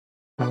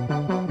Lou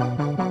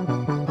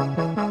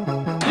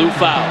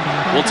Fowl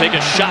will take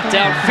a shot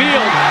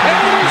downfield, and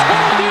it is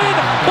hauled in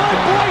by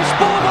Bryce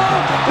Bobo.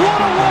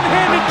 What a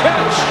one-handed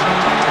catch!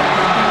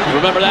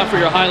 Remember that for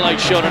your highlight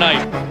show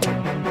tonight.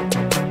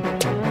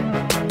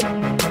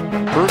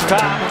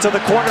 Burkott to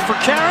the corner for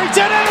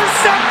Carrington,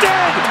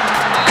 intercepted!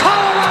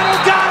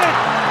 Colorado got it!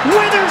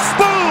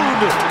 Witherspoon!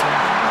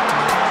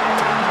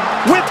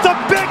 With the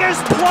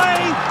biggest play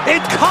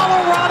in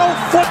Colorado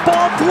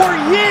football for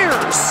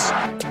years!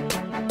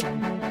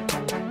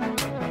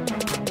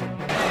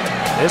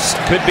 This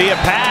could be a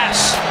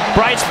pass.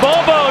 Bryce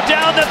Bobo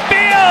down the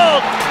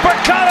field for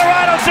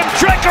Colorado. Some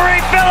trickery.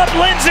 Philip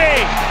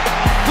Lindsay.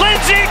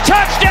 Lindsay,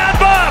 touchdown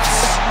Buffs.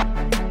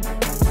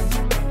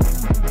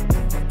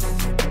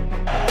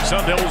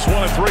 Sun Devils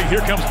 1-3.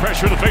 Here comes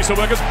pressure to face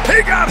Omegas.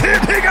 He got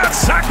hit. He got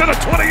sacked at the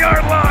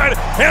 20-yard line.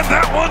 And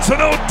that one's a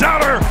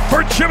no-doubter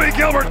for Jimmy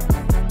Gilbert.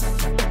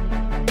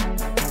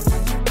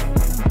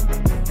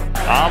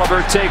 Oliver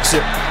takes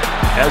it.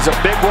 Has a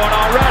big one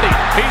already.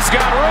 He's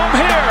got room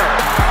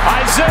here.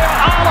 Isaiah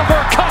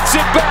Oliver cuts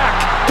it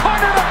back.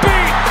 Punter to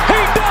beat. He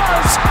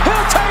does.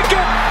 He'll take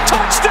it.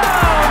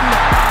 Touchdown.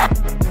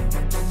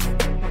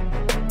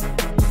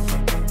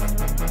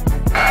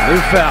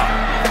 Lou Fowl.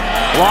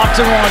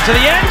 Locked and one to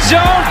the end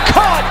zone.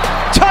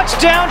 Caught.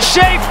 Touchdown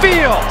Shea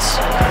Fields.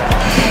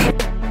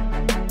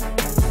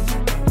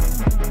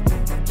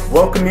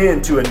 Welcome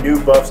in to a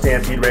new Buff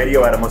Stampede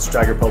Radio. Adam Munster,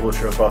 Tiger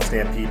publisher of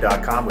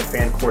BuffStampede.com with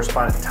fan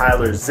correspondent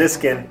Tyler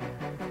Ziskin.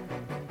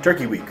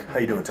 Turkey week. How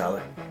you doing,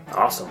 Tyler?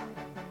 Awesome.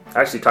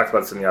 I actually talked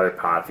about this in the other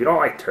pod. If you don't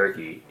like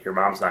turkey, your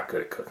mom's not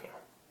good at cooking.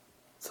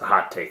 It's a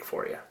hot take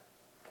for you.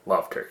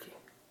 Love turkey.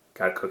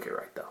 Gotta cook it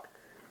right, though.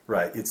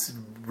 Right. It's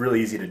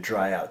really easy to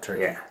dry out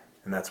turkey. Yeah.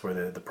 And that's where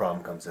the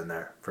problem comes in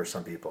there for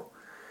some people.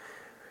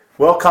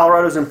 Well,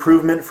 Colorado's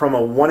improvement from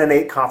a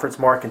 1-8 conference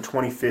mark in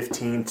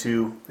 2015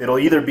 to it'll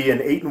either be an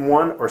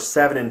 8-1 or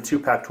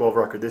 7-2 Pac-12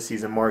 record this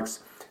season marks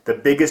the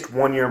biggest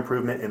one-year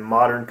improvement in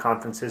modern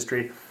conference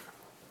history.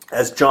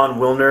 As John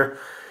Wilner,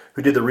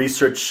 who did the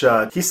research,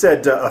 he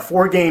said a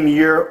 4-game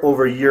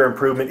year-over-year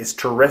improvement is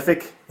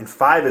terrific and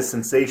 5 is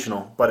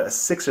sensational, but a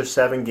 6 or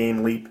 7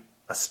 game leap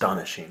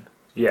astonishing.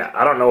 Yeah,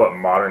 I don't know what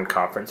modern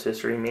conference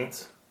history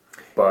means,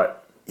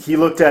 but he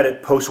looked at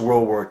it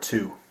post-World War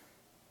II.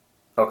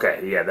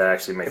 Okay, yeah, that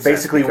actually makes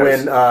Basically,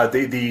 sense.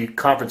 Basically, when the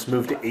conference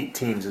moved to 8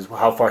 teams is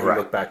how far he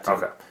looked back to.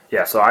 Okay,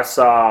 yeah, so I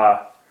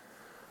saw,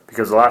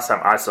 because the last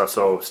time I saw,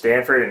 so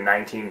Stanford in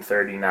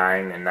 1939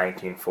 and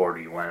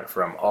 1940 went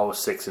from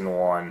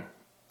 6-1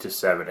 to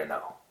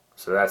 7-0.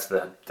 So that's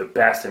the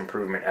best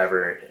improvement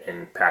ever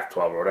in Pac-12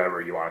 or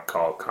whatever you want to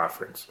call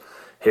conference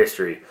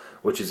history,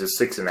 which is a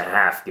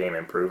 6.5 game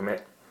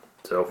improvement.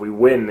 So if we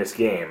win this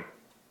game,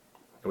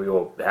 we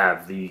will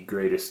have the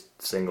greatest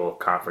single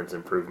conference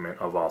improvement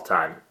of all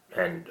time.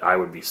 And I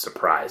would be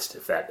surprised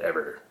if that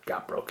ever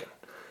got broken.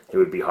 It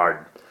would be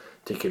hard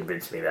to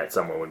convince me that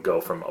someone would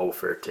go from 0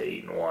 to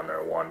 8-1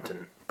 or 1 to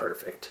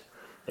perfect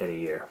in a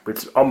year.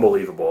 It's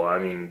unbelievable. I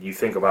mean, you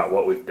think about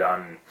what we've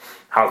done,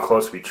 how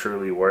close we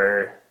truly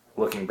were.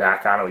 Looking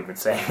back on it, we've been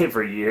saying it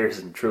for years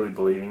and truly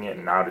believing it.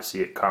 And now to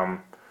see it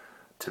come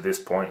to this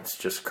point, it's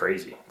just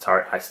crazy. It's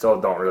hard. I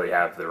still don't really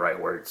have the right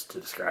words to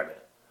describe it.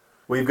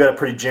 We've got a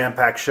pretty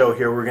jam-packed show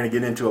here. We're going to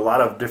get into a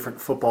lot of different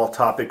football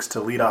topics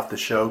to lead off the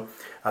show.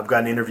 I've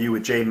got an interview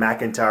with Jay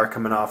McIntyre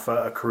coming off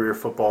a career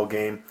football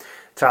game.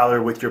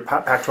 Tyler, with your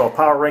Pac-12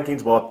 power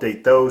rankings, we'll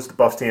update those. The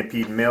Buff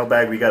Stampede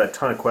mailbag. We got a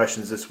ton of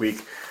questions this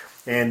week.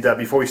 And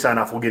before we sign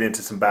off, we'll get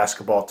into some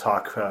basketball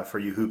talk for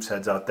you hoops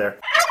heads out there.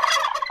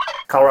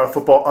 Colorado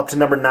football up to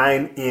number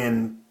 9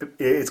 in,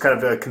 it's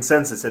kind of a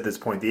consensus at this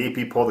point. The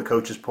AP poll, the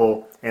coaches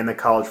poll, and the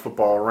college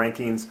football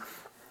rankings.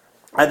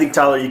 I think,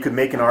 Tyler, you could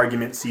make an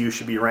argument CU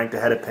should be ranked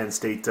ahead of Penn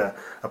State, a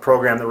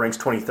program that ranks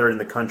 23rd in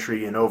the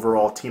country in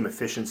overall team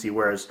efficiency,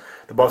 whereas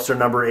the Buffs are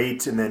number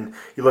 8, and then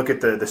you look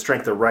at the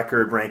strength of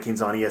record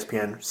rankings on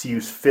ESPN,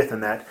 CU's 5th in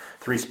that,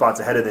 3 spots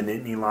ahead of the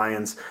Nittany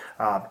Lions.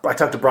 I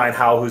talked to Brian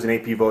Howell, who's an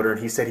AP voter,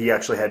 and he said he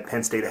actually had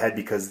Penn State ahead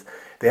because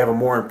they have a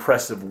more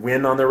impressive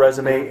win on their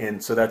resume,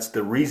 and so that's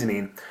the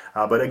reasoning.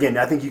 But again,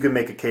 I think you can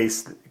make a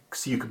case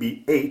CU could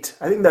be 8.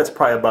 I think that's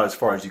probably about as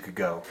far as you could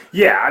go.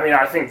 Yeah, I mean,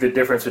 I think the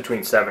difference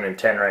between 7 and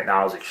 10 right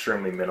now is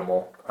extremely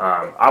minimal.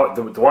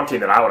 The one team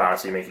that I would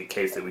honestly make a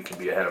case that we could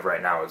be ahead of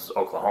right now is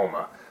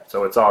Oklahoma.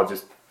 So it's all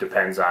just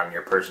depends on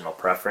your personal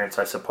preference,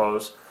 I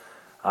suppose.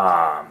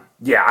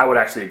 Yeah, I would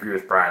actually agree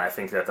with Brian. I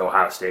think that the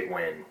Ohio State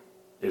win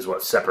is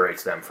what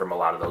separates them from a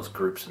lot of those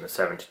groups in the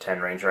 7 to 10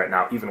 range right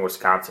now. Even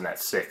Wisconsin at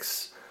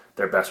 6,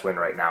 their best win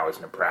right now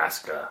is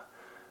Nebraska.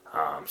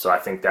 So I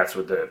think that's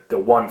what the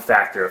one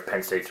factor of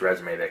Penn State's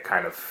resume that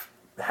kind of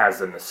has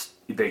them,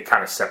 they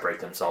kind of separate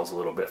themselves a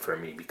little bit for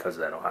me because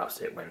of that Ohio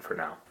State win for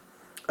now.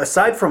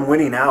 Aside from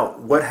winning out,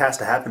 what has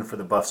to happen for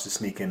the Buffs to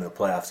sneak into the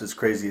playoffs? As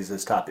crazy as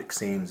this topic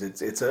seems,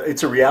 it's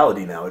a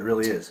reality now. It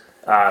really is.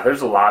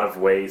 There's a lot of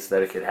ways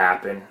that it could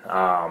happen.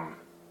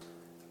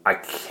 I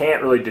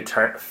can't really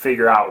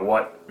figure out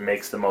what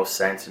makes the most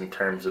sense in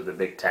terms of the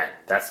Big Ten.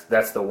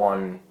 That's the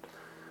one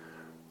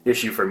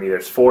issue for me.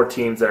 There's 4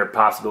 teams that are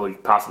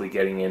possibly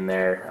getting in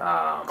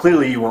there.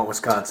 Clearly, you want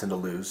Wisconsin to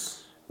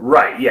lose.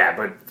 Right, yeah,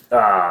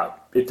 but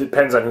it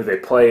depends on who they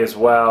play as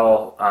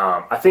well.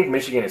 I think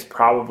Michigan is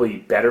probably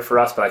better for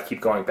us, but I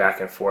keep going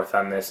back and forth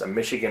on this. A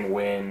Michigan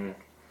win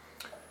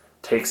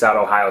takes out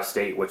Ohio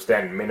State, which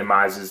then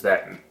minimizes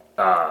that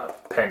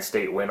Penn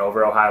State win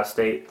over Ohio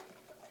State.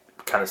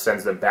 Kind of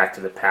sends them back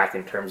to the pack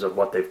in terms of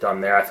what they've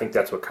done there. I think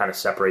that's what kind of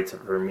separates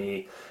it for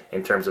me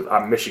in terms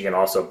of Michigan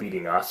also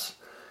beating us.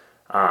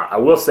 I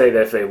will say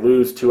that if they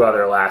lose 2 out of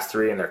their last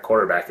 3 and their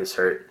quarterback is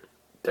hurt,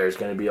 there's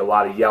going to be a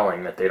lot of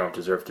yelling that they don't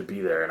deserve to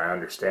be there, and I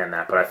understand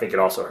that. But I think it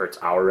also hurts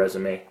our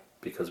resume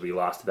because we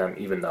lost to them,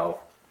 even though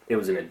it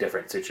was in a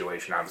different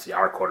situation. Obviously,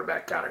 our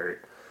quarterback got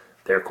hurt.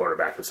 Their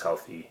quarterback was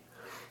healthy,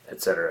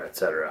 et cetera, et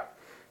cetera.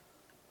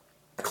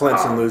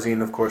 Clemson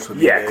losing, of course, would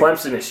be big.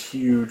 Clemson is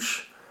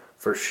huge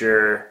for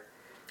sure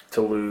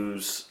to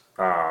lose.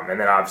 And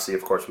then, obviously,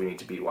 of course, we need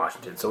to beat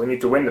Washington. So we need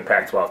to win the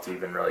Pac-12 to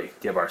even really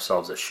give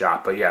ourselves a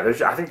shot. But, yeah,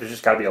 I think there's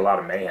just got to be a lot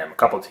of mayhem. A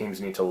couple of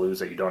teams need to lose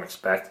that you don't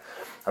expect.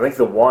 I think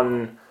the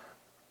one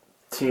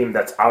team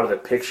that's out of the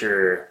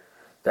picture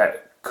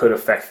that could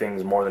affect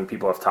things more than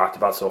people have talked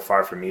about so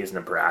far for me is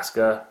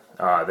Nebraska.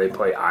 They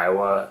play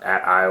Iowa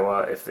at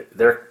Iowa. If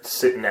they're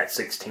sitting at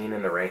 16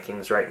 in the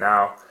rankings right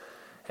now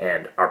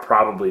and are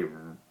probably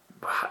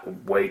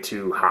way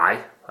too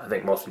high. I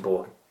think most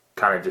people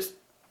kind of just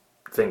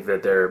think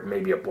that they're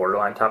maybe a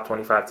borderline top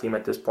 25 team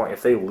at this point.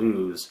 If they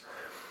lose,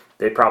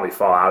 they probably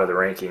fall out of the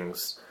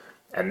rankings,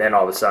 and then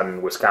all of a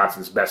sudden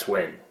Wisconsin's best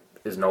win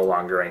is no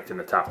longer ranked in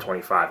the top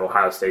 25.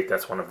 Ohio State,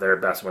 that's one of their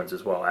best wins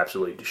as well,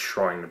 absolutely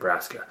destroying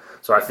Nebraska.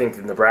 So I think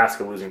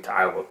Nebraska losing to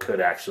Iowa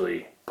could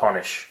actually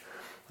punish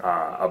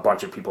a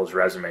bunch of people's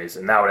resumes,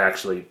 and that would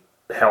actually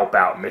help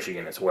out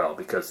Michigan as well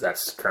because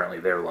that's currently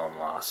their lone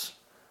loss.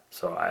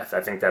 So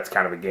I think that's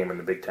kind of a game in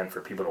the Big Ten for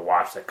people to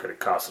watch that could have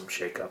caused some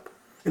shakeup.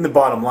 And the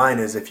bottom line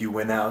is if you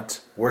win out,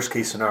 worst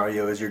case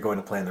scenario is you're going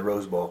to play in the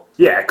Rose Bowl.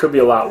 Yeah, it could be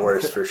a lot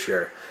worse for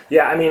sure.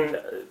 Yeah, I mean,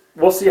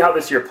 we'll see how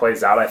this year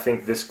plays out. I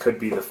think this could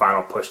be the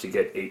final push to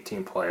get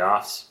 18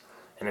 playoffs.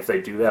 And if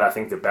they do that, I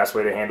think the best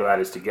way to handle that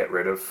is to get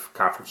rid of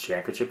conference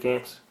championship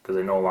games because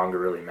they no longer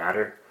really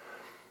matter.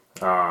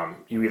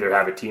 You either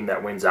have a team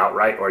that wins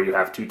outright or you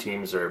have 2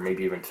 teams or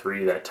maybe even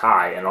 3 that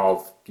tie, and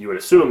you would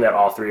assume that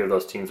all 3 of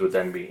those teams would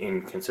then be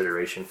in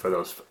consideration for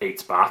those 8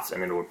 spots,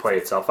 and it would play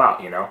itself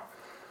out, you know?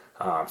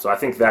 So I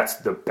think that's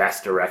the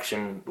best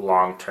direction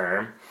long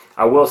term.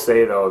 I will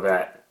say, though,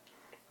 that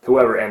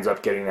whoever ends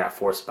up getting that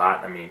 4th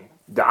spot, I mean,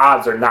 the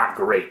odds are not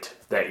great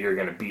that you're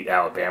going to beat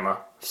Alabama.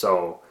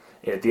 So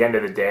at the end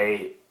of the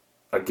day,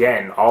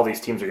 again, all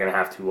these teams are going to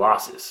have 2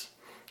 losses.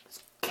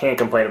 Can't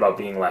complain about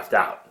being left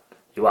out.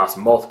 You lost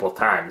multiple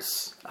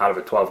times out of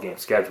a 12-game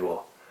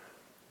schedule.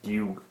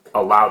 You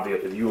allowed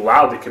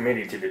the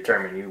committee to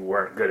determine you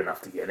weren't good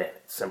enough to get in.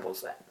 It's simple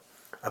as that.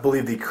 I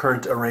believe the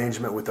current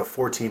arrangement with the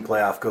 14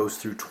 playoff goes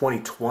through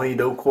 2020.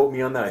 Don't quote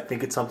me on that. I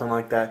think it's something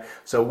like that.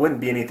 So it wouldn't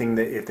be anything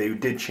that if they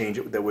did change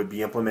it that would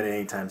be implemented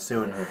anytime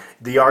soon. Mm-hmm.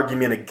 The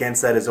argument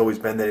against that has always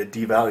been that it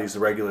devalues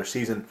the regular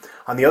season.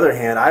 On the other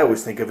hand, I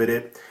always think of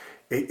it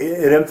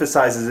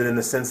emphasizes it in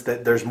the sense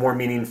that there's more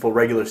meaningful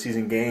regular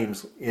season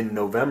games in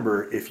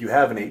November if you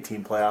have an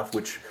 18 playoff,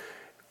 which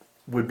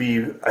would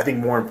be, I think,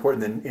 more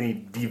important than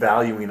any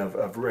devaluing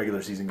of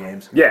regular season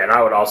games. Yeah, and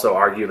I would also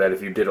argue that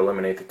if you did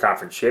eliminate the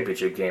conference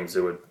championship games,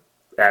 it would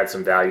add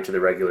some value to the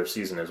regular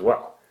season as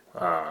well.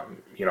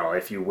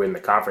 If you win the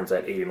conference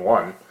at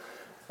 8-1,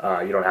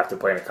 you don't have to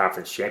play in a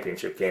conference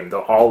championship game,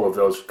 though all of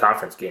those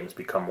conference games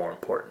become more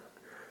important.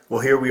 Well,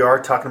 here we are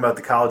talking about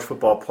the college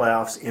football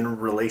playoffs in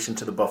relation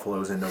to the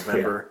Buffaloes in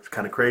November. Yeah. It's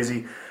kind of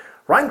crazy.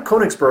 Ryan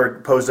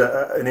Koenigsberg posed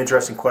an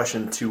interesting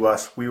question to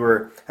us. We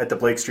were at the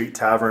Blake Street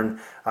Tavern.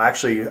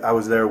 Actually, I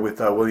was there with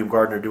William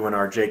Gardner doing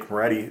our Jake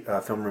Moretti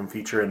film room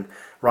feature, and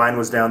Ryan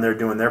was down there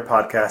doing their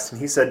podcast.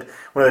 And he said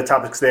one of the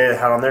topics they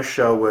had on their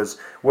show was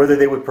whether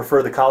they would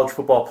prefer the college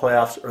football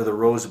playoffs or the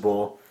Rose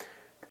Bowl.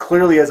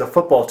 Clearly, as a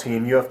football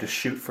team, you have to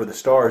shoot for the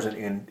stars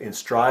and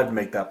strive to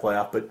make that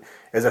playoff. But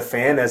as a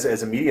fan,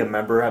 as a media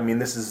member, I mean,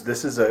 this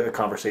is a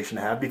conversation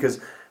to have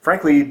because,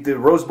 frankly, the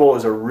Rose Bowl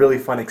is a really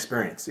fun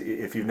experience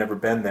if you've never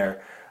been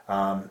there.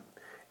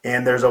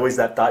 And there's always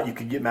that thought you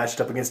could get matched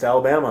up against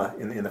Alabama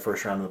in the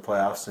first round of the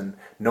playoffs, and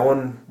no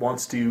one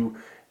wants to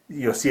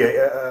see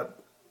a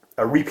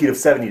repeat of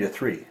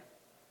 70-3.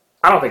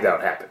 I don't think that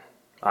would happen.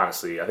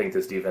 Honestly, I think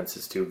this defense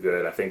is too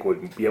good. I think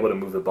we'd be able to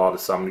move the ball to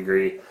some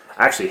degree.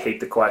 I actually hate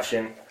the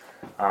question,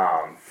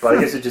 but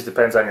I guess it just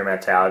depends on your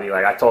mentality.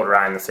 Like I told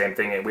Ryan the same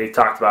thing. We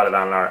talked about it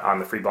on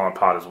the Free Ballin'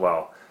 Pod as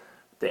well.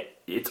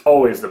 It's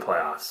always the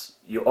playoffs.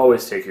 You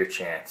always take your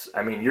chance.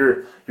 I mean,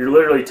 you're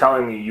literally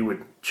telling me you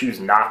would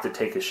choose not to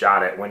take a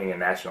shot at winning a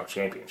national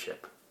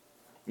championship,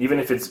 even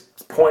if it's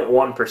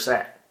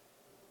 0.1%.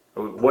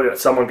 What is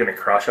someone going to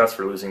crush us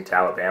for losing to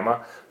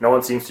Alabama? No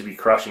one seems to be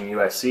crushing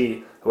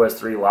USC, who has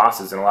 3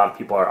 losses, and a lot of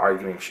people are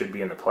arguing should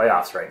be in the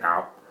playoffs right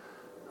now,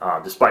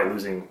 despite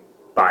losing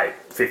by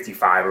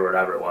 55 or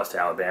whatever it was to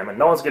Alabama.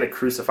 No one's going to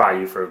crucify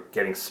you for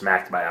getting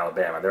smacked by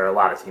Alabama. There are a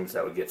lot of teams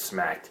that would get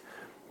smacked.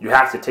 You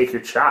have to take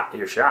your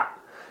shot.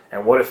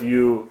 And what if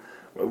you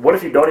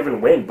don't even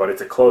win, but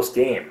it's a close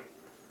game,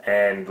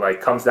 and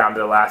like comes down to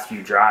the last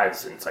few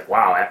drives, and it's like,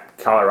 wow,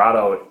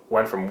 Colorado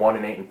went from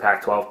 1-8 in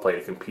Pac-12 play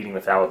to competing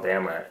with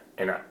Alabama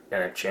and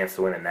a chance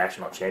to win a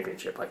national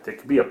championship. Like, there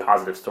could be a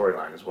positive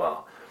storyline as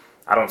well.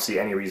 I don't see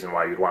any reason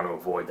why you'd want to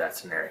avoid that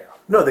scenario.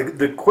 No,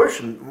 the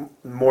question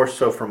more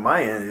so from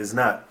my end is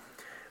not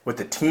what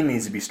the team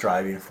needs to be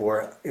striving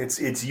for.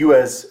 It's you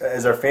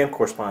as our fan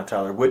correspondent,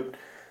 Tyler.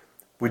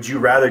 Would you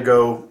rather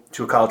go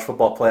to a college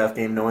football playoff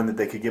game knowing that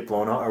they could get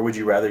blown out, or would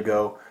you rather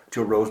go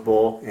to a Rose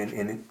Bowl and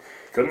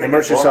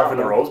immerse yourself in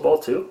the Rose Bowl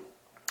too?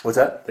 What's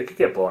that? They could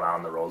get blown out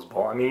in the Rose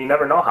Bowl. I mean, you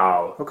never know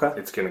how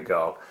it's going to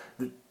go.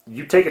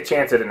 You take a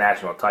chance at a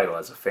national title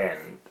as a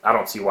fan. I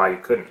don't see why you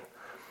couldn't.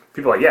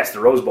 People are like, yes, the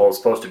Rose Bowl is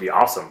supposed to be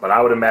awesome, but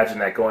I would imagine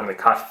that going to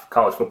the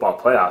college football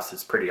playoffs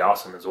is pretty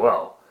awesome as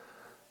well.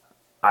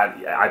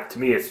 To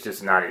me, it's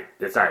just not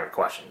even a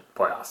question.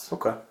 Playoffs.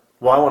 Okay.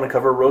 Well, I want to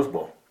cover a Rose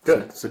Bowl.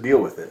 Good. So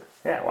deal with it.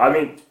 Yeah, well, I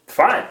mean,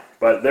 fine,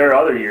 but there are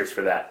other years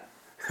for that.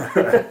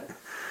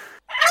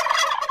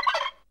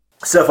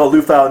 Sefo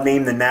Liufau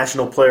named the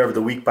National Player of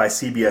the Week by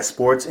CBS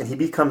Sports, and he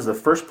becomes the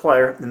first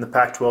player in the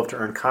Pac-12 to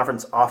earn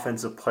Conference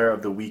Offensive Player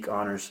of the Week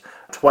honors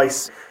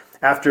twice.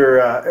 After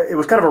it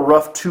was kind of a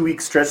rough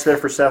 2-week stretch there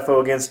for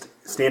Sefo against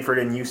Stanford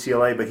and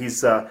UCLA, but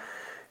he's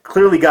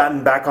clearly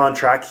gotten back on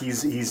track.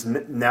 He's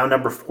now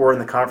number 4 in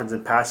the conference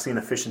in passing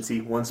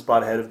efficiency, 1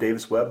 spot ahead of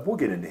Davis Webb. We'll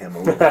get into him a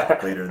little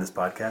bit later in this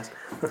podcast.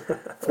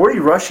 40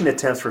 rushing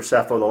attempts for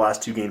Sefo the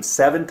last 2 games,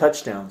 7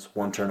 touchdowns,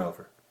 1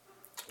 turnover.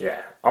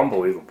 Yeah,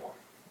 unbelievable.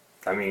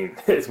 I mean,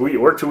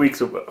 we're 2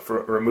 weeks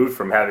removed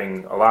from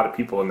having a lot of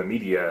people in the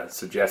media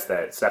suggest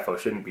that Sefo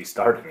shouldn't be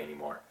starting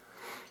anymore,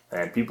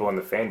 and people in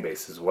the fan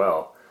base as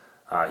well.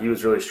 He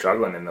was really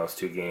struggling in those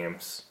 2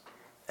 games,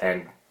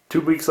 and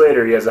 2 weeks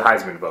later he has a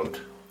Heisman vote.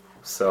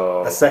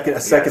 So a second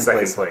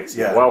place.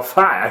 Yeah. Well,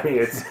 fine. I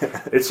mean,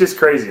 it's just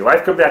crazy.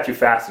 Life comes at you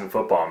fast in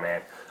football,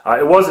 man.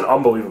 It was an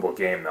unbelievable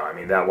game, though. I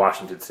mean, that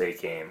Washington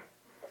State game,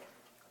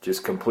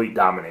 just complete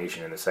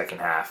domination in the second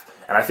half.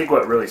 And I think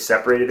what really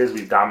separated is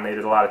we've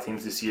dominated a lot of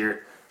teams this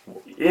year.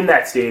 In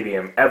that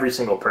stadium, every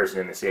single person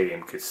in the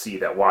stadium could see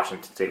that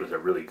Washington State was a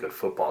really good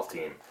football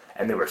team,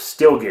 and they were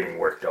still getting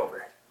worked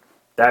over.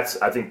 I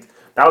think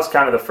that was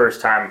kind of the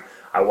first time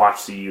I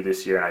watched CU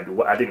this year,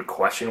 and I didn't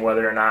question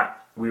whether or not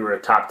we were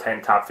a top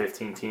 10, top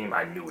 15 team.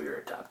 I knew we were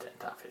a top 10,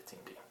 top 15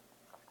 team.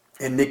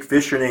 And Nick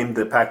Fisher named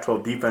the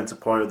Pac-12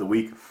 Defensive Player of the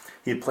Week.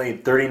 He had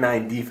played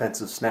 39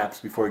 defensive snaps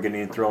before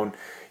getting thrown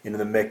into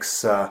the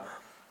mix.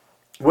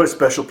 What a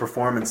special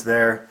performance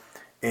there.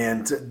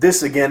 And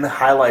this, again,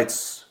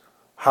 highlights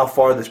how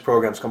far this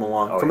program's come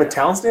along. From a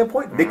talent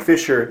standpoint, Nick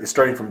Fisher is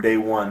starting from day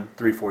one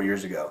 3-4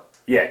 years ago.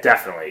 Yeah,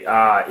 definitely.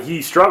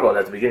 He struggled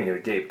at the beginning of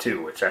the game,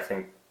 too, which I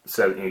think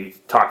said, he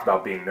talked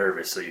about being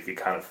nervous, so you could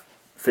kind of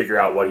figure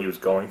out what he was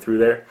going through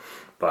there.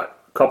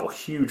 But a couple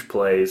huge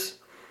plays.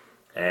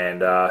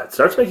 And it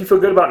starts to make you feel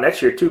good about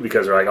next year, too,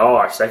 because they're like,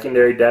 our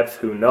secondary depth,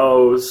 who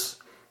knows?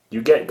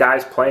 You get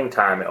guys playing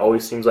time. It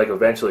always seems like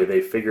eventually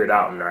they figure it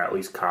out and they're at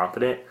least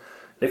confident.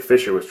 Nick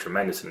Fisher was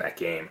tremendous in that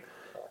game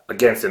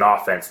against an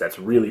offense that's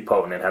really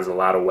potent and has a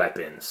lot of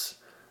weapons.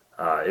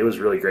 It was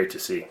really great to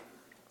see.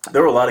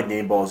 There were a lot of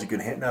game balls you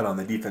could hit out on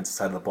the defensive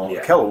side of the ball.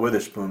 Yeah. Kelly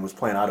Witherspoon was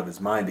playing out of his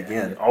mind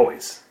again.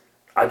 Always.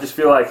 I just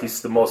feel like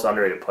he's the most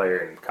underrated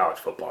player in college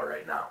football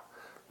right now.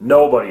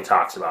 Nobody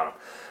talks about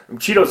him.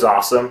 Cheeto's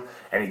awesome,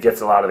 and he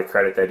gets a lot of the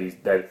credit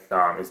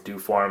that is due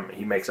for him.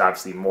 He makes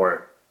obviously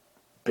more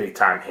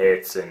big-time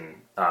hits and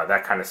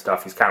that kind of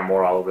stuff. He's kind of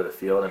more all over the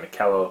field, and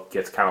Mikello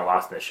gets kind of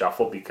lost in the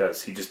shuffle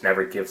because he just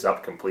never gives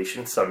up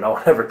completion, so no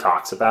one ever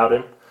talks about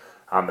him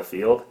on the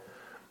field.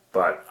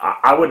 But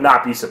I would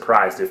not be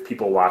surprised if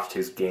people watched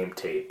his game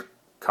tape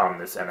come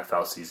this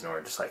NFL season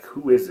or just like,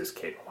 who is this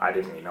kid? Why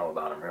didn't we know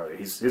about him earlier?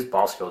 His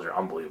ball skills are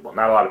unbelievable.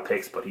 Not a lot of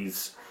picks, but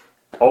he's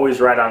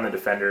always right on the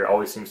defender,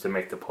 always seems to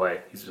make the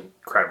play. He's an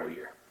incredible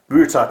year. We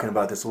were talking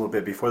about this a little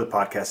bit before the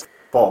podcast.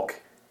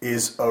 Falk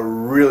is a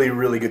really,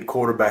 really good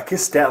quarterback.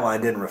 His stat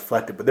line didn't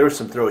reflect it, but there were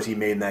some throws he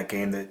made in that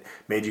game that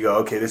made you go,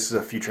 okay, this is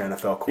a future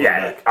NFL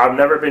quarterback. Yeah, I've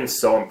never been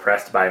so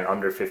impressed by an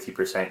under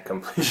 50%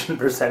 completion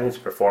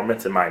percentage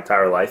performance in my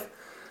entire life.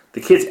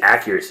 The kid's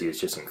accuracy is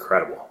just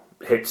incredible.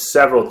 Hit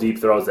several deep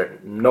throws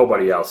that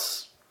nobody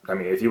else, I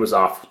mean, if he was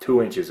off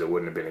 2 inches, it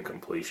wouldn't have been a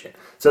completion.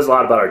 It says a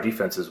lot about our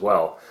defense as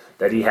well,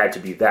 that he had to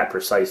be that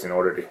precise in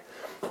order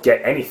to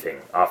get anything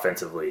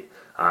offensively.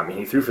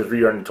 He threw for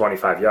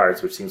 325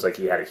 yards, which seems like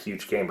he had a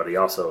huge game, but he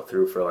also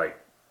threw for like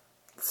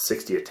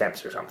 60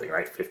 attempts or something,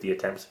 right? 50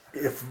 attempts?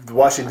 If the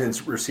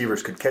Washington's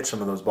receivers could catch some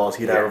of those balls,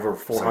 he'd have over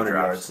 400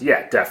 yards.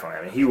 Yeah, definitely.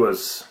 I mean,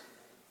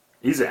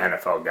 he's an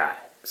NFL guy.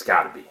 It's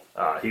got to be.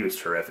 He was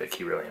terrific.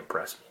 He really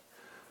impressed me.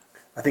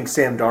 I think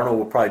Sam Darnold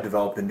will probably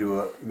develop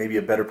into maybe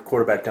a better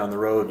quarterback down the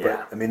road. Yeah.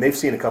 But, I mean, they've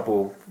seen a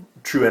couple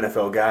true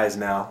NFL guys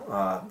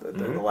now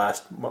the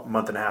last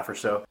month and a half or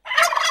so.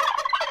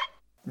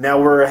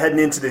 Now we're heading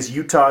into this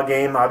Utah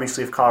game.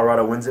 Obviously, if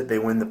Colorado wins it, they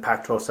win the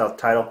Pac-12 South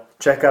title.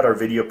 Check out our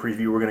video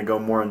preview. We're going to go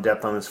more in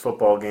depth on this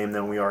football game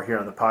than we are here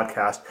on the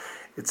podcast.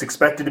 It's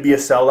expected to be a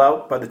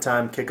sellout by the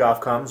time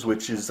kickoff comes,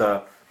 which is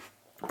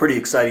pretty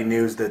exciting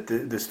news that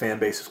this fan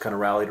base has kind of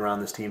rallied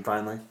around this team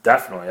finally.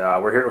 Definitely.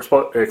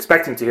 We're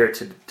expecting to hear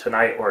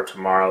tonight or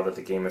tomorrow that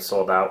the game is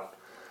sold out.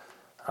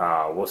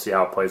 We'll see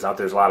how it plays out.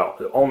 There's a lot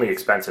of only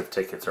expensive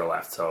tickets are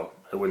left, so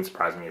it wouldn't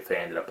surprise me if they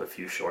ended up a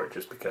few short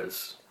just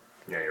because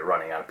you're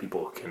running out of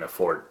people who can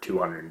afford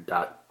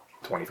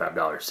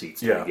 $225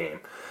 seats to the game.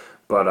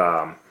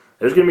 But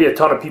there's going to be a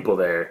ton of people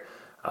there.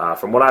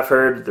 From what I've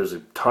heard, there's a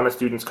ton of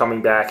students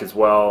coming back as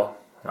well.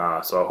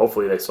 So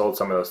hopefully they sold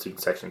some of those student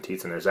section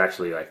seats, and there's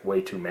actually like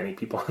way too many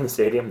people in the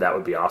stadium. That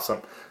would be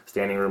awesome.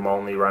 Standing room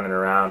only, running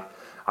around.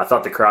 I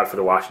thought the crowd for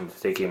the Washington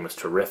State game was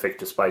terrific,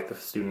 despite the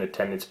student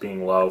attendance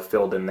being low.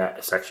 Filled in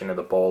that section of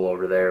the bowl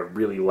over there,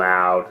 really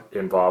loud,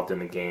 involved in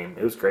the game.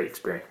 It was a great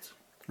experience.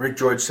 Rick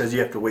George says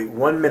you have to wait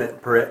 1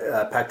 minute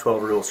per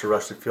Pac-12 rules to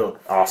rush the field.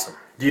 Awesome.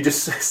 Do you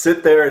just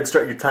sit there and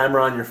start your timer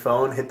on your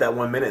phone, hit that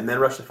 1 minute, and then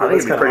rush the field? I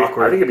think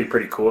it'd be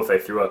pretty cool if they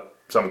threw up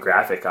some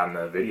graphic on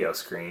the video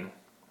screen,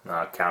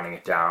 counting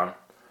it down.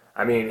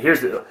 I mean,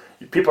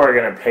 people are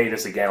going to hate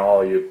us again.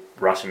 Oh, you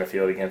rushing the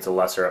field against a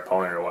lesser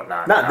opponent or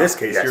whatnot. Not in this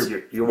case. Yes,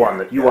 you won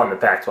the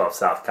Pac-12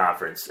 South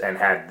Conference and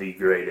had the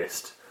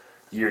greatest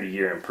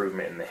year-to-year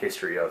improvement in the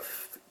history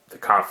of the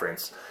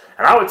conference.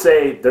 And I would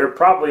say there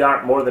probably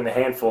aren't more than a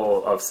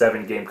handful of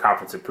 7-game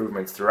conference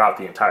improvements throughout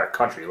the entire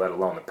country, let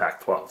alone the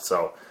Pac-12.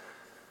 So,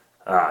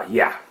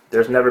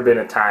 there's never been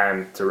a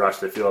time to rush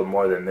the field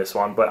more than this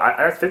one. But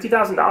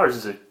 $50,000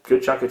 is a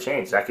good chunk of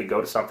change. That could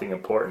go to something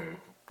important.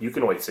 You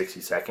can wait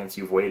 60 seconds.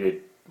 You've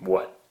waited,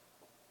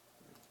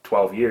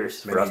 12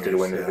 years for us to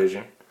win the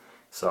division.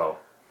 So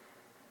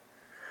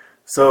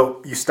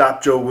you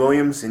stop Joe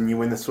Williams and you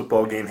win this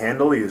football game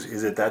handily?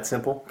 Is it that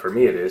simple? For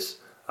me, it is.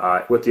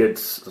 With the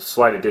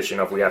slight addition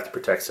of we have to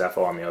protect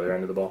Cepho on the other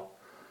end of the ball.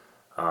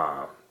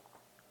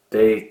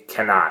 They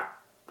cannot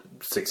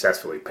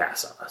successfully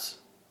pass on us.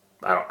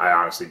 I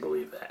honestly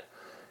believe that.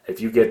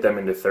 If you get them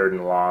into 3rd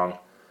and long,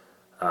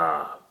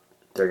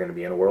 they're going to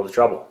be in a world of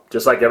trouble.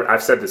 Just like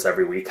I've said this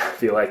every week. I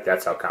feel like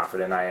that's how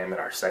confident I am in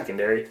our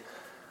secondary.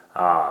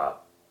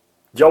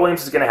 Joe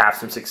Williams is going to have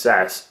some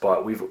success,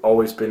 but we've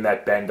always been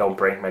that bend, don't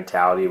break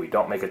mentality. We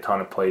don't make a ton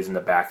of plays in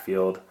the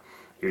backfield.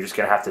 You're just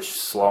going to have to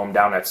slow them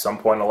down at some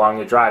point along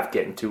the drive,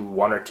 get into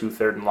 1 or 2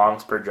 3rd and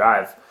longs per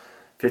drive.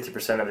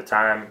 50% of the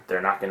time,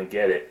 they're not going to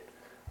get it.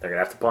 They're going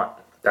to have to punt.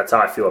 That's how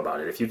I feel about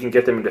it. If you can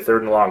get them into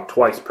 3rd and long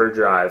twice per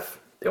drive,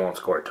 they won't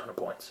score a ton of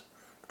points.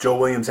 Joe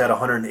Williams had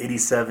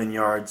 187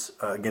 yards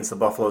against the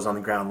Buffaloes on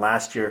the ground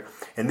last year.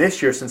 And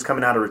this year, since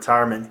coming out of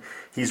retirement,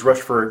 he's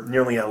rushed for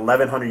nearly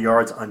 1,100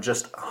 yards on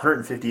just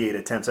 158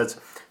 attempts. That's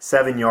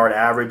 7-yard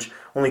average.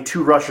 Only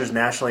 2 rushers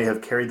nationally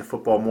have carried the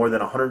football more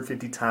than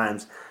 150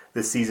 times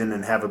this season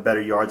and have a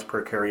better yards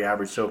per carry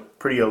average. So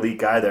pretty elite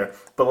guy there.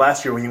 But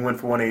last year when he went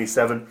for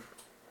 187,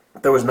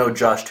 there was no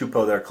Josh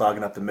Tupou there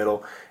clogging up the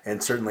middle,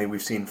 and certainly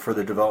we've seen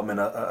further development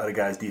of the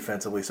guys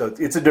defensively. So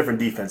it's a different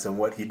defense than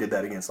what he did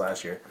that against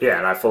last year. Yeah,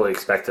 and I fully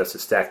expect us to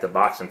stack the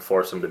box and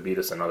force them to beat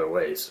us in other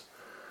ways.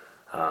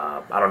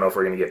 I don't know if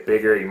we're going to get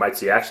bigger. You might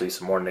see actually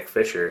some more Nick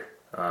Fisher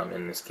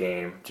in this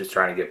game, just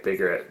trying to get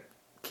bigger at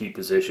key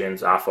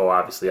positions. Afo,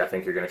 obviously, I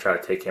think you're going to try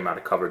to take him out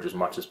of coverage as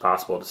much as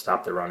possible to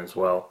stop the run as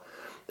well.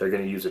 They're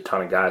going to use a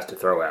ton of guys to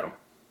throw at him.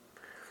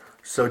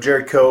 So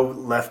Jared Coe,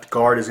 left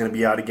guard, is going to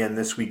be out again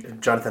this week.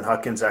 Jonathan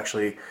Huckins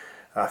actually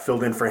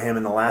filled in for him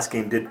in the last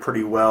game, did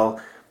pretty well.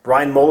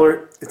 Brian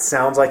Moeller, it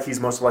sounds like he's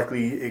most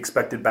likely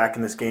expected back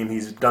in this game.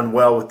 He's done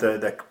well with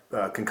the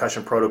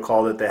concussion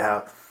protocol that they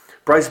have.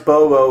 Bryce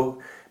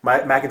Bobo,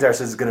 McIntyre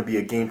says it's going to be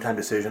a game-time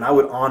decision. I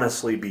would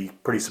honestly be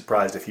pretty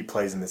surprised if he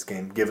plays in this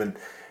game, given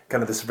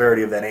kind of the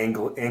severity of that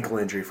ankle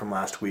injury from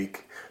last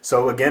week.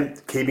 So again,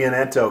 Kabian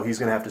Ento, he's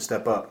going to have to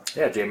step up.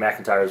 Yeah, Jay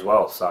McIntyre as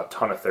well saw a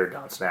ton of 3rd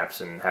down snaps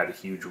and had a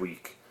huge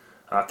week.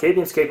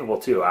 Kabian's capable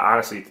too.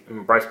 Honestly,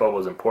 Bryce Bobo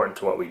is important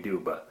to what we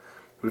do, but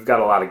we've got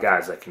a lot of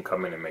guys that can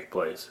come in and make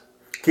plays.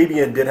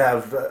 Kabian did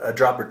have a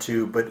drop or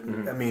two, but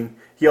I mean,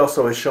 he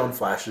also has shown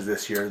flashes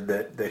this year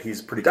that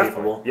he's pretty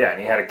capable. Yeah, and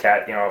he had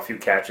a few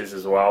catches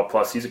as well.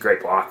 Plus, he's a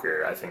great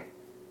blocker. I think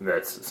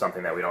that's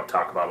something that we don't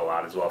talk about a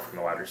lot as well from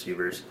the wide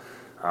receivers.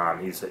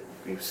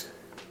 He's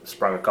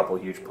sprung a couple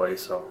of huge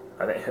plays, so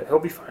I think he'll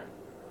be fine.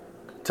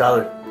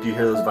 Tyler, do you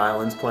hear those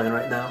violins playing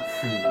right now?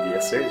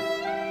 Yes, sir.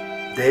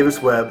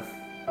 Davis Webb,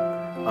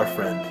 our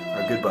friend,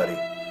 our good buddy.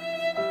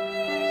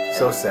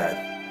 So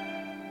sad.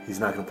 He's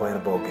not going to play in a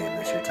bowl game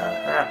this year,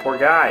 Tyler. Poor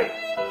guy.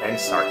 And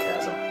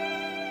sarcasm.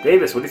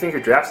 Davis, what do you think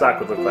your draft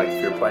stock would look like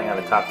if you were playing on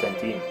a top 10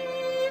 team?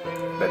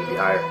 Bet it'd be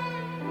higher.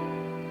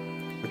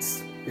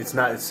 It's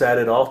not sad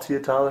at all to you,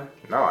 Tyler?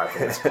 No, I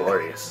think it's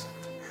glorious.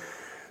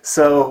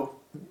 So,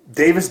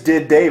 Davis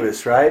did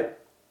Davis, right?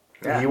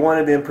 Yeah. He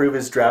wanted to improve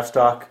his draft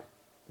stock.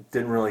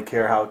 Didn't really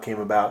care how it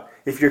came about.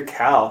 If you're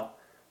Cal,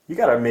 you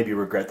got to maybe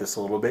regret this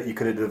a little bit. You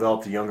could have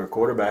developed a younger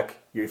quarterback.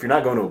 If you're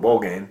not going to a bowl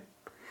game.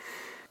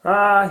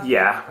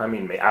 Yeah. I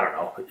mean, I don't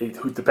know.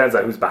 It depends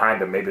on who's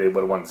behind him. Maybe they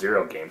would have won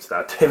 0 games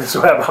without Davis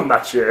Webb. I'm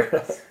not sure.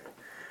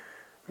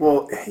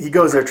 Well, he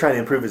goes there trying to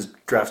improve his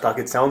draft stock.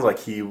 It sounds like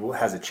he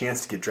has a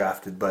chance to get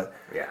drafted, but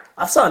Yeah.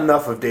 I've saw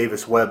enough of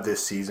Davis Webb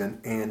this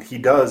season, and he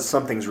does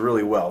some things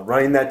really well.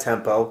 Running that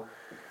tempo,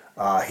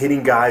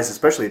 hitting guys,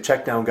 especially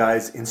check down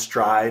guys, in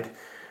stride,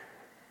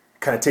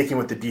 kind of taking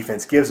what the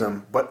defense gives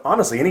him. But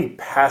honestly, any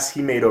pass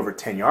he made over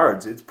 10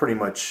 yards, it's pretty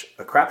much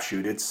a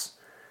crapshoot.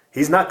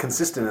 He's not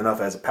consistent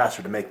enough as a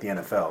passer to make the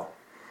NFL.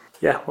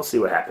 Yeah, we'll see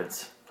what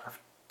happens. I've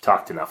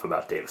talked enough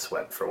about Davis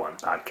Webb for one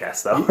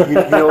podcast, though.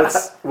 You know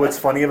what's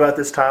funny about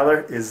this,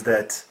 Tyler, is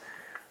that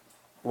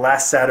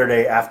last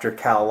Saturday after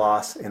Cal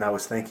lost, and I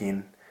was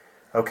thinking,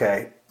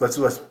 okay, let's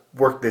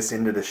work this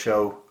into the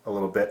show a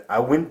little bit. I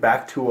went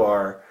back to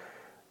our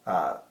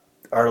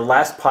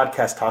last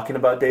podcast talking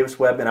about Davis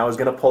Webb, and I was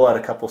going to pull out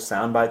a couple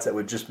sound bites that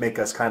would just make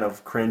us kind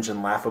of cringe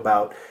and laugh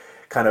about,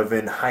 kind of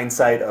in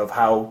hindsight of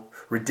how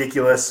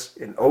ridiculous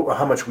and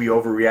how much we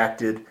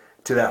overreacted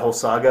to that whole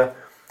saga.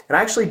 And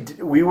actually,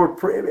 we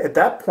were at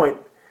that point,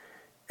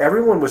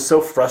 everyone was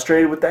so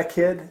frustrated with that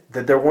kid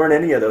that there weren't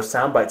any of those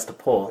sound bites to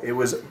pull. It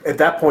was at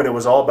that point, it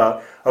was all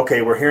about,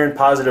 okay, we're hearing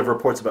positive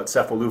reports about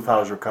Sefo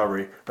Liufau's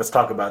recovery. Let's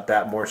talk about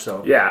that more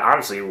so. Yeah,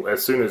 honestly,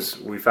 as soon as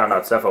we found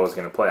out Sefo was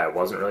going to play, I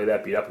wasn't really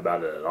that beat up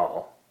about it at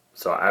all.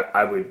 So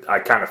I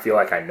kind of feel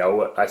like I know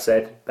what I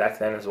said back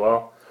then as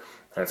well,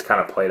 and it's kind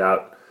of played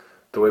out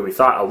the way we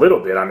thought a little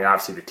bit. I mean,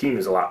 obviously the team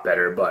is a lot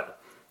better, but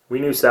we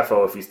knew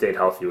Sefo, if he stayed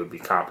healthy, would be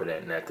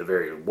competent, and at the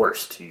very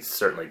worst, he's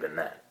certainly been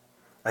that.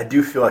 I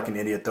do feel like an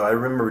idiot, though. I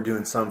remember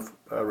doing some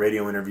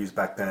radio interviews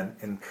back then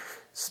and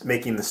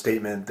making the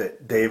statement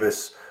that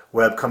Davis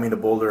Webb coming to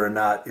Boulder or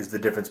not is the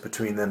difference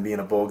between them being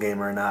a bowl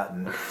game or not,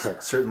 and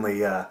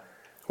certainly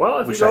well,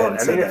 if wish you I go, hadn't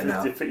I said mean, that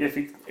now. if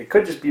it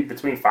could just be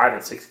between 5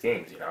 and 6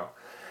 games, you know.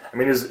 I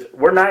mean,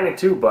 we're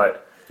 9-2,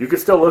 but you could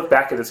still look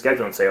back at the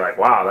schedule and say, like,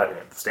 wow,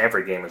 that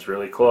Stanford game was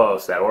really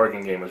close. That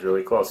Oregon game was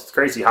really close. It's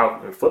crazy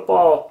how in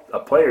football, a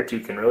play or two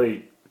can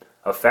really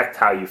affect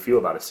how you feel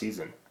about a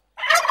season.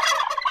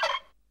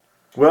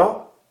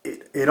 Well,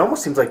 it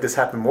almost seems like this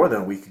happened more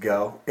than a week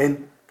ago.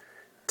 And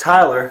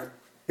Tyler,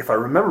 if I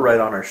remember right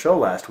on our show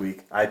last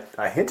week,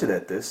 I hinted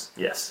at this,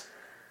 Yes.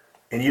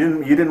 and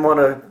you didn't want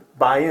to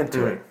buy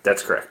into it.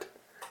 That's correct.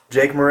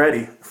 Jake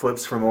Moretti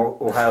flips from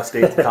Ohio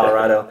State to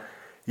Colorado.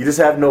 You just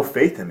have no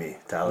faith in me,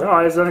 Tyler. No,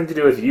 it has nothing to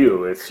do with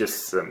you. It's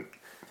just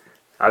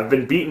I've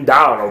been beaten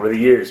down over the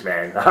years,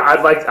 man.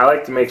 I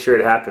like to make sure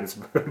it happens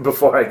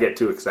before I get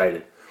too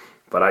excited.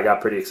 But I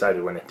got pretty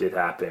excited when it did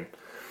happen.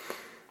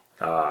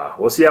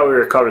 We'll see how he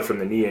recovers from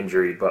the knee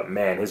injury, but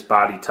man, his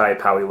body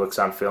type, how he looks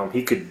on film,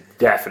 he could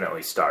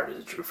definitely start as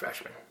a true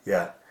freshman.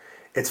 Yeah.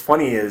 It's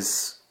funny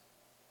is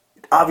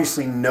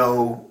obviously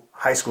no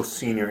high school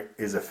senior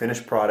is a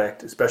finished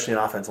product, especially an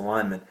offensive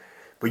lineman.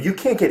 But you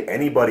can't get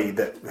anybody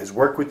that has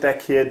worked with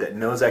that kid, that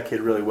knows that kid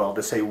really well,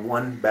 to say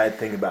one bad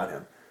thing about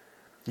him.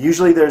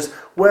 Usually there's,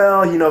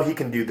 well, you know, he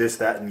can do this,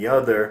 that, and the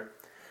other.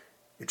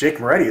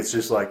 Jake Moretti, it's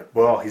just like,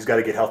 well, he's got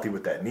to get healthy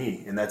with that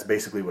knee, and that's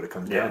basically what it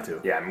comes down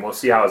to. Yeah, and we'll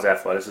see how his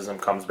athleticism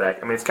comes back.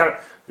 I mean, it's kind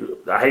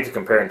of, I hate to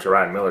compare him to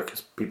Ryan Miller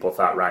because people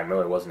thought Ryan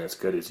Miller wasn't as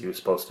good as he was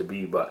supposed to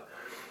be, but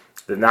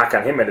the knock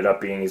on him ended up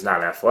being he's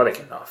not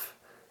athletic enough.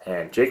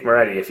 And Jake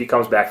Moretti, if he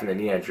comes back from the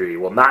knee injury,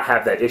 will not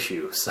have that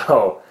issue.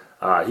 So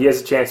he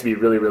has a chance to be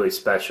really, really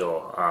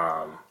special.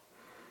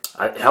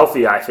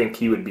 Healthy, I think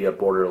he would be a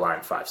borderline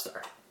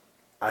 5-star.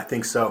 I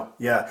think so,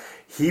 yeah.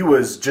 He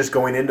was just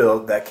going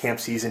into that camp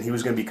season. He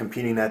was going to be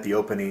competing at the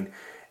opening.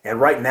 And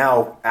right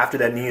now, after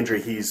that knee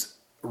injury, he's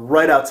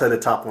right outside the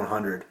top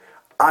 100.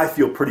 I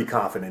feel pretty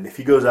confident if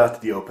he goes out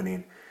to the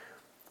opening,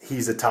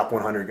 he's a top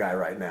 100 guy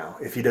right now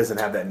if he doesn't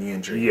have that knee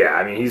injury. Yeah,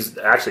 I mean, he's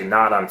actually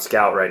not on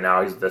Scout right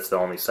now. That's the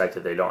only site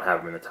that they don't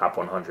have him in the top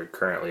 100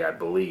 currently, I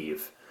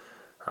believe.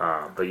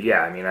 But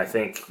yeah, I mean, I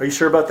think... Are you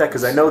sure about that?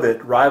 Because I know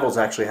that Rivals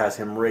actually has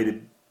him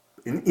rated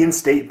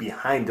in-state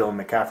behind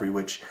Dylan McCaffrey,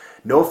 which,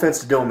 no offense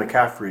to Dylan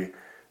McCaffrey,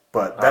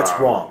 but that's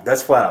wrong.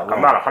 That's flat out wrong.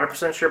 I'm not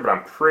 100% sure, but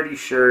I'm pretty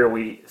sure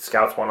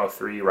Scouts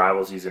 103,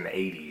 Rivals, he's in the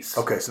 80s.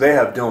 Okay, so they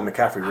have Dylan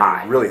McCaffrey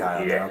rated really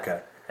high on there.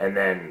 Okay. And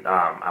then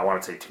I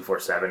want to say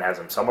 247 has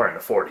him somewhere in the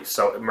 40s.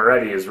 So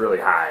Moretti is really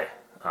high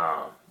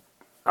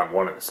on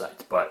one of the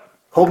sites. But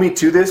hold me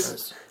to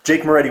this.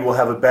 Jake Moretti will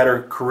have a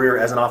better career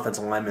as an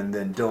offensive lineman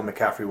than Dylan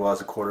McCaffrey will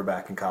as a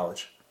quarterback in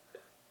college.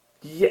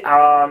 Yeah,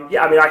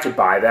 I mean, I could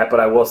buy that, but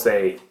I will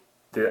say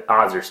the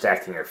odds are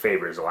stacked in your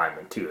favor as a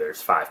lineman, too.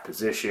 There's 5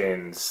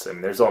 positions. I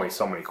mean, there's only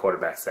so many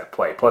quarterbacks that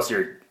play. Plus,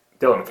 Dylan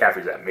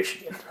McCaffrey's at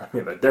Michigan. I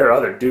mean, but there are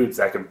other dudes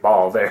that can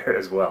ball there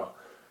as well.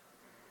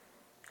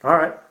 All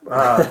right.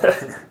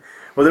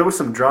 Well, there was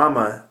some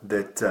drama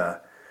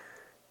that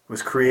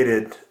was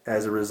created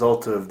as a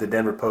result of the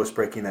Denver Post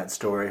breaking that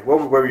story.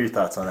 What were your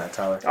thoughts on that,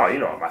 Tyler? Oh, you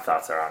know what my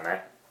thoughts are on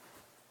that.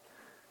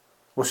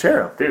 Well,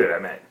 share them. Dude, I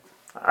mean,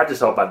 I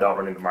just hope I don't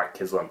run into Mark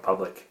Kiszla in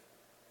public.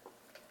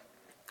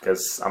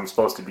 Because I'm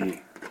supposed to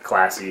be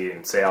classy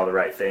and say all the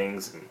right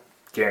things, and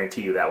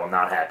guarantee you that will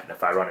not happen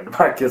if I run into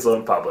Mark Kiszla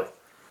in public.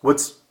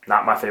 What's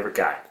Not my favorite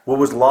guy. What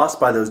was lost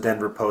by those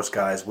Denver Post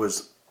guys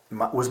was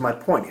my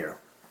point here.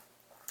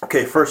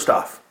 Okay, first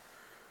off,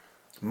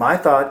 my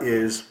thought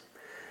is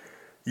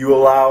you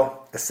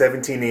allow a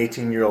 17,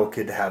 18-year-old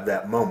kid to have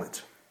that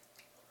moment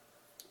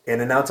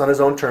and announce on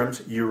his own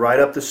terms. You write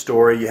up the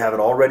story. You have it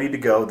all ready to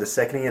go. The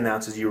second he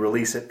announces, you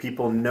release it.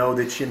 People know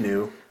that you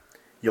knew.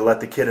 You let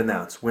the kid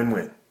announce.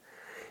 Win-win.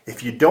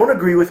 If you don't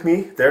agree with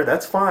me there,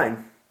 that's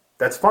fine.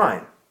 That's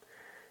fine.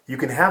 You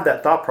can have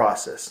that thought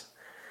process.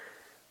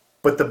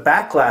 But the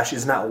backlash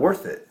is not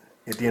worth it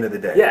at the end of the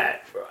day. Yeah,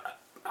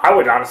 I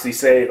would honestly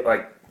say,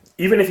 like,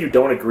 even if you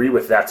don't agree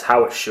with that's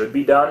how it should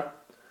be done,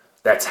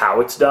 that's how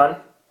it's done.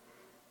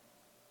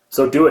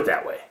 So do it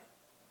that way.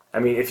 I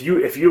mean, if you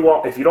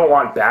don't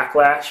want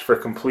backlash for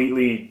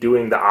completely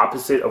doing the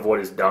opposite of what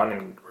is done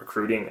in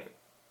recruiting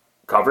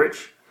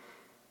coverage,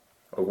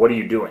 what are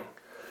you doing?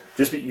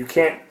 You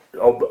can't.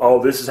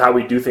 This is how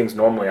we do things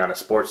normally on a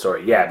sports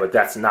story. Yeah, but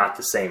that's not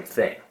the same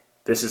thing.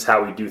 This is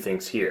how we do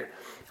things here.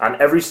 On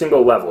every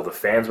single level, the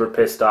fans were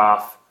pissed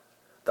off.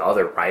 The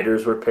other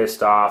writers were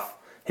pissed off.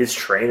 His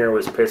trainer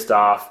was pissed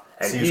off.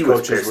 And he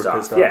was pissed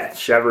off. Yeah,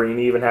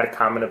 Cheverini even had a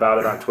comment about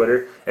it on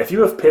Twitter. If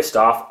you have pissed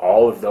off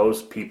all of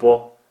those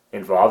people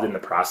involved in the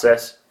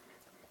process,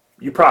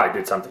 you probably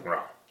did something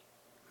wrong.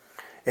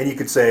 And you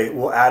could say,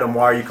 well, Adam,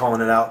 why are you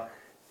calling it out?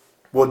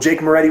 Well,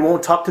 Jake Moretti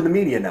won't talk to the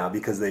media now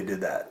because they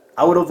did that.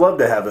 I would have loved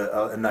to have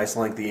a nice,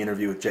 lengthy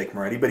interview with Jake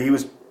Moretti, but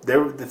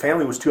the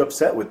family was too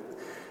upset with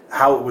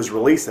how it was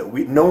released that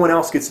no one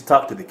else gets to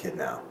talk to the kid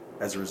now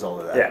as a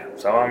result of that. Yeah,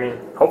 so, I mean,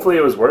 hopefully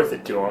it was worth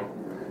it to him.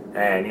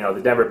 And,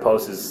 the Denver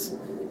Post has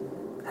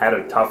had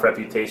a tough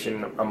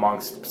reputation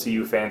amongst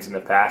CU fans in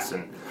the past,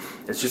 and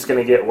it's just going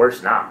to get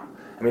worse now.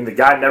 I mean, the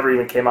guy never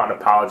even came out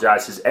and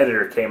apologized. His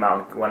editor came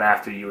out and went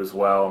after you as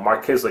well.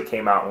 Mark Kislett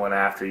came out and went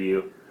after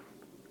you.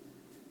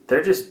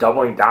 They're just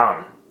doubling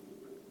down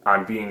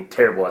on being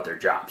terrible at their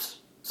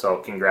jobs. So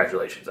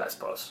congratulations, I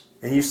suppose.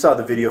 And you saw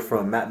the video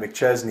from Matt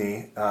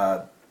McChesney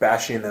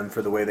bashing them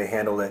for the way they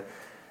handled it.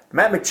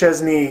 Matt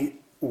McChesney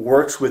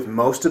works with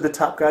most of the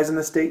top guys in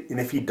the state, and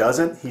if he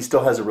doesn't, he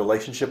still has a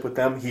relationship with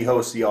them. He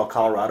hosts the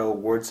All-Colorado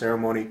Award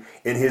ceremony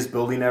in his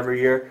building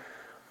every year.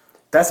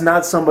 That's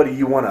not somebody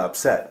you want to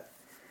upset.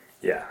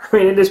 Yeah, I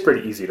mean, it is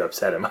pretty easy to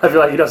upset him. I feel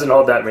like he doesn't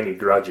hold that many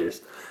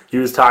grudges. He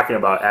was talking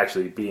about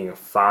actually being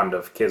fond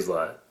of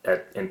Kislett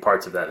in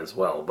parts of that as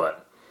well,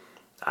 but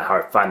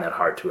I find that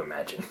hard to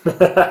imagine.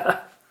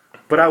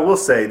 But I will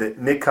say that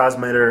Nick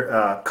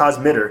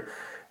Kosmitter,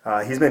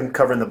 he's been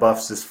covering the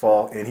Buffs this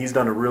fall, and he's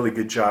done a really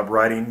good job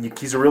writing.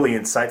 He's a really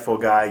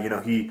insightful guy.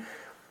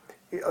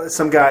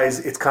 Some guys,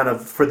 it's kind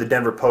of, for the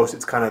Denver Post,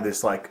 it's kind of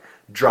this like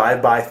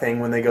drive-by thing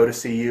when they go to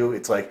see you.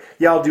 It's like,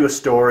 yeah, I'll do a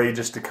story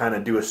just to kind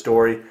of do a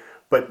story.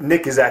 But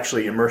Nick has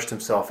actually immersed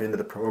himself into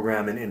the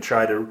program and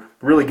tried to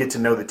really get to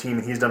know the team,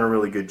 and he's done a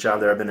really good job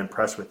there. I've been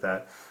impressed with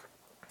that.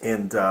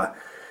 And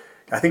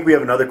I think we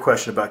have another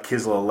question about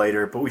Kislett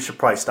later, but we should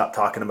probably stop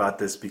talking about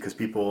this because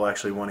people will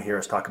actually want to hear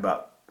us talk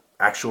about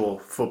actual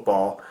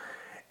football.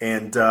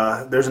 And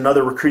there's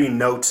another recruiting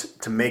note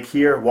to make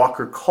here.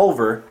 Walker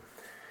Culver,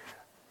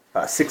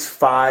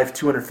 6'5",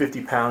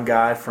 250-pound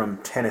guy from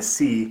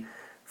Tennessee,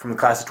 from the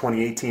class of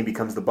 2018,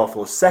 becomes the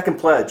Buffalo's second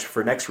pledge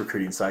for next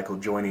recruiting cycle,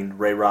 joining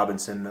Ray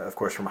Robinson, of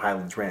course, from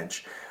Highlands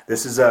Ranch.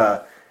 This is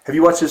have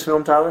you watched this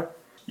film, Tyler?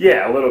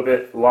 Yeah, a little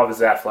bit. Love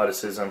his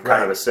athleticism. Right.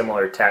 Kind of a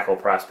similar tackle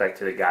prospect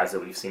to the guys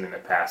that we've seen in the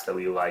past that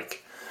we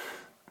like.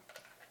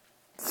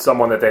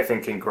 Someone that they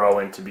think can grow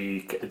into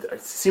be.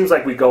 It seems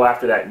like we go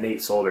after that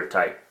Nate Solder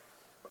type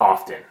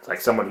often. It's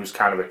like someone who's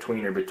kind of a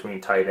tweener between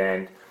tight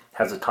end,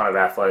 has a ton of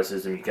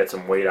athleticism, you get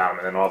some weight on them,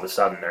 and then all of a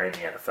sudden they're in the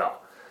NFL.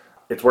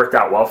 It's worked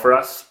out well for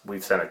us.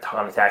 We've sent a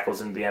ton of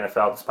tackles into the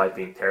NFL despite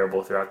being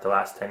terrible throughout the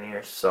last 10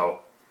 years.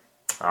 So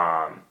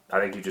I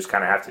think you just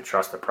kind of have to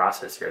trust the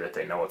process here that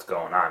they know what's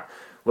going on.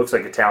 Looks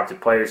like a talented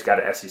player. He's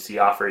got an SEC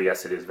offer.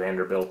 Yes, it is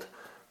Vanderbilt,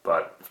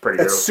 but it's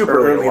pretty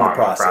super early in the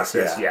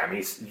process. Yeah, I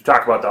mean, you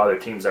talk about the other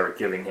teams that were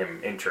giving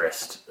him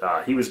interest.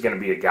 He was going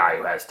to be a guy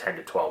who has 10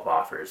 to 12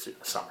 offers in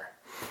the summer.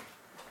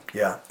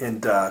 Yeah,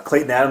 and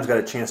Clayton Adams got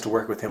a chance to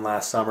work with him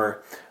last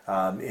summer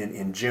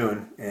in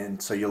June,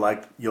 and so you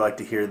like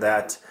to hear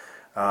that.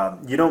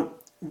 You don't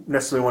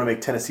necessarily want to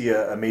make Tennessee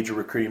a major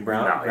recruiting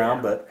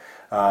ground, but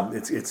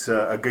it's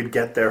a good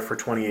get there for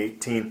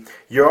 2018.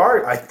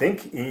 I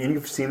think, and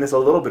you've seen this a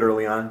little bit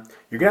early on,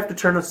 you're going to have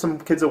to turn some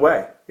kids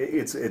away.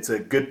 It's a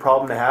good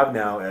problem to have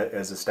now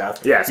as a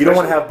staff. Yeah, you don't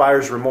want to have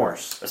buyer's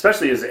remorse.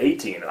 Especially as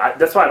 18.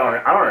 That's why I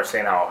don't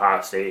understand how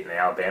Ohio State and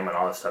Alabama and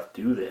all that stuff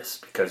do this,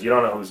 because you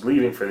don't know who's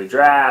leaving for the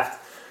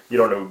draft. You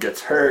don't know who gets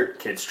hurt,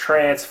 kids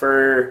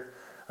transfer.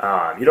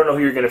 You don't know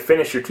who you're going to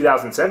finish your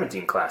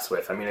 2017 class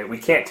with. I mean, we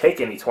can't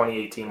take any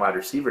 2018 wide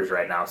receivers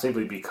right now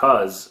simply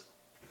because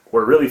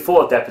we're really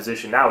full at that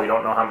position now. We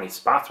don't know how many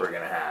spots we're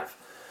going to have.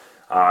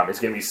 It's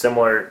going to be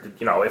similar,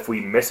 if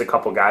we miss a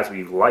couple guys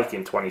we like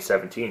in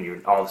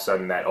 2017, all of a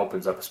sudden that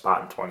opens up a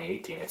spot in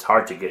 2018. It's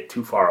hard to get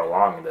too far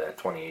along into that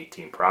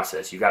 2018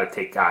 process. You got to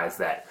take guys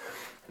that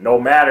no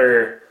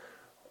matter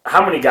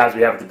how many guys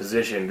we have at the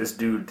position, this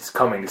dude is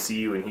coming to see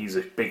you and he's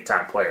a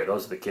big-time player.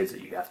 Those are the kids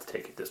that you have to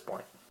take at this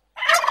point.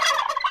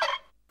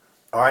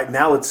 All right,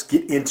 now let's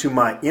get into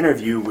my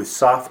interview with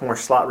sophomore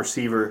slot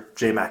receiver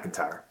Jay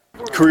McIntyre.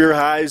 Career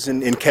highs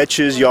in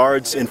catches,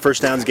 yards, and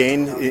first downs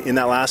gained in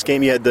that last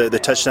game. You had the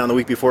touchdown the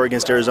week before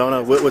against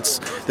Arizona. What's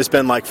this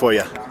been like for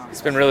you?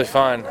 It's been really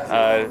fun.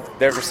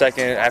 There for a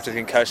second after the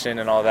concussion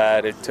and all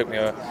that, it took me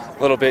a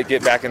little bit to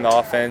get back in the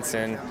offense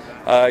and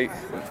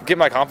get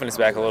my confidence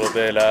back a little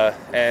bit.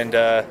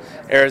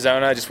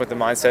 Arizona, just with the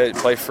mindset,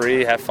 play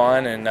free, have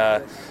fun,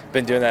 and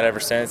been doing that ever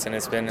since. And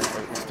it's been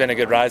a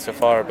good ride so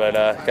far, but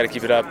got to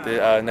keep it up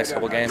the next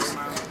couple games.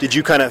 Did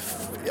you kind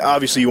of?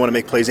 Obviously, you want to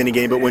make plays any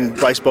game, but when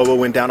Bryce Bobo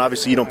went down,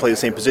 obviously you don't play the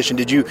same position.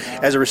 Did you,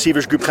 as a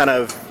receivers group, kind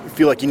of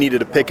feel like you needed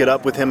to pick it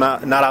up with him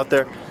not out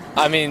there?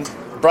 I mean,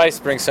 Bryce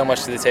brings so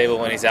much to the table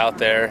when he's out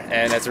there,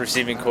 and as a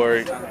receiving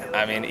corps,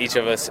 I mean, each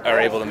of us are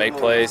able to make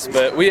plays.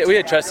 But we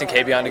had trust in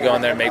Kavion to go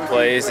in there and make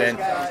plays, and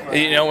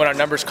when our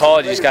number's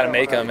called, you just got to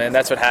make them, and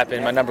that's what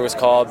happened. My number was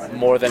called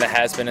more than it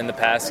has been in the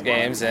past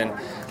games, and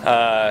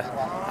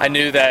I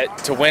knew that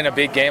to win a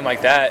big game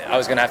like that, I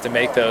was going to have to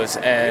make those,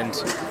 and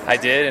I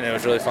did, and it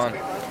was really fun.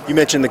 You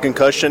mentioned the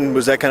concussion.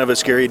 Was that kind of a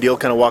scary deal?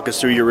 Kind of walk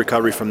us through your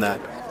recovery from that.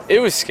 It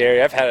was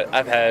scary. I've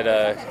had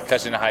a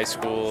concussion in high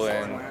school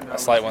and a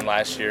slight one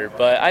last year,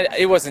 but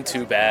it wasn't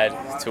too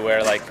bad to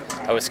where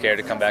I was scared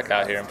to come back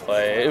out here and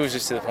play. It was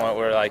just to the point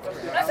where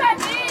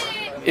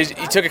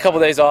it took a couple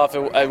days off.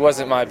 It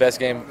wasn't my best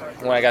game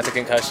when I got the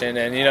concussion,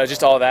 and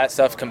just all that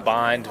stuff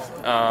combined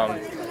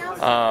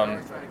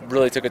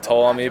really took a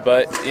toll on me.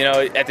 But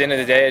at the end of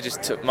the day, I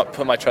just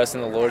put my trust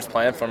in the Lord's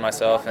plan for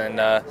myself,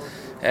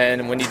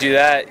 and when you do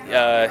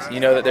that, you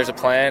know that there's a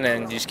plan,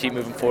 and you just keep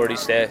moving forward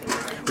each day.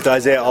 With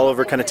Isaiah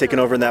Oliver kind of taking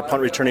over in that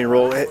punt returning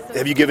role,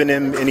 have you given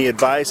him any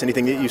advice,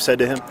 anything that you've said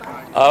to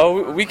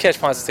him? We catch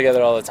punts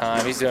together all the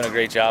time. He's doing a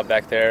great job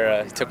back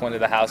there. He took one to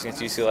the house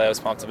against UCLA. I was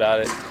pumped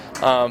about it.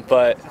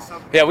 But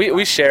yeah,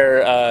 we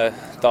share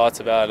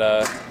thoughts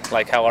about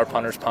how our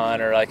punters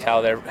punt or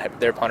how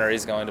their punter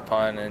is going to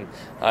punt, and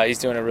he's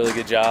doing a really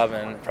good job,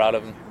 and proud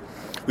of him.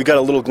 We got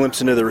a little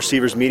glimpse into the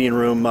receivers' meeting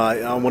room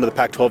on one of the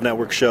Pac-12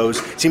 network shows.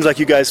 Seems like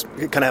you guys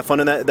kind of have fun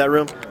in that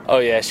room? Oh,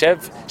 yeah.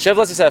 Chev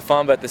lets us have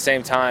fun, but at the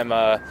same time,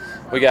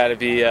 we got to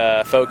be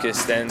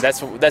focused, and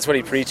that's what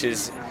he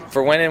preaches.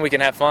 For winning, we can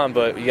have fun,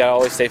 but you got to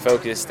always stay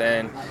focused,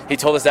 and he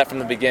told us that from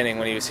the beginning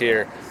when he was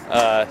here.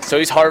 So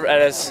he's hard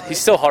at us. He's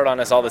still hard on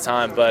us all the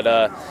time, but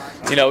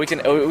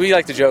we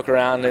like to joke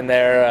around in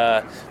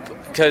there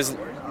because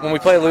when we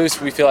play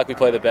loose, we feel like we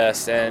play the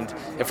best, and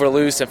if we're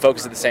loose and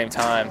focused at the same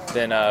time,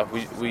 then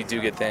we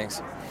do good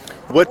things.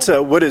 What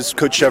has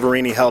Coach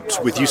Cheverini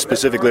helped with you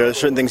specifically? Are there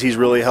certain things he's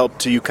really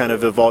helped you kind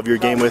of evolve your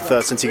game with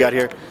since he got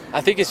here?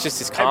 I think it's just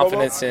his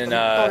confidence in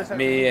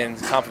me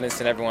and confidence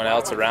in everyone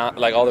else around,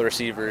 all the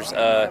receivers.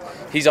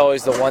 He's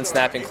always the one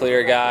snap and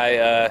clear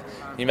guy.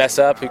 You mess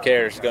up, who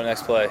cares? Go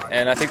next play.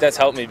 And I think that's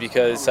helped me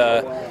because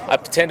I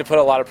tend to put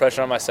a lot of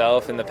pressure on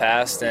myself in the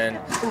past, and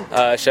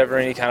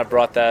Cheverini kind of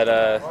brought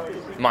that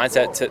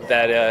mindset to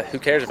that who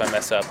cares if I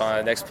mess up. On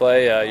the next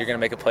play, you're going to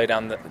make a play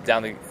down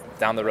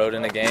the road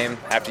in the game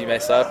after you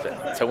mess up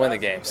to win the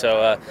game.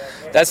 So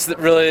that's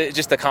really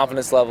just the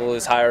confidence level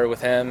is higher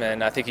with him,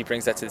 and I think he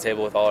brings that to the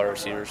table with all our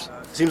receivers.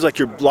 Seems like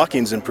your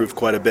blocking's improved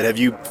quite a bit. Have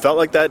you felt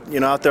like that,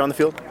 out there on the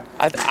field?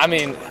 I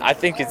mean, I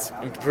think it's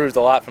improved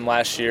a lot from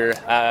last year.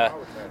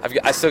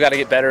 I still got to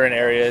get better in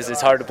areas.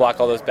 It's hard to block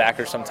all those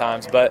backers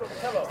sometimes, but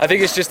I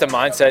think it's just a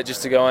mindset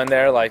just to go in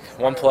there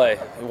one play,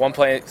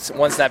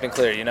 one snap and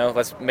clear.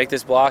 Let's make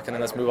this block and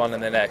then let's move on to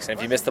the next. And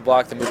if you miss the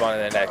block, then move on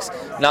to the next.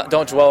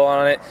 Don't dwell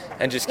on it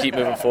and just keep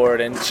moving forward.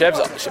 And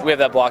we have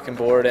that blocking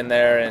board in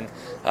there, and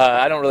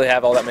I don't really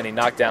have all that many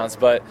knockdowns,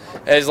 but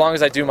as long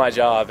as I do my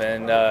job,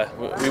 and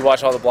we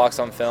watch all the blocks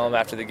on film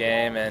after the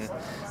game, and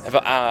if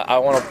I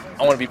want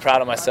to be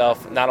proud of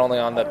myself, not only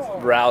on the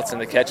routes and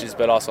the catches,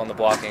 but also on the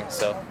blocking.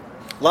 So,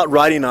 a lot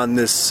riding on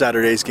this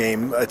Saturday's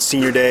game. It's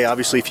senior day.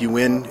 Obviously, if you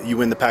win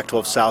the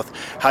Pac-12 South.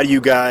 How do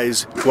you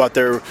guys go out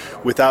there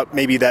without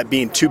maybe that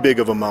being too big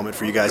of a moment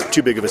for you guys,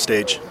 too big of a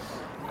stage?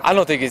 I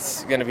don't think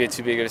it's going to be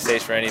too big of a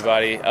stage for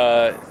anybody.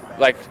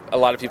 Like a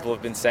lot of people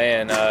have been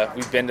saying,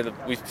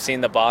 we've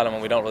seen the bottom,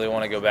 and we don't really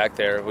want to go back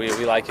there. We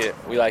like it.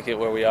 We like it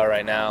where we are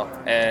right now,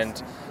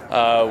 and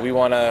we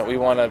want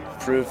to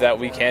prove that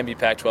we can be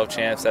Pac-12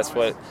 champs. That's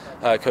what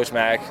Coach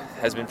Mack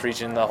has been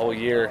preaching the whole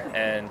year,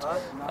 and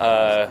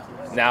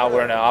now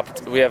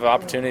we have an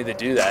opportunity to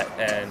do that,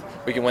 and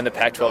we can win the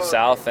Pac-12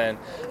 South. And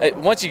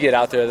once you get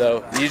out there,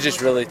 though, you're just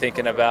really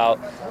thinking about.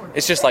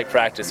 It's just like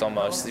practice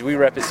almost. We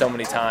rep it so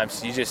many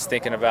times. You're just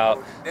thinking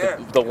about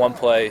the one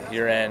play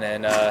you're in,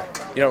 and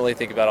you don't really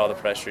think about all the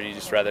pressure. You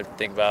just rather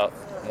think about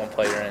one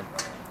play you're in.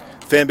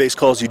 Fanbase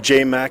calls you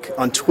J-Mac.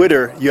 On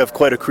Twitter, you have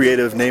quite a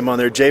creative name on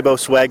there, J-Bo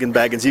Swaggin'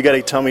 Baggins. You got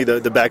to tell me the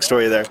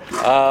backstory there.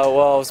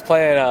 Well, I was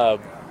playing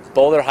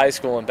Boulder High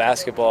School in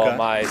basketball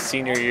my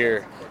senior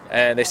year,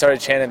 and they started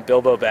chanting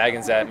Bilbo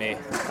Baggins at me,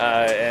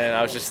 and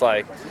I was just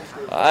like,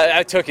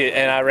 I took it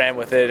and I ran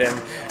with it,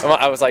 and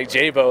I was like,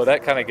 J-Bo,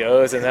 that kind of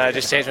goes, and then I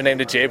just changed my name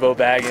to J-Bo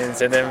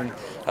Baggins, and then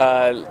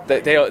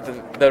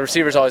the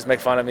receivers always make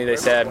fun of me. They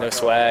say I have no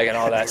swag and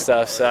all that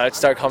stuff, so I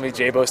started calling me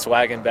J-Bo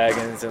Swaggin'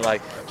 Baggins, and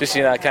like just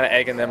kind of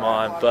egging them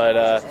on.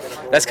 But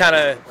that's kind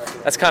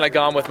of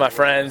gone with my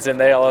friends, and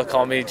they all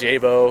call me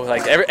J-Bo.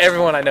 Like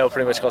everyone I know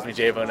pretty much calls me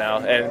J-Bo now,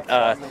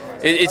 and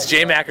it's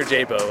J-Mac or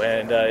J-Bo,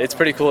 and it's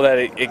pretty cool that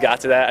it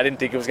got to that. I didn't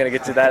think it was going to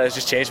get to that. I was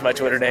just changing my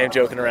Twitter name,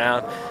 joking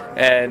around,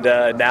 and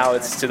now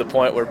it's to the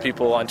point where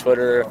people on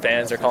Twitter,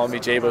 fans, are calling me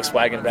J-Bo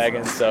Swaggin'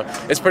 Baggins. So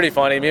it's pretty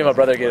funny. Me and my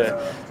brother get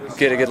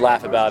a good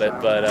laugh about it,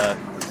 but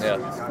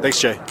yeah. Thanks,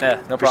 Jay.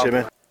 Yeah, no problem.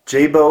 Man.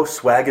 J-Bo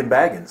Swaggin'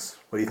 Baggins.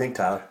 What do you think,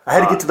 Tyler? I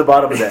had to get to the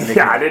bottom of that.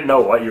 Yeah, I didn't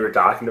know what you were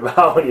talking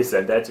about when you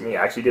said that to me.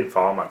 I actually didn't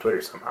follow him on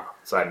Twitter somehow,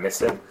 so I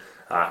missed him.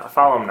 I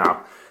follow him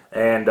now,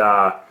 and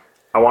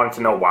I wanted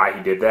to know why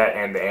he did that,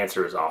 and the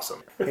answer is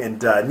awesome.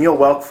 And Neil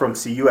Welk from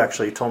CU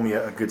actually told me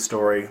a good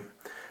story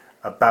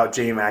about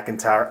Jay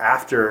McIntyre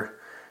after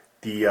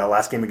the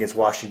last game against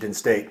Washington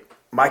State.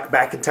 Mike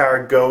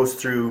McIntyre goes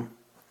through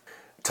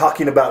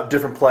talking about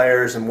different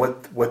players and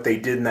what they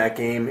did in that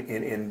game,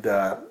 and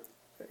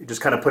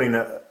just kind of putting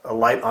a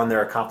light on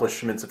their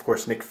accomplishments. Of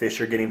course, Nick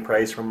Fisher getting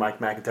praise from Mike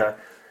McIntyre.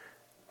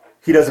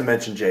 He doesn't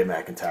mention Jay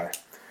McIntyre.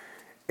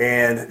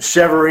 And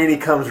Cheverini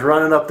comes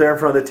running up there in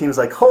front of the team. He's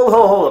like,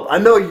 hold up. I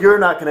know you're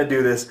not going to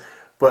do this,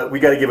 but we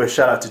got to give a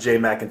shout out to Jay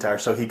McIntyre.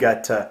 So he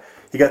got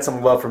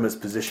some love from his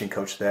position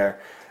coach there.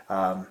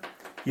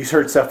 You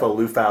heard Sefo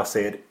Liufau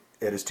say it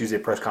at his Tuesday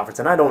press conference,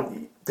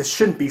 and this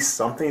shouldn't be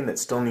something that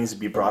still needs to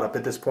be brought up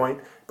at this point,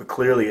 but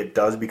clearly it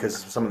does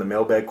because of some of the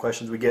mailbag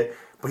questions we get.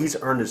 But he's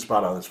earned his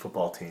spot on this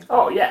football team.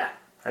 Oh, yeah.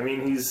 I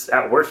mean, he's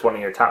at worst one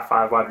of your top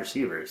 5 wide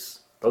receivers.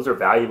 Those are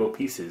valuable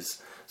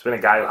pieces. It's been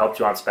a guy who helped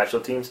you on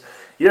special teams.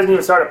 He doesn't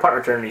even start at punt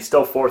return, and he's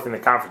still 4th in the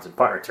conference in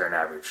punt return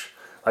average.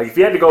 Like, if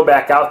he had to go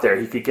back out there,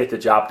 he could get the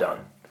job done.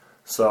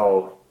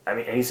 So, I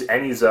mean,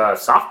 and he's a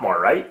sophomore,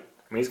 right?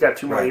 I mean, he's got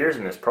 2 more years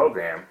in this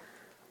program.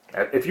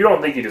 If you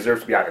don't think he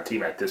deserves to be on the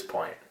team at this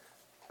point,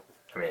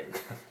 I mean,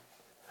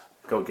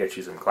 go get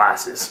you some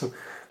glasses.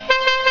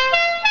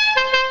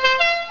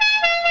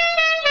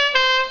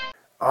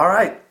 All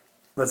right,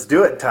 let's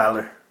do it,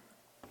 Tyler.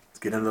 Let's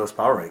get into those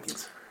power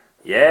rankings.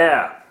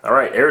 Yeah. All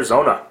right,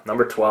 Arizona,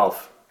 number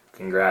 12.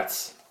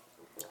 Congrats.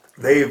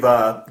 They've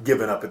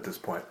given up at this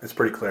point. It's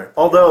pretty clear.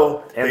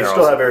 Although they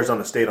still have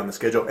Arizona State on the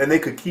schedule, and they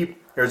could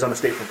keep Arizona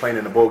State from playing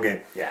in a bowl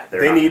game. Yeah,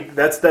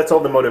 that's all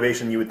the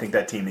motivation you would think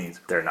that team needs.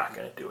 They're not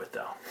going to do it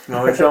though.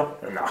 No, think so?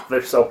 No,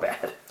 they're so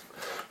bad.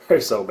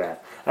 They're so bad.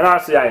 And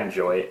honestly, I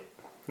enjoy it.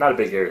 Not a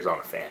big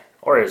Arizona fan,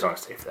 or Arizona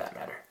State for that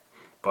matter.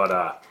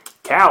 But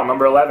Cal,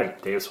 number 11,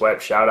 Davis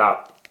Webb, shout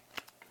out.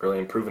 Really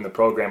improving the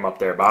program up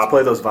there, Bob. Let's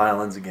play those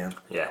violins again.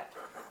 Yeah.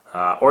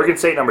 Oregon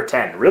State, number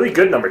 10, really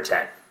good number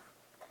 10.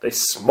 They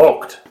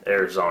smoked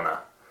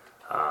Arizona.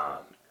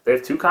 They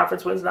have 2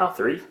 conference wins now?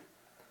 3?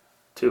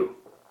 2.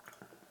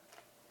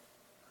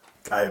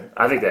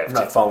 I think they have 2.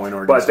 Not following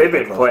Oregon But State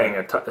they've been playing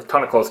a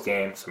ton of close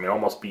games. I mean,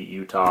 almost beat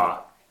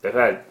Utah. They've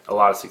had a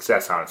lot of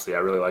success, honestly. I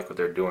really like what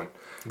they're doing.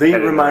 They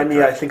remind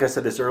me, I think I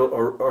said this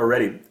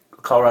already,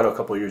 Colorado a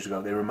couple of years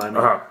ago. They remind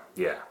me.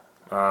 Yeah.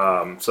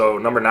 So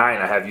number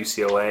 9, I have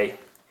UCLA.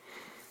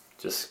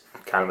 Just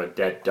kind of a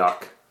dead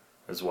duck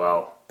as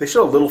well. They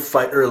show a little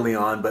fight early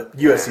on, but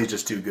USC is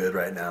just too good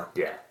right now.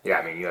 Yeah.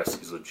 I mean,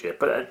 USC is legit,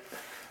 but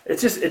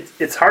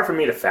it's hard for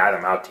me to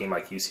fathom how a team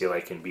like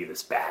UCLA can be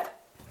this bad.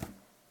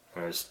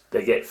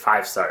 They get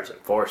 5 stars and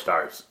 4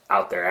 stars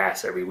out their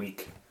ass every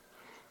week.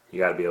 You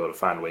got to be able to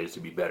find ways to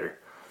be better.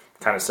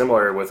 Kind of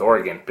similar with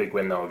Oregon. Big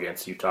win though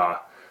against Utah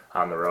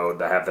on the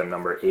road. I have them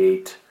number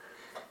 8.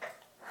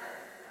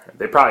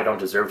 They probably don't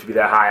deserve to be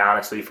that high,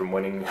 honestly, from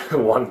winning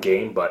 1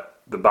 game, but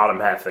the bottom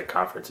half of the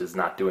conference is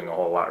not doing a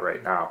whole lot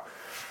right now.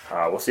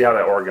 We'll see how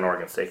that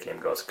Oregon State game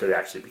goes. It could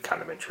actually be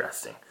kind of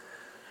interesting.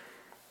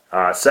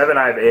 7,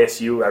 I have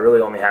ASU. I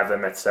really only have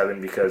them at 7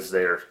 because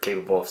they're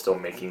capable of still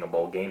making a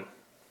bowl game.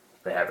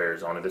 They have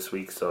Arizona this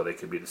week, so they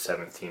could be the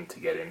 7th team to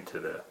get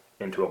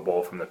into a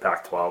bowl from the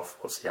Pac-12.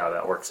 We'll see how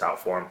that works out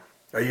for them.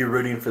 Are you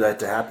rooting for that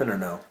to happen or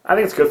no? I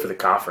think it's good for the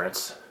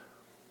conference.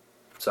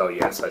 So,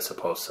 yes, I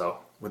suppose so.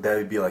 Would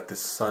that be like the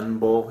Sun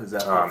Bowl? Is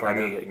that I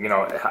mean,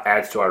 it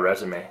adds to our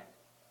resume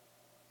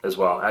as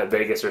well. At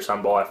Vegas or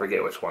Sun Bowl, I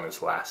forget which one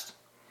is last.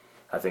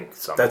 I think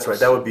Sun Bowl. That's right.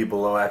 That would be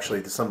below,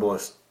 actually. The Sun Bowl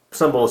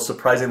is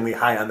surprisingly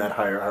high on that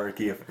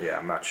hierarchy. Yeah,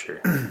 I'm not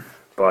sure.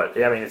 But,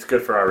 yeah, I mean, it's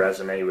good for our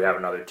resume. We have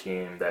another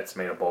team that's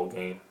made a bowl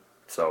game.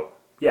 So,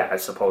 yeah, I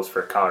suppose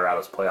for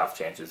Colorado's playoff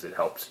chances, it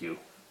helps you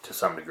to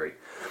some degree.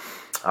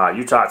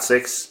 Utah at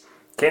 6.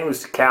 Can't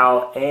lose to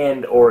Cal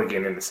and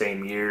Oregon in the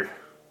same year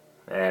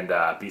and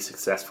be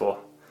successful.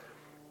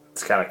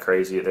 It's kind of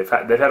crazy. They've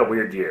had a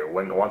weird year.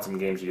 Won some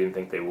games you didn't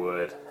think they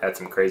would. Had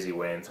some crazy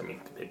wins. I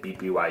mean, they beat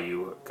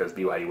BYU because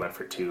BYU went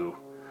for 2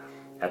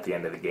 at the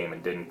end of the game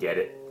and didn't get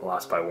it.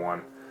 Lost by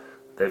 1.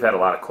 They've had a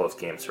lot of close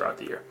games throughout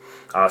the year.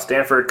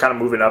 Stanford kind of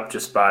moving up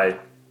just by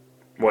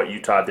what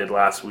Utah did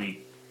last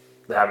week.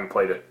 They haven't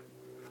played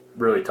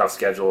really tough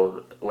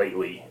schedule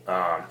lately.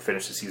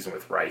 Finished the season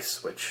with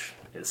Rice, which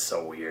is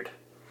so weird.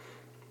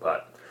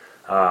 But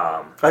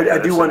I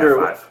do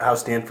wonder how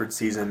Stanford's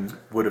season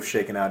would have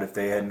shaken out if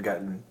they hadn't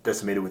gotten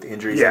decimated with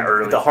injuries. Yeah,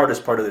 early. The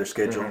hardest part of their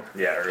schedule. Mm-hmm.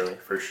 Yeah, early,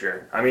 for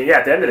sure. I mean,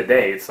 at the end of the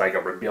day, it's like a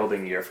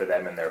rebuilding year for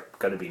them, and they're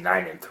going to be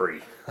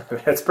 9-3.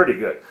 That's pretty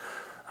good.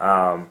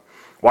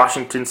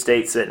 Washington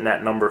State sitting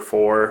at number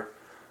 4.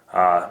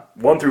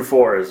 1 through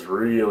 4 is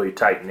really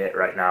tight-knit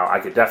right now. I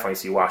could definitely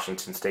see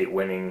Washington State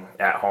winning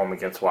at home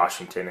against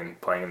Washington and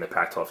playing in the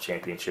Pac-12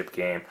 championship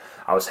game.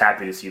 I was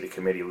happy to see the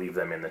committee leave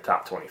them in the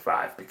top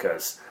 25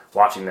 because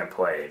watching them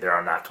play, there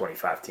are not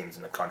 25 teams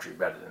in the country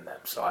better than them.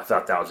 So I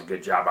thought that was a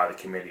good job by the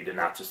committee to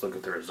not just look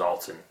at the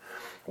results and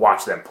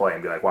watch them play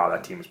and be like, wow,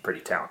 that team is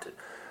pretty talented.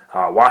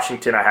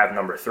 Washington, I have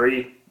number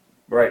 3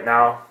 right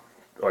now.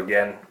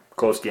 Again,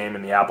 close game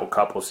in the Apple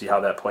Cup. We'll see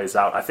how that plays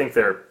out. I think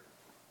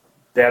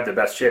they have the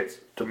best chance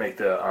to make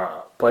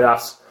the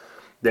playoffs.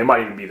 They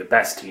might even be the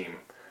best team,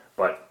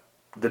 but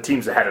the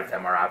teams ahead of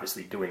them are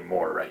obviously doing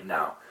more right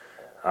now.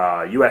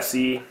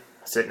 USC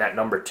sitting at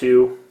number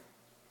 2.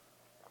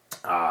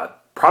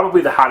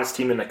 Probably the hottest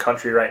team in the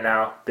country right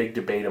now. Big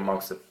debate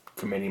amongst the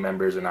committee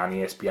members and on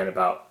ESPN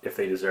about if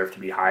they deserve to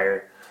be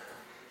higher.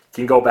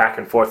 Can go back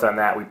and forth on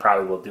that. We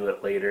probably will do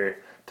it later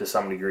to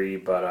some degree,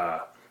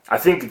 but I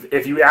think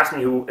if you ask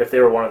me if they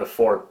were one of the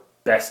 4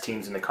 best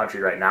teams in the country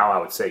right now, I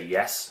would say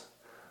yes.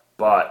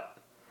 But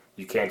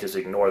you can't just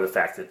ignore the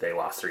fact that they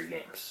lost 3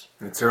 games.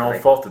 It's their own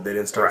fault that they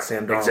didn't start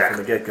Sam Darnold from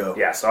the get-go.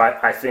 Yeah, so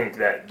I think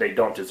that they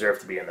don't deserve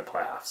to be in the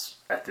playoffs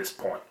at this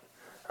point.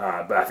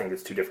 But I think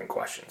it's 2 different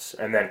questions.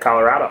 And then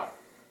Colorado,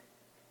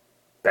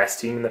 best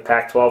team in the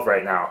Pac-12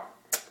 right now.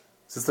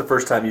 Is this the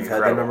first time you've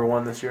had them number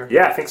 1 this year?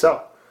 Yeah, I think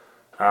so.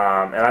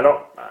 And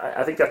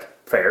I think that's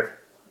fair,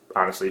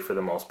 honestly, for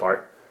the most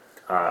part.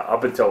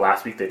 Up until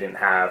last week, they didn't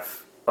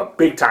have a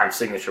big-time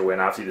signature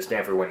win. Obviously, the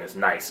Stanford win is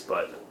nice,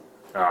 but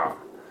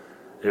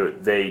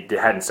they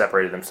hadn't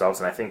separated themselves.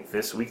 And I think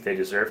this week they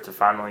deserve to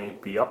finally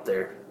be up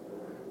there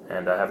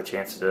and have a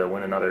chance to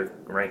win another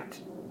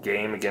ranked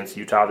game against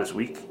Utah this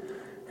week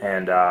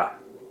and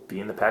be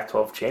in the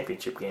Pac-12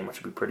 championship game,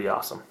 which would be pretty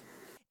awesome.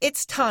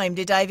 It's time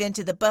to dive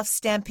into the Buff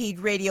Stampede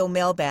Radio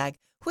Mailbag,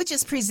 which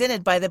is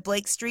presented by the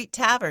Blake Street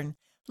Tavern.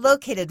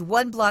 Located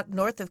 1 block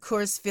north of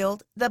Coors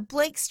Field, the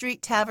Blake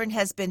Street Tavern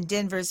has been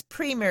Denver's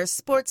premier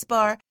sports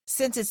bar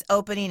since its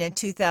opening in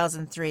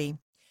 2003.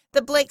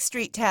 The Blake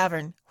Street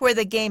Tavern, where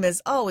the game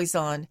is always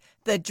on,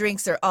 the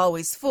drinks are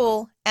always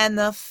full, and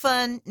the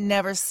fun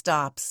never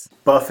stops.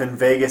 Buff in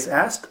Vegas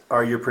asked,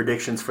 are your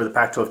predictions for the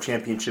Pac-12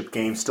 championship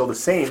game still the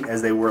same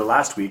as they were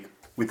last week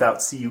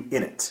without CU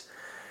in it?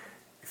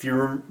 If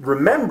you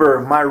remember,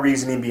 my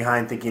reasoning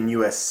behind thinking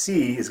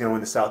USC is going to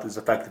win the South is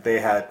the fact that they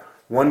had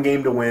 1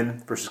 game to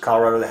win versus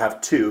Colorado that have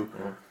 2.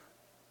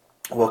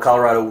 Mm-hmm. Well,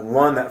 Colorado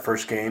won that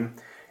first game,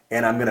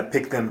 and I'm going to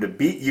pick them to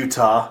beat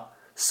Utah,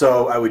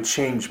 so I would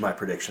change my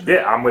prediction.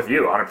 Yeah, I'm with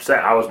you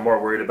 100%. I was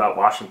more worried about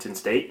Washington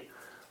State.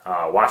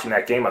 Watching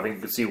that game, I think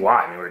you could see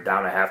why. I mean, we were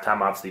down at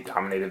halftime, obviously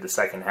dominated the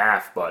second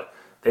half, but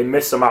they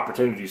missed some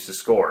opportunities to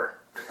score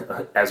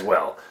as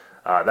well.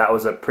 That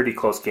was a pretty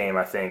close game,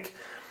 I think.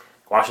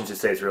 Washington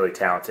State is really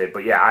talented.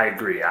 But, yeah, I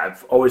agree.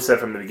 I've always said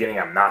from the beginning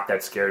I'm not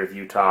that scared of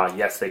Utah.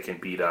 Yes, they can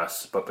beat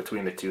us. But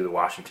between the 2, the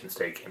Washington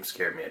State game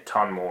scared me a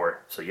ton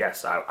more. So,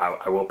 yes,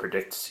 I will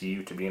predict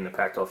CU to be in the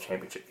Pac-12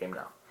 championship game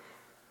now.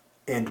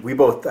 And we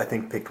both, I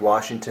think, picked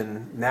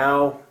Washington.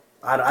 Now,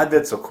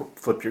 that's a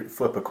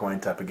flip a coin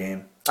type of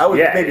game. I would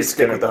maybe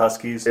stick with the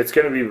Huskies. It's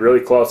going to be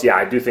really close. Yeah,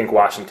 I do think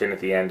Washington at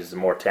the end is the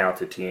more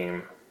talented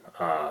team.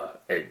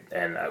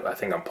 And I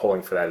think I'm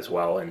pulling for that as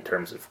well in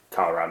terms of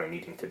Colorado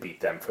needing to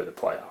beat them for the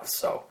playoffs.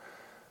 So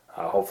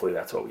hopefully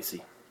that's what we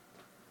see.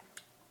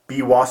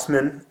 B.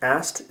 Wassman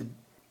asked,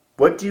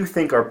 what do you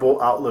think our bowl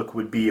outlook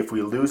would be if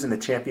we lose in the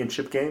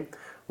championship game?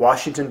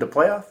 Washington to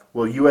playoff?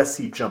 Will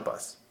USC jump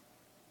us?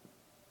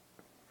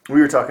 We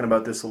were talking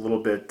about this a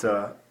little bit.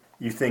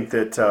 You think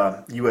that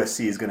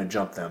USC is going to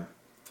jump them?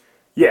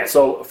 Yeah,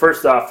 so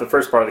first off, the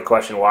first part of the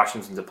question,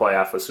 Washington to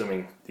playoff,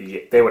 assuming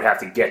they would have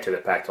to get to the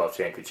Pac-12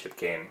 championship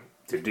game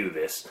to do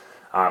this.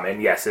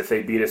 And yes, if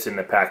they beat us in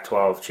the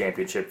Pac-12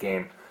 championship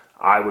game,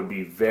 I would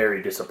be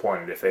very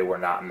disappointed if they were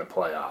not in the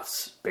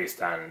playoffs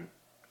based on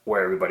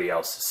where everybody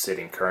else is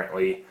sitting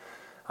currently.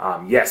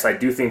 Yes, I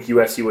do think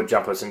USC would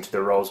jump us into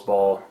the Rose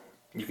Bowl.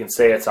 You can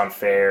say it's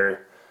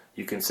unfair.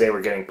 You can say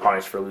we're getting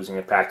punished for losing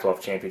a Pac-12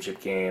 championship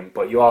game,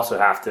 but you also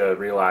have to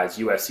realize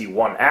USC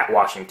won at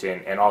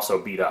Washington and also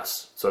beat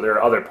us. So there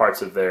are other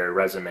parts of their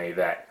resume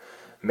that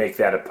make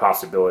that a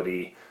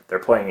possibility. They're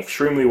playing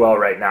extremely well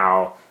right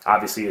now.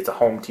 Obviously, it's a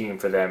home team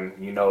for them.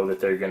 You know that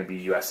they're going to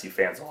be USC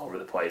fans all over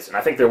the place, and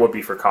I think there would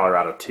be for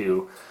Colorado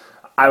too.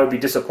 I would be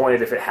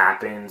disappointed if it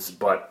happens,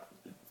 but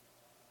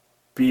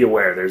be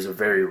aware there's a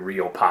very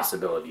real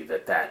possibility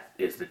that that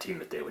is the team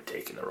that they would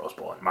take in the Rose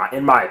Bowl,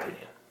 in my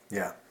opinion.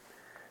 Yeah.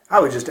 I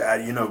would just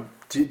add,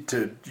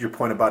 to your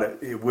point about it,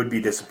 it would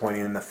be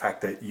disappointing in the fact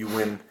that you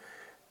win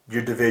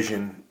your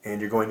division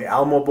and you're going to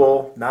Alamo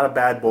Bowl, not a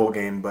bad bowl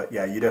game, but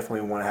yeah, you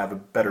definitely want to have a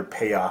better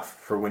payoff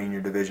for winning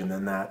your division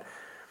than that.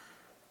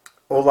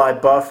 Oli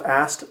Buff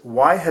asked,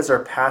 why has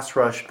our pass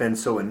rush been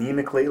so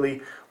anemic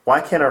lately?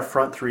 Why can't our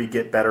front three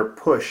get better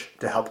push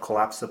to help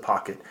collapse the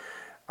pocket?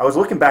 I was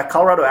looking back.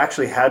 Colorado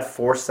actually had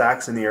 4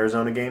 sacks in the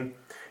Arizona game,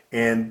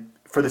 and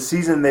for the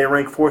season, they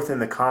ranked 4th in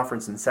the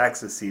conference in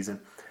sacks this season.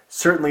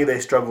 Certainly, they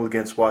struggled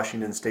against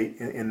Washington State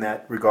in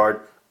that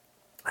regard.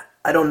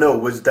 I don't know,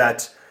 was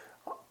that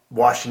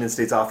Washington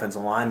State's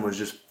offensive line was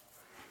just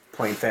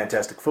playing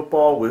fantastic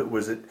football?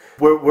 Was it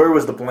where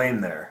was the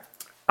blame there?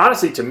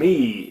 Honestly, to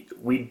me,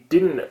 we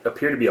didn't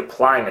appear to be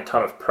applying a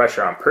ton of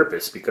pressure on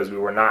purpose because we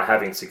were not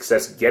having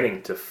success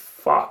getting to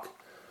Falk.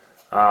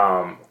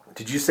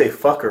 Did you say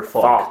fuck or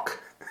Falk?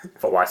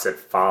 Well, I said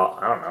Falk.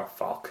 I don't know.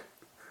 Falk.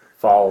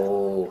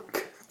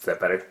 Falk. Is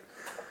that better?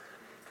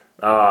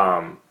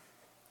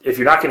 If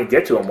you're not going to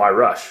get to him, why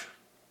rush?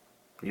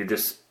 You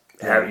just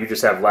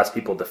have less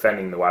people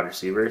defending the wide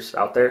receivers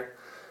out there.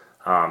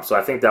 So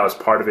I think that was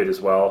part of it as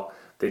well.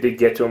 They did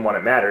get to him when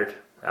it mattered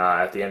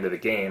at the end of the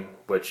game,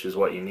 which is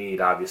what you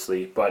need,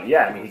 obviously. But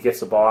yeah, I mean, he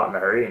gets the ball out in a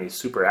hurry and he's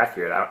super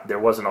accurate. There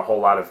wasn't a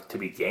whole lot to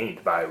be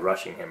gained by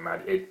rushing him.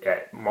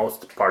 At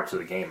most parts of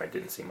the game, it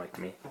didn't seem like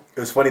to me. It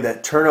was funny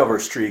that turnover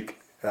streak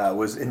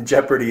was in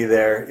jeopardy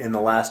there in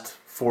the last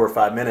 4 or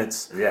 5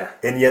 minutes. Yeah.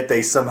 And yet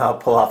they somehow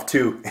pull off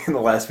 2 in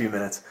the last few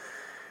minutes.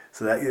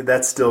 So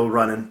that's still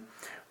running.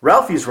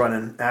 Ralphie's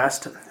running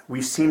asked,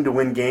 we seem to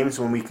win games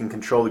when we can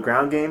control the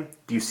ground game.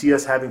 Do you see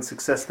us having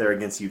success there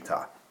against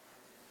Utah?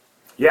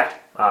 Yeah,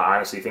 I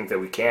honestly think that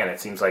we can. It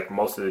seems like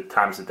most of the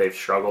times that they've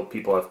struggled,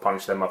 people have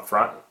punished them up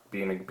front,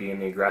 being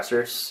the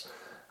aggressors.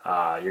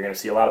 You're going to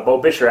see a lot of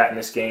Bo Bichette in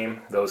this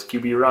game. Those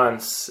QB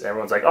runs,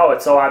 everyone's like, oh,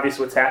 it's so obvious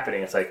what's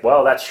happening. It's like,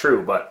 well, that's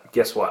true, but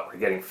guess what? We're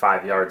getting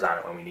 5 yards on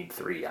it when we need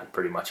 3 on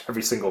pretty much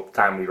every single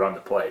time we run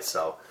the play.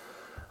 So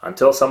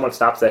until someone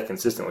stops that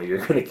consistently,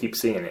 you're going to keep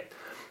seeing it.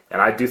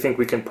 And I do think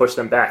we can push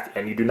them back,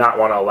 and you do not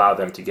want to allow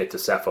them to get to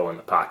Cepho in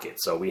the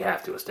pocket, so we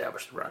have to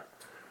establish the run.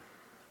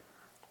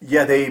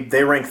 Yeah,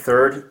 they rank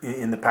 3rd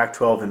in the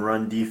Pac-12 in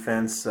run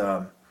defense,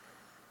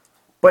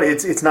 but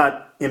it's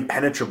not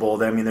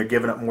impenetrable. I mean, they're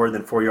giving up more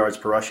than 4 yards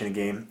per rush in a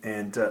game,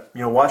 and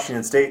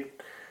Washington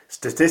State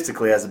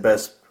statistically has the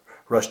best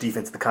rush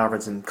defense in the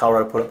conference, and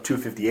Colorado put up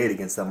 258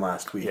 against them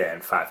last week. Yeah,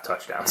 and 5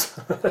 touchdowns.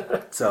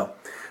 So,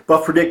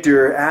 Buff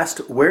Predictor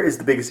asked, where is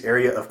the biggest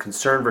area of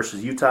concern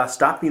versus Utah?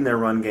 Stopping their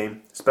run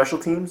game, special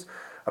teams,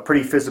 a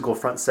pretty physical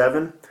front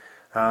 7.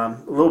 A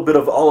little bit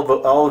of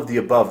all of the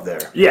above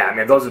there. Yeah, I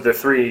mean, those are the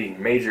 3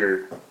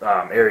 major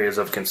areas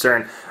of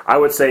concern. I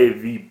would say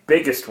the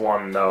biggest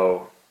one,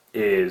 though,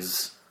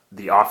 is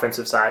the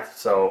offensive side.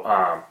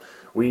 So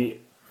we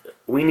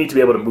need to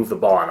be able to move the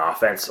ball on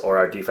offense, or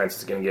our defense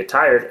is going to get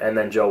tired, and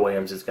then Joe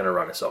Williams is going to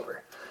run us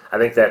over. I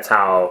think that's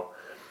how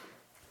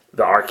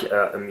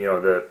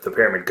the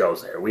pyramid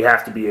goes there. We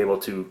have to be able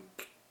to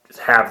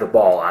have the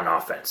ball on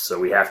offense. So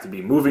we have to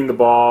be moving the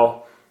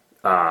ball,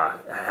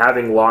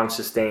 having long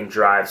sustained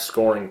drives,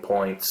 scoring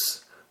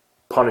points,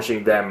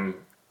 punishing them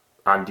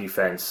on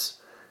defense,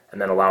 and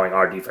then allowing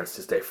our defense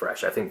to stay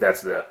fresh. I think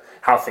that's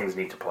how things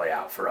need to play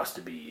out for us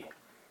to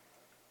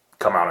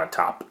come out on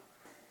top.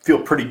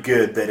 Feel pretty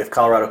good that if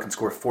Colorado can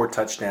score 4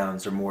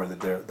 touchdowns or more,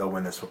 that they'll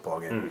win this football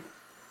game.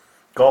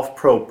 Golf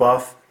Pro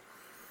Buff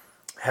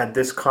had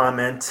this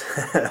comment.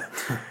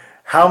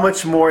 How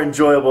much more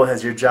enjoyable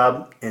has your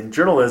job in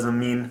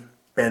journalism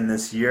been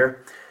this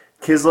year?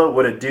 Kisla,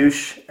 what a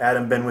douche.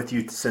 Adam, been with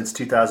you since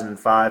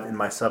 2005, and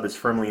my sub is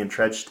firmly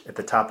entrenched at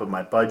the top of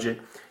my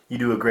budget. You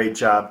do a great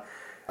job.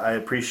 I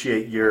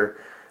appreciate your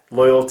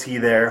loyalty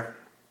there.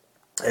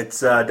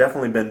 It's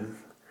definitely been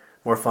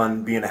more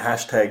fun being a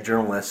hashtag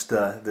journalist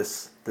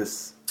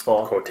this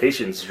fall.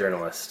 Quotations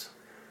journalist.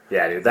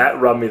 Yeah, dude,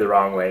 that rubbed me the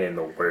wrong way in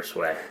the worst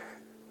way.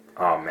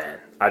 Oh, man.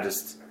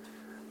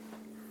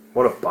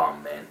 What a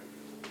bum, man.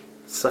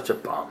 Such a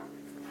bum.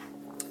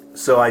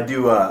 So I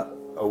do a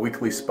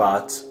weekly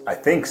spot, I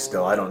think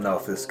still. I don't know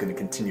if this is going to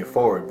continue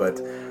forward, but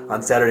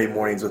on Saturday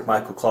mornings with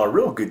Michael Claw, a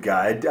real good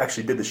guy. I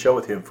actually did the show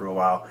with him for a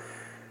while.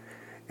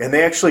 And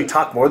they actually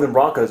talk more than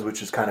Broncos,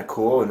 which is kind of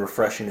cool and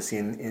refreshing to see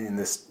in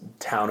this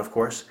town, of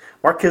course.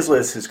 Mark Kisla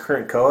is his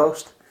current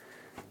co-host,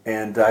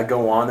 and I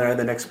go on there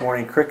the next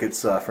morning,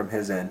 crickets from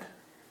his end.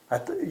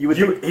 He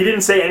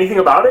didn't say anything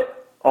about it?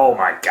 Oh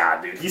my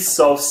God, dude. He's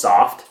so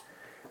soft.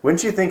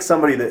 Wouldn't you think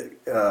somebody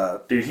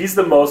that... Dude, he's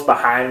the most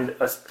behind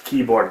a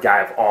keyboard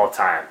guy of all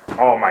time.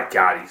 Oh my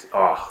God,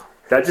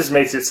 that just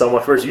makes it so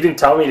much worse. You didn't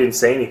tell me, he didn't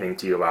say anything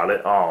to you about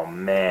it. Oh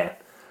man.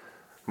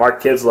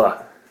 Mark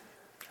Kisla,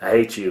 I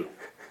hate you.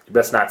 You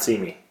best not see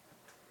me.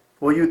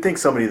 Well, you would think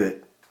somebody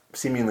that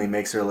seemingly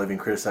makes their living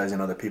criticizing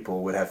other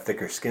people would have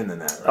thicker skin than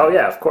that, right? Oh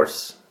yeah, of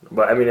course.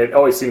 But I mean, it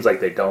always seems like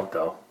they don't,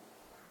 though.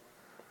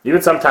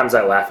 Even sometimes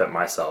I laugh at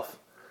myself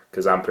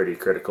because I'm pretty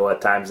critical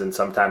at times, and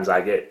sometimes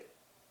I get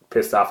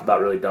pissed off about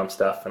really dumb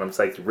stuff, and I'm just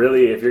like,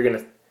 really, if you're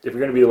gonna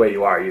be the way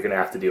you are, you're gonna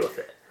have to deal with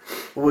it.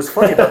 What was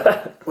funny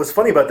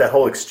about that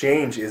whole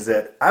exchange is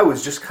that I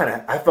was just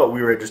I felt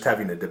we were just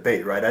having a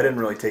debate, right? I didn't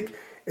really take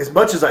as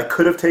much as I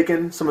could have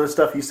taken some of the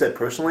stuff he said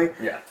personally.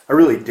 Yeah. I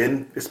really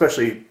didn't,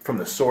 especially from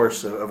the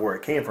source of where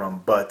it came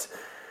from. But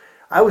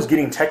I was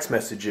getting text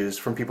messages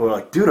from people who were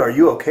like, "Dude, are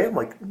you okay?" I'm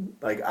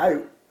like I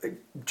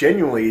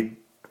genuinely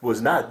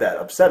was not that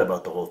upset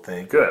about the whole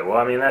thing. Good. Well,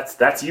 I mean,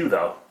 that's you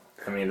though.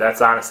 I mean,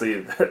 that's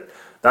honestly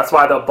that's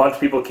why a bunch of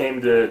people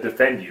came to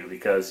defend you,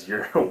 because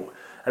you're.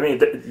 I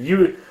mean,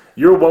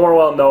 you're more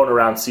well known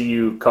around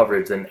CU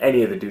coverage than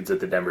any of the dudes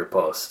at the Denver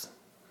Post.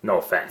 No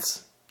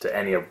offense to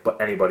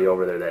anybody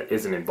over there that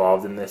isn't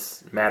involved in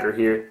this matter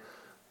here,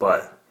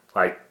 but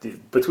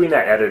between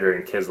that editor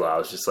and Kisla, I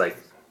was just like,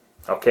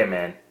 okay,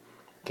 man,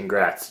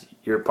 congrats.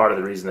 You're part of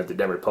the reason that the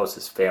Denver Post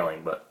is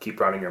failing, but keep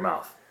running your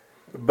mouth.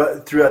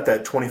 But throughout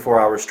that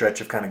 24-hour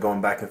stretch of kind of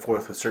going back and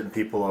forth with certain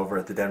people over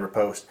at the Denver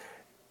Post,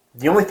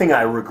 the only thing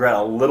I regret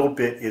a little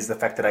bit is the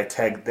fact that I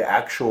tagged the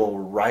actual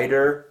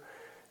writer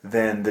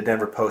than the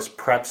Denver Post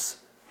Preps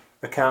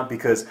account,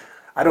 because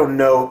I don't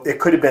know, it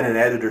could have been an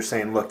editor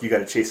saying, look, you got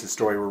to chase the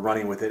story, we're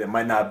running with it. It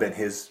might not have been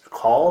his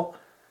call.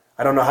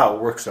 I don't know how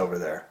it works over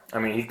there. I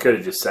mean, he could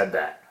have just said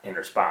that in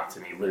response,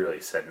 and he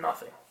literally said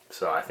nothing.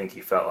 So I think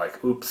he felt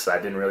like, oops, I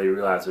didn't really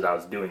realize what I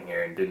was doing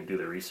here and didn't do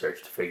the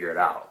research to figure it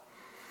out.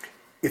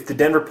 If the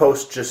Denver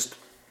Post just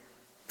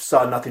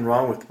saw nothing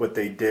wrong with what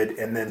they did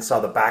and then saw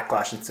the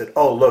backlash and said,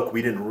 oh, look,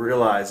 we didn't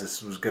realize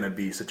this was going to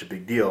be such a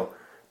big deal,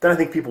 then I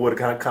think people would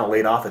have kind of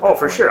laid off at that point.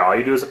 For sure. All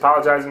you do is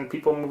apologize and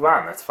people move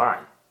on. That's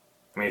fine.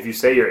 I mean, if you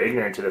say you're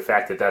ignorant to the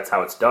fact that that's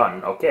how it's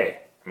done, okay.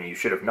 I mean, you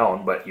should have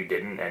known, but you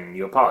didn't, and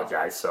you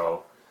apologize,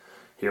 so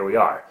here we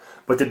are.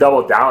 But to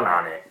double down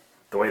on it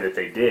the way that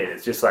they did,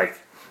 it's just like,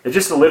 it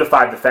just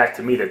solidified the fact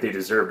to me that they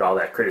deserved all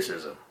that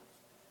criticism.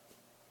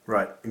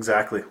 Right,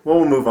 exactly. Well,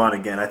 we'll move on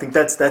again. I think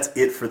that's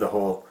it for the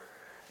whole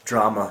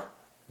drama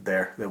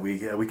there, that we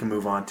can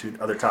move on to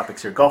other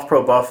topics here. Golf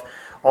Pro Buff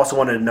also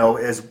wanted to know,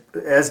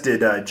 as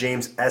did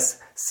James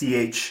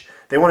SCH,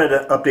 they wanted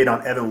an update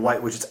on Evan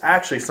White, which is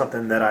actually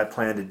something that I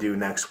plan to do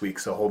next week,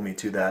 so hold me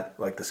to that,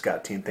 like the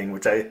scout team thing,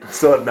 which I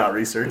still have not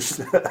researched.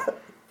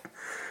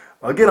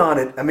 I'll get on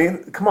it. I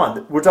mean, come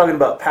on, we're talking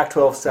about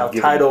Pac-12 South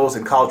titles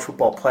and college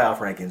football playoff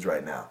rankings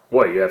right now.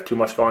 What, you have too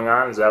much going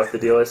on? Is that what the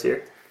deal is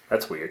here?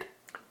 That's weird.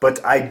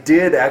 But I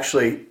did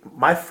actually,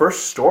 my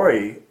first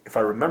story, if I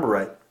remember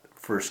right,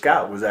 for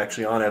Scout was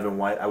actually on Evan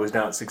White. I was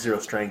down at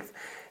 6-0 strength.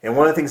 And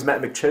one of the things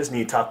Matt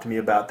McChesney talked to me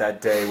about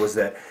that day was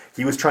that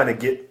he was trying to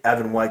get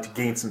Evan White to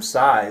gain some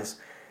size,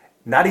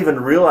 not even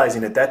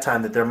realizing at that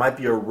time that there might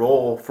be a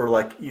role for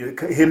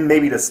him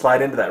maybe to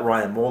slide into that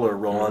Ryan Moeller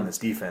role on this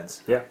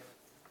defense. Yeah.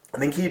 I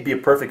think he'd be a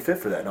perfect fit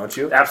for that, don't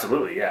you?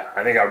 Absolutely, yeah.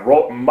 I think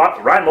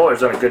Ryan Moeller's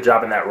done a good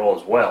job in that role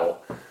as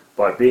well,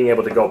 but being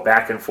able to go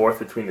back and forth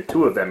between the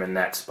two of them in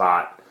that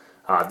spot,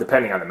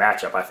 depending on the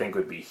matchup, I think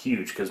would be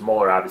huge, because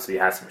Moeller obviously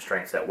has some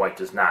strengths that White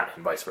does not,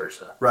 and vice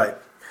versa. Right.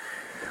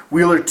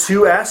 Wheeler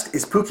 2 asked,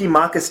 is Pookie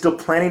Maka still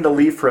planning to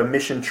leave for a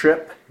mission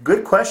trip?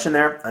 Good question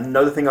there.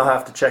 Another thing I'll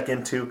have to check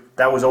into.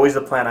 That was always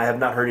the plan. I have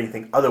not heard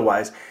anything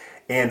otherwise.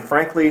 And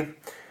frankly,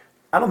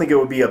 I don't think it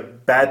would be a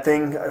bad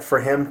thing for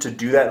him to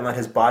do that and let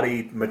his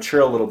body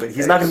mature a little bit.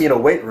 He's not going to be in a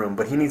weight room,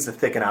 but he needs to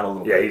thicken out a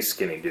little bit. Yeah, he's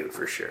skinny dude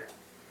for sure.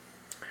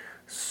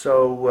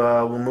 So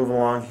we'll move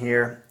along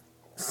here.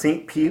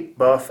 St. Pete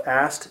Buff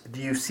asked, do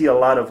you see a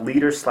lot of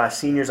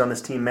leaders/seniors on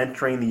this team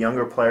mentoring the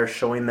younger players,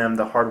 showing them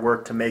the hard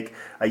work to make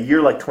a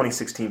year like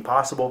 2016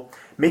 possible,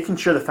 making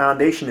sure the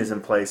foundation is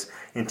in place,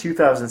 and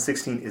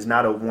 2016 is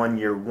not a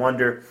one-year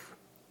wonder?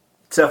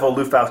 Cepho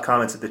Lufau's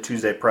comments at the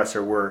Tuesday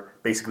presser were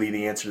basically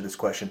the answer to this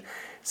question.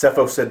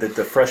 Cepho said that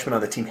the freshmen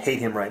on the team hate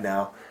him right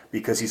now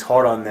because he's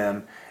hard on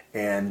them,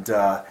 and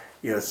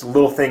it's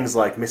little things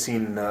like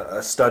missing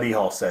a study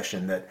hall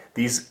session that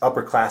these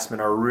upperclassmen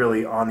are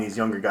really on these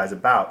younger guys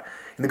about.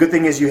 And the good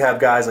thing is you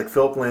have guys like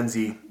Philip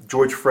Lindsay,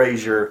 George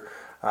Frazier,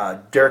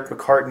 Derek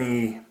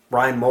McCartney,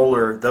 Ryan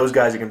Moeller. Those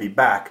guys are going to be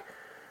back.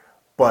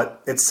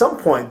 But at some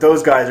point,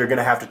 those guys are going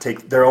to have to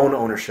take their own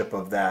ownership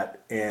of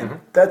that.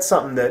 And that's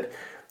something that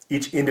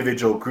each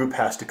individual group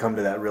has to come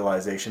to that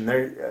realization.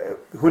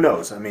 Who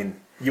knows? I mean,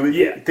 you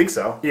would think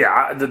so.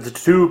 Yeah, the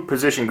two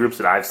position groups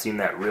that I've seen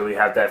that really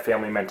have that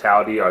family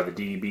mentality are the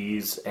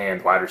DBs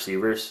and wide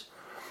receivers.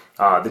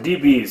 The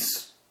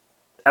DBs,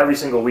 every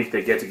single week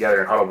they get together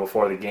and huddle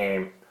before the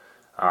game.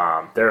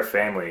 They're a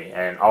family,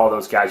 and all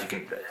those guys, you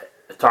can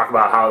talk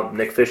about how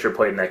Nick Fisher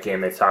played in that game.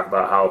 They talk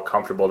about how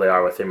comfortable they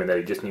are with him and that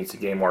he just needs to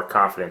gain more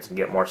confidence and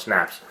get more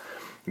snaps.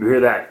 You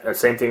hear that.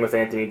 Same thing with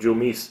Anthony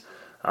Julemise.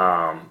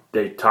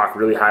 They talk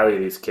really highly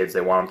of these kids.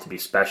 They want them to be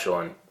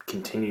special and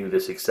continue the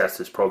success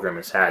this program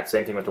has had.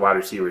 Same thing with the wide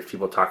receivers.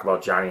 People talk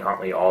about Johnny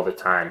Huntley all the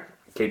time.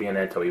 KB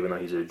Anento, even though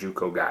he's a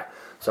JUCO guy.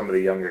 Some of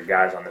the younger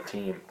guys on the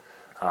team.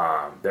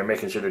 They're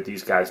making sure that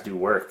these guys do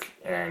work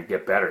and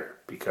get better,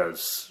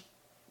 because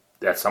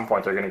at some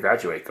point they're going to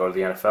graduate, go to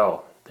the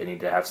NFL. They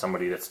need to have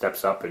somebody that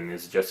steps up and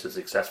is just as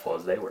successful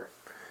as they were.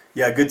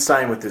 Yeah, a good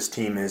sign with this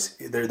team is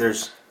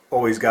there's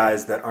always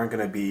guys that aren't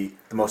going to be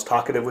the most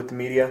talkative with the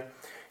media.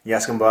 You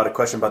ask them about a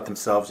question about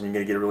themselves, and you're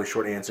going to get a really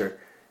short answer.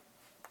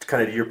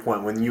 Kind of to your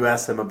point, when you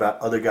ask them about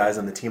other guys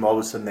on the team, all of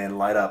a sudden they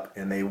light up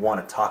and they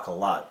want to talk a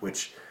lot,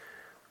 which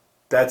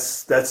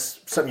that's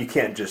something you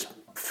can't just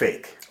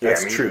fake.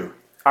 That's true.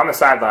 On the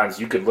sidelines,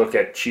 you could look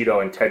at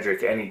Cheeto and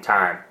Tedrick any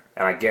time,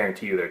 and I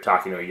guarantee you they're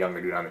talking to a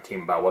younger dude on the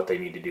team about what they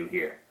need to do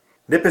here.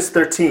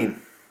 Nippus13.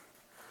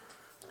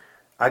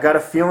 I got a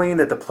feeling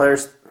that the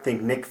players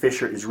think Nick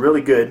Fisher is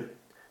really good,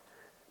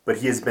 but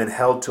he has been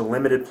held to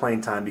limited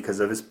playing time because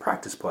of his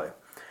practice play.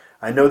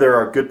 I know there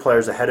are good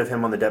players ahead of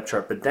him on the depth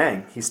chart, but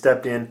dang, he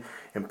stepped in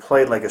and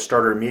played like a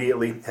starter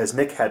immediately. Has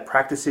Nick had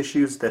practice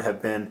issues that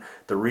have been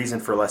the reason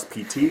for less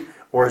PT,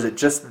 or is it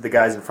just that the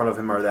guys in front of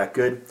him are that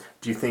good?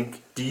 Do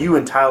you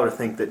and Tyler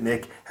think that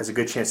Nick has a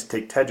good chance to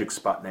take Tedrick's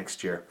spot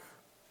next year?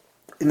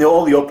 In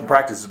all the open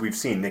practices we've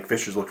seen, Nick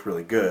Fisher's looked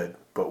really good,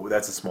 but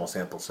that's a small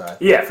sample size.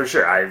 Yeah, for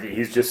sure.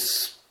 He's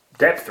just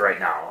depth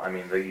right now. I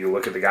mean, you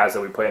look at the guys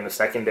that we play in the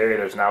secondary,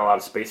 there's not a lot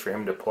of space for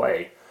him to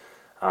play.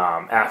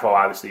 Affo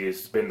obviously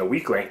has been the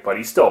weak link, but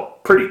he's still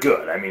pretty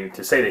good. I mean,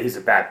 to say that he's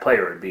a bad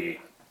player would be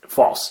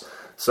false.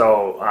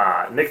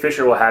 So Nick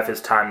Fisher will have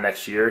his time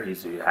next year.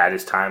 He's had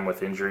his time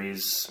with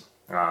injuries,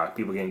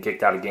 people getting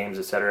kicked out of games,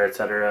 et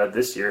cetera,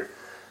 this year.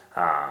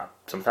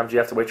 Sometimes you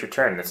have to wait your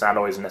turn. It's not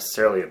always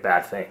necessarily a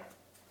bad thing.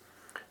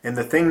 And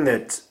the thing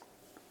that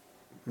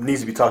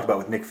needs to be talked about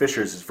with Nick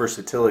Fisher is his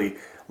versatility.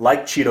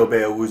 Like Cheeto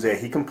Beawuze,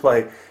 he can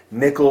play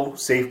nickel,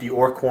 safety,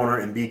 or corner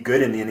and be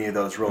good in any of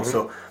those roles.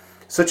 Mm-hmm. So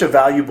such a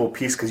valuable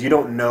piece because you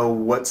don't know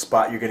what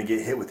spot you're going to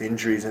get hit with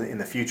injuries in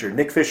the future.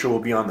 Nick Fisher will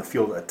be on the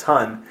field a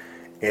ton.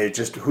 It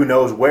just, who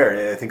knows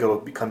where. I think it'll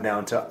come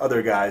down to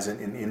other guys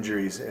in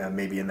injuries,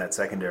 maybe in that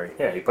secondary.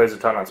 Yeah, he plays a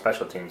ton on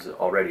special teams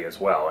already as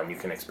well, and you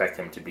can expect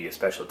him to be a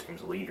special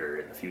teams leader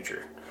in the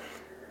future.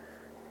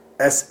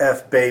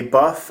 SF Bay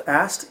Buff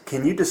asked,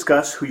 can you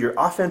discuss who your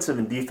offensive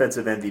and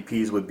defensive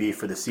MVPs would be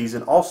for the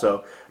season?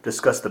 Also,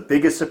 discuss the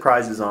biggest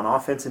surprises on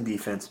offense and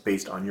defense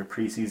based on your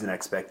preseason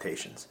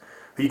expectations.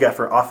 Who you got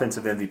for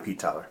offensive MVP,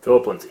 Tyler?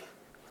 Philip Lindsay.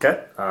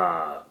 Okay.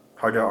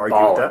 Hard to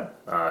argue with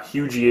that.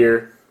 Huge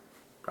year.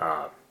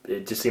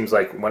 It just seems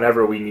like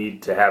whenever we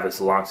need to have this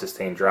long,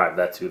 sustained drive,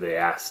 that's who they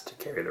ask to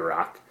carry the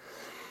rock.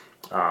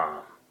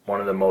 One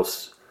of the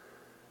most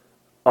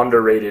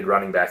underrated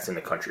running backs in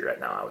the country right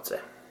now, I would say.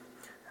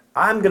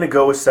 I'm going to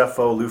go with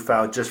Sefo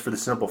Liufau just for the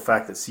simple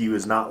fact that CU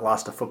has not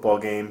lost a football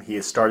game. He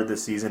has started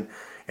this season,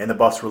 and the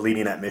Buffs were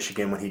leading at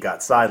Michigan when he got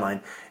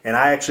sidelined. And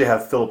I actually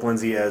have Philip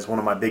Lindsay as one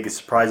of my biggest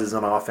surprises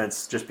on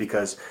offense just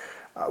because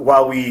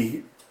while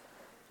we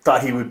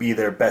thought he would be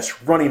their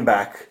best running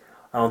back,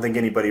 I don't think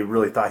anybody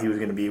really thought he was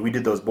going to be. We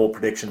did those bold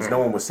predictions. No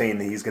one was saying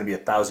that he's going to be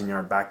a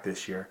 1,000-yard back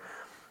this year.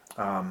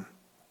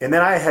 And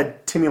then I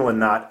had Timmy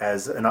Lynott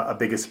as a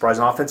biggest surprise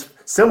on offense.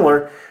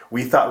 Similar,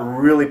 we thought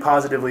really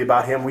positively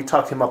about him. We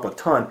talked him up a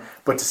ton.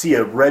 But to see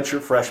a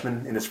redshirt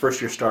freshman in his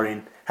first year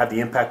starting have the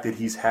impact that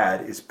he's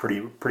had is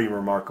pretty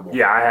remarkable.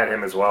 Yeah, I had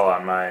him as well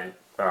on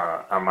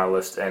my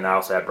list, and I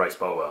also had Bryce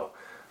Bobo.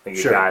 I think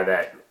a guy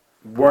that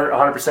weren't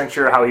 100%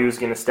 sure how he was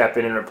going to step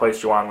in and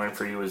replace Juwan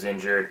Winfrey, who was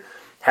injured.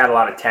 Had a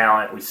lot of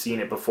talent. We've seen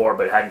it before,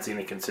 but hadn't seen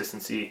the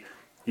consistency.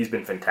 He's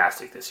been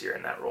fantastic this year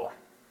in that role.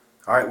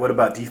 All right, what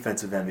about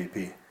defensive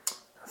MVP?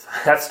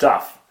 That's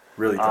tough.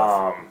 Really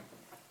tough.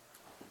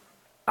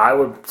 I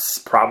would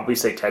probably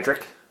say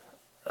Tedrick.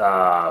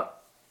 Ton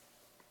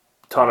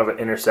of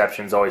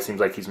interceptions. Always seems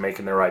like he's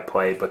making the right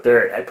play. But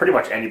pretty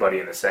much anybody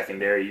in the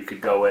secondary you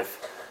could go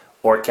with,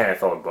 or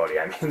Kenneth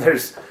Olugbodi. I mean,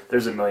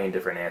 there's a million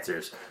different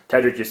answers.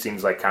 Tedrick just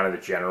seems like kind of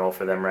the general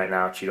for them right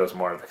now. Cheeto's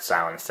more of a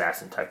silent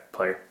assassin type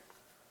player.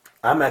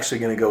 I'm actually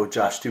going to go with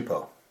Josh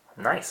Tupou.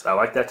 Nice. I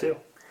like that too.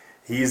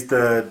 He's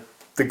the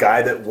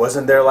guy that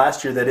wasn't there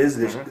last year that is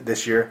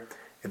this year.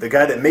 The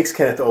guy that makes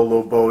Kenneth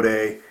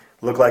Olugbodi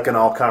look like an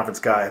all-conference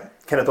guy.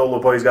 Kenneth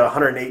Olugbodi's got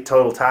 108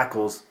 total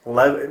tackles.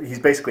 He's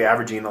basically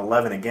averaging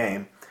 11 a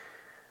game.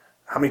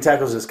 How many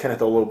tackles does Kenneth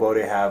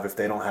Olugbodi have if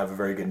they don't have a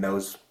very good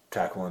nose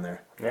tackle in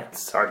there? Yeah,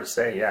 it's hard to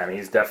say. Yeah, I mean,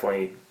 he's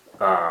definitely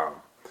a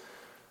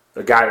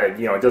guy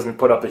that, doesn't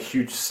put up the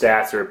huge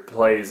stats or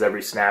plays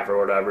every snap or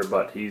whatever,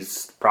 but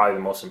he's probably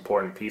the most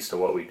important piece to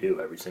what we do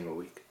every single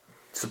week.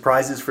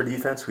 Surprises for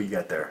defense? Who you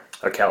got there?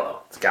 Okello.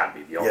 It's got to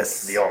be the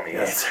only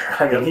answer.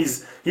 I mean,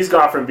 he's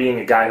gone from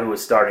being a guy who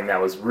was starting that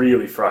was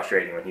really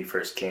frustrating when he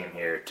first came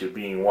here to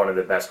being one of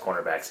the best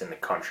cornerbacks in the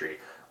country.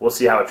 We'll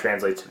see how it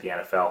translates to the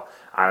NFL.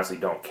 I honestly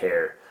don't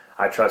care.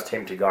 I trust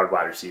him to guard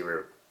wide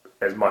receiver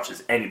as much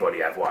as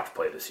anybody I've watched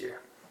play this year.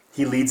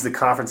 He leads the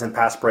conference in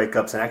pass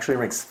breakups and actually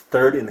ranks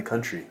third in the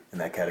country in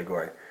that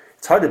category.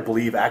 It's hard to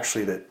believe,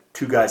 actually, that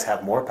two guys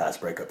have more pass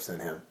breakups than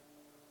him.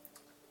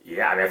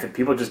 Yeah, I mean, I think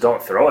people just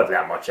don't throw it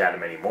that much at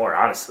him anymore,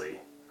 honestly.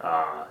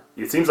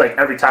 It seems like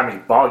every time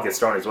a ball gets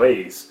thrown his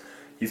way,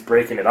 he's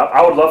breaking it up.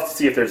 I would love to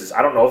see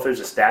I don't know if there's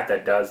a stat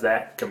that does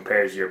that,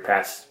 compares your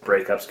pass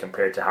breakups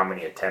compared to how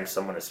many attempts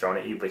someone has thrown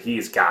at you, but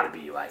he's got to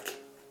be,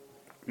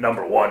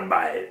 number one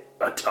by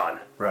a ton.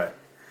 Right.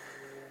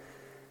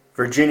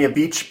 Virginia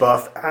Beach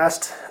Buff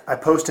asked, I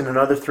posted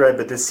another thread,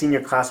 but this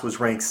senior class was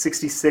ranked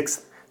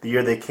 66th the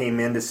year they came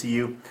in to see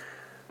you.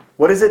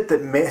 What is it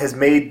that has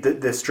made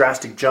this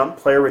drastic jump?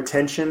 Player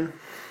retention,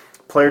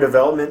 player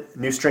development,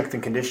 new strength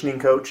and conditioning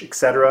coach,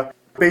 etc.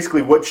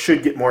 Basically, what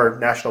should get more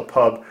national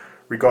pub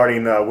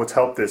regarding what's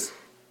helped this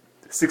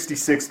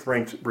 66th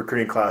ranked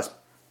recruiting class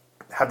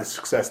have the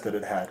success that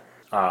it had?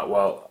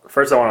 Well,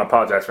 first I want to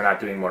apologize for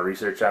not doing more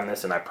research on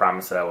this, and I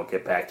promise that I will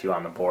get back to you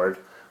on the board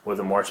with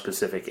a more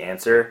specific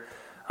answer.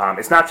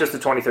 It's not just the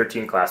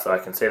 2013 class, though, I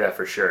can say that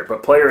for sure.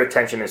 But player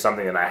retention is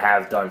something that I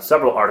have done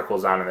several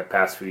articles on in the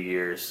past few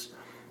years,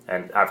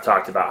 and I've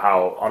talked about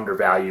how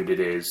undervalued it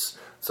is.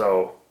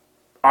 So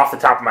off the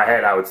top of my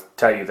head, I would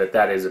tell you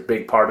that is a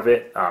big part of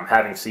it.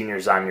 Having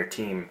seniors on your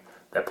team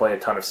that play a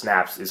ton of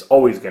snaps is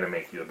always going to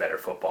make you a better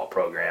football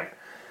program.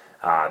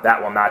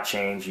 That will not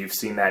change. You've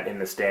seen that in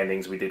the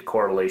standings. We did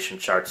correlation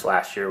charts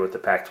last year with the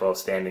Pac-12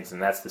 standings,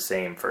 and that's the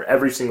same for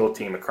every single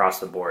team across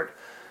the board.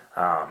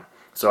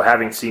 So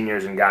having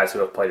seniors and guys who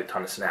have played a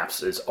ton of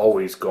snaps is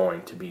always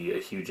going to be a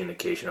huge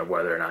indication of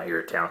whether or not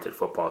you're a talented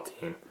football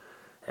team,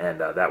 and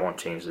that won't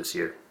change this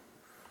year.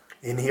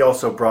 And he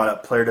also brought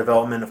up player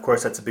development. Of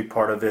course, that's a big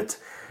part of it.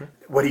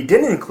 What he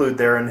didn't include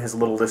there in his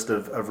little list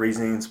of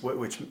reasonings,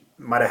 which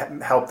might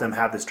have helped them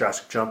have this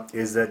drastic jump,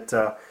 is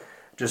that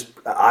just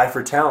eye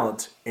for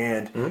talent.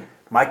 And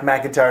Mike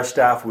McIntyre's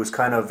staff was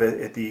kind of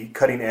at the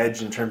cutting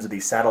edge in terms of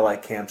these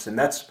satellite camps, and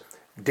that's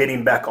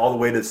dating back all the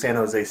way to San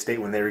Jose State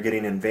when they were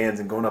getting in vans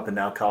and going up and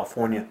down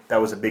California.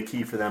 That was a big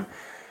key for them.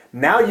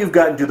 Now you've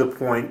gotten to the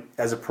point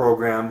as a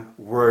program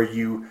where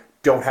you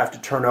don't have to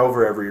turn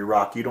over every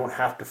rock. You don't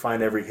have to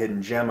find every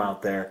hidden gem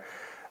out there.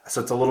 So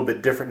it's a little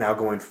bit different now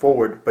going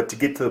forward. But to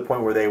get to the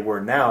point where they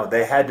were now,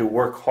 they had to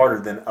work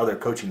harder than other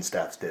coaching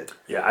staffs did.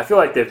 Yeah, I feel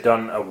like they've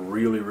done a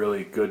really,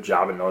 really good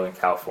job in Northern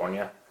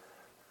California.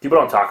 People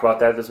don't talk about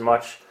that as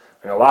much.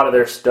 I mean, a lot of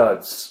their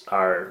studs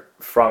are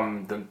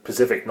from the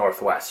Pacific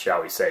Northwest,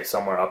 shall we say,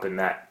 somewhere up in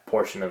that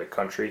portion of the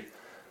country.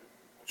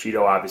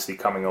 Cheeto obviously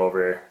coming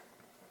over,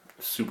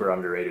 super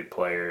underrated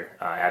player.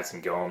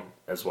 Addison Gillum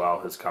as well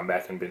has come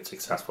back and been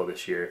successful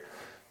this year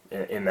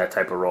in that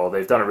type of role.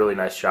 They've done a really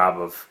nice job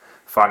of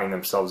finding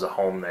themselves a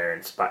home there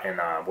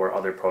and where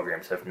other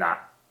programs have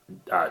not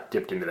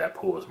dipped into that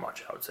pool as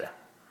much, I would say.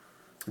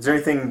 Is there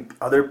anything,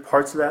 other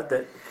parts of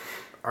that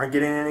aren't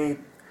getting any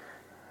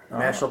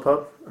national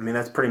pub? I mean,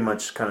 that's pretty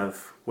much kind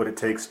of what it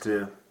takes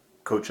to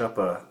coach up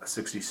a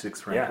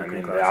 66th ranked. Yeah, I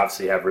mean, they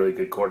obviously have really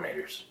good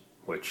coordinators,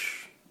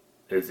 which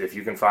is, if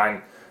you can find,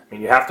 I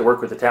mean, you have to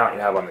work with the talent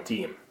you have on the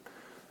team.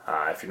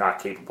 If you're not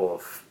capable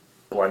of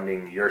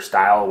blending your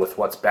style with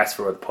what's best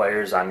for the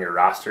players on your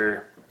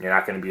roster, you're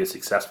not going to be as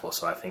successful.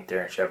 So I think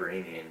Darren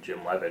Cheverini and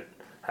Jim Levitt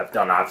have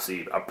done,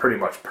 obviously, a pretty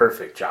much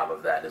perfect job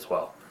of that as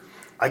well.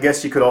 I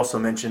guess you could also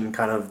mention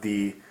kind of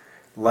the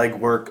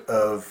legwork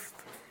of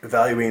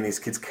evaluating these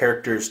kids'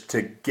 characters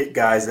to get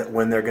guys that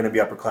when they're going to be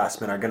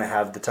upperclassmen are going to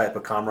have the type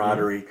of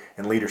camaraderie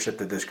and leadership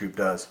that this group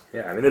does.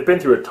 Yeah, I mean, they've been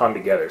through a ton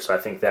together, so I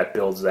think that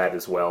builds that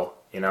as well,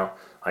 you know?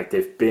 Like,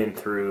 they've been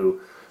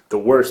through the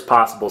worst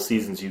possible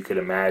seasons you could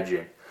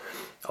imagine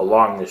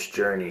along this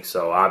journey,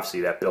 so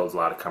obviously that builds a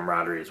lot of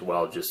camaraderie as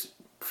well, just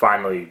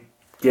finally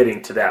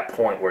getting to that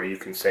point where you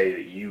can say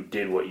that you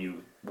did what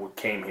you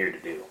came here to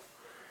do.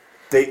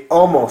 They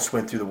almost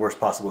went through the worst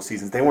possible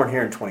seasons. They weren't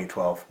here in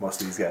 2012, most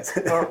of these guys.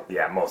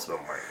 Yeah, most of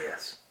them weren't,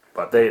 yes.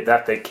 But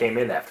they came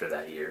in after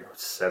that year, which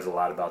says a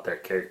lot about their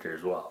character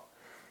as well.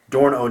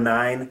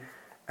 Dorn09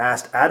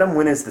 asked, Adam,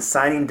 when is the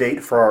signing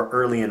date for our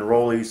early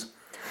enrollees?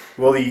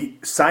 Well, the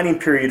signing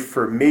period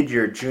for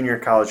mid-year junior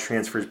college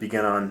transfers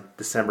began on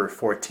December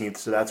 14th,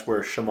 so that's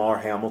where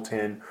Shamar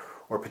Hamilton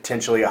or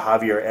potentially a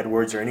Javier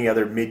Edwards or any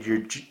other mid-year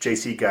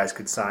JC guys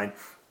could sign,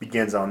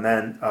 begins on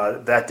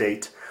that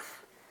date.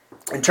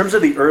 In terms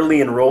of the early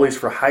enrollees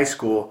for high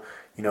school,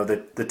 you know,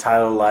 the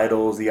Tyler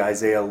Lytles, the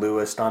Isaiah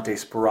Lewis, Dante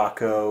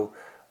Sparaco,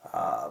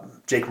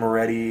 Jake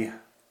Moretti,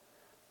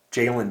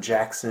 Jalen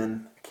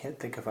Jackson. I can't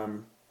think if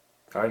I'm...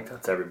 I think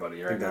that's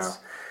everybody right now.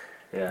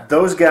 Yeah.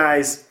 Those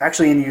guys,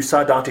 actually, and you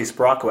saw Dante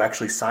Sparaco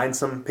actually sign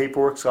some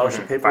paperwork,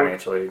 scholarship paperwork.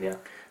 Financially, yeah.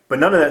 But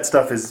none of that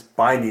stuff is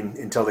binding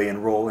until they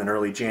enroll in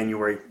early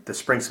January. The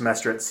spring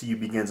semester at CU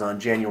begins on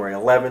January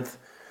 11th.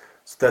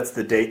 So that's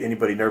the date.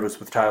 Anybody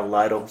nervous with Tyler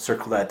Lytle,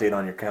 circle that date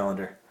on your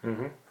calendar.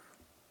 Mm-hmm.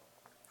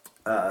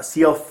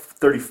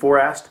 CL34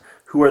 asked,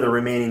 who are the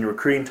remaining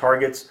recruiting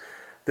targets?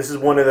 This is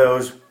one of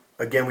those,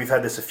 again, we've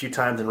had this a few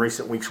times in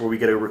recent weeks where we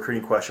get a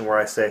recruiting question where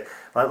I say,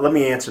 let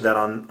me answer that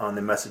on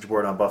the message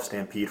board on Buff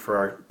Stampede for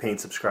our paying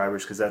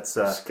subscribers, because that's...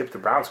 Skip the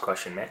Browns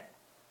question, man.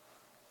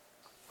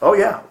 Oh,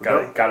 yeah.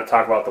 Got to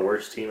talk about the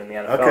worst team in the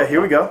NFL. Okay,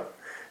 here we go.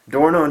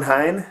 Dorno and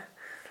Hein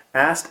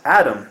asked,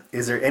 Adam,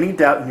 is there any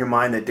doubt in your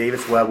mind that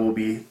Davis Webb will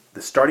be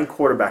the starting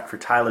quarterback for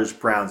Tyler's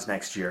Browns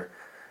next year?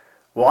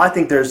 Well, I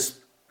think there's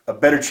a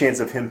better chance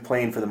of him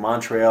playing for the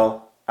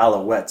Montreal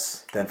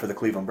Alouettes than for the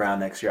Cleveland Browns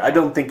next year. I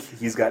don't think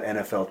he's got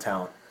NFL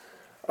talent.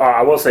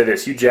 I will say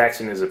this. Hugh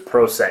Jackson is a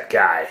pro set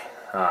guy.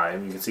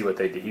 And you can see what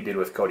he did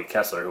with Cody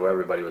Kessler, who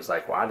everybody was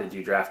like, why did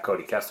you draft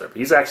Cody Kessler? But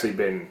he's actually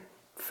been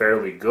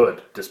fairly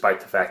good, despite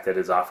the fact that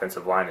his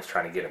offensive line is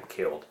trying to get him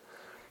killed.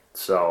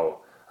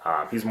 So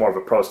he's more of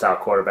a pro-style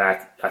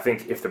quarterback. I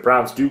think if the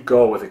Browns do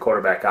go with a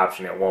quarterback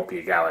option, it won't be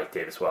a guy like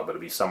Davis Webb. It'll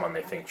be someone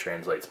they think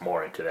translates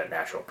more into that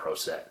natural pro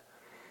set.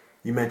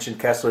 You mentioned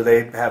Kessler.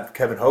 They have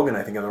Kevin Hogan,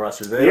 I think, on the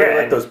roster. They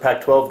like those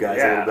Pac-12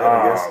 guys a little bit,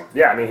 I guess.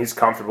 Yeah, I mean, he's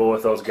comfortable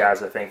with those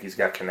guys. I think he's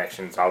got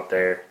connections out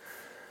there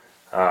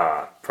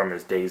from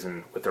his days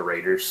with the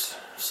Raiders.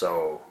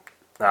 So,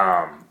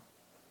 yeah,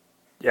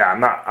 I'm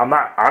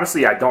not.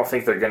 Honestly, I don't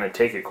think they're going to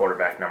take a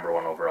quarterback number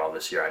 1 overall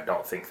this year. I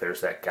don't think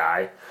there's that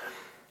guy.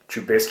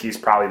 Trubisky's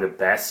probably the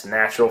best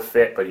natural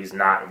fit, but he's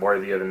not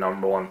worthy of the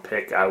number 1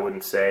 pick, I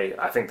wouldn't say.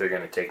 I think they're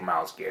going to take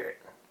Myles Garrett.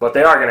 But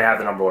they are going to have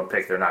the number 1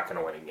 pick. They're not going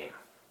to win a game.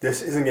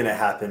 This isn't going to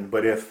happen,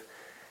 but if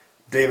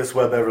Davis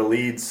Webb ever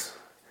leads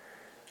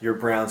your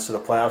Browns to the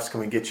playoffs, can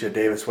we get you a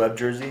Davis Webb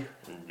jersey?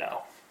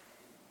 No.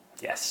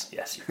 Yes,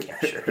 you can.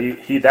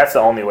 Sure. That's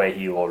the only way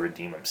he will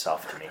redeem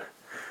himself to me.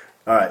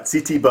 All right,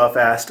 CT Buff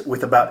asked,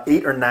 with about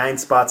 8 or 9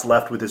 spots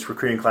left with this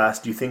recruiting class,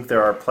 do you think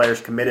there are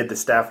players committed the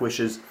staff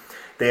wishes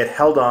they had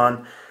held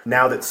on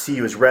now that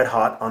CU is red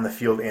hot on the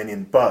field and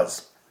in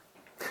buzz?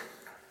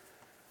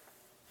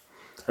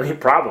 I mean,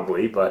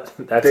 probably, but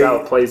that's how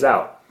it plays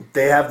out.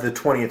 They have the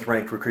 20th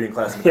ranked recruiting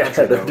class in the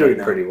country. Yeah, they're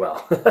doing pretty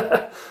well,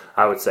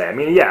 I would say. I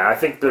mean, yeah, I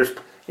think there's,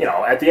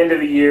 at the end of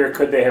the year,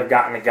 could they have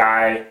gotten a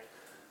guy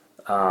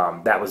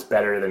that was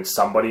better than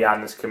somebody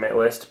on this commit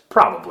list?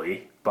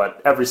 Probably,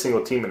 but every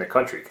single team in the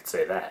country could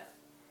say that.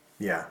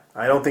 Yeah,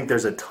 I don't think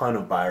there's a ton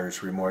of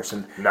buyer's remorse.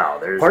 And no,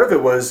 part of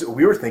it was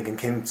we were thinking,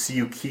 can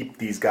CU keep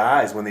these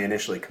guys when they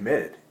initially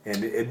committed?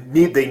 And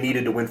they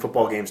needed to win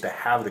football games to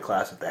have the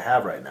class that they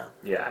have right now.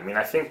 Yeah, I mean,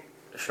 I think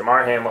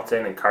Shamar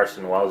Hamilton and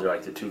Carson Wells are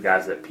like the 2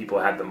 guys that people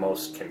had the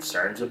most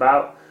concerns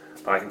about.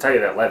 But I can tell you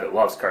that Levitt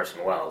loves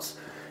Carson Wells.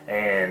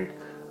 And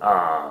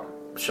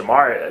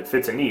Shamar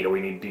fits a need.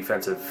 We need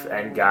defensive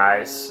end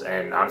guys.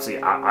 And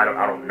honestly, I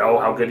don't know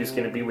how good he's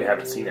going to be. We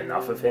haven't seen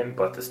enough of him.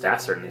 But the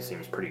staff certainly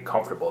seems pretty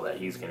comfortable that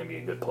he's going to be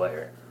a good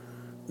player.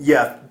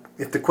 Yeah,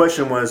 if the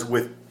question was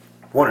with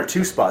 1 or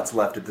 2 spots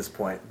left at this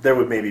point, there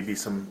would maybe be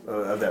some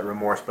of that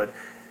remorse. But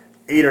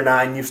 8 or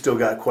 9, you've still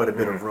got quite a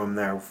bit of room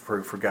there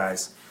for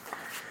guys.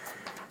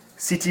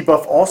 CT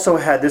Buff also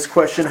had this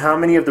question: how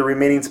many of the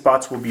remaining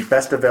spots will be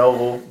best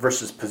available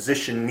versus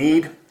position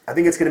need? I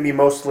think it's going to be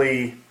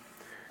mostly,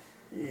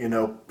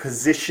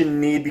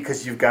 position need,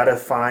 because you've got to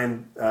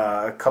find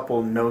a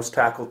couple nose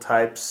tackle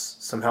types,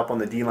 some help on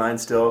the D-line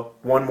still,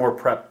 1 more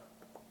prep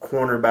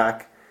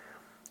cornerback,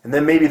 and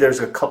then maybe there's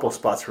a couple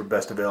spots for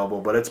best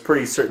available, but it's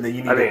pretty certain that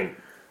you need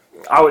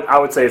I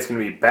would say it's going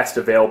to be best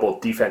available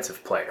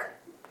defensive player.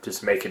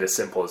 Just make it as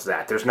simple as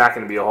that. There's not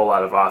going to be a whole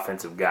lot of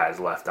offensive guys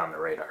left on the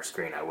radar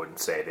screen, I wouldn't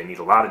say. They need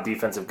a lot of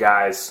defensive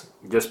guys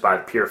just by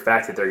the pure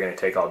fact that they're going to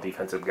take all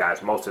defensive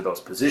guys. Most of those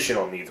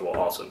positional needs will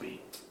also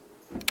be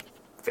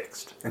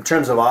fixed. In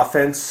terms of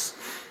offense,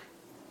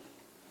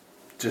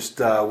 just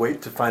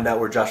wait to find out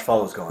where Josh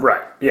Fallow's going.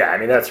 Right. Yeah, I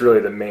mean, that's really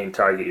the main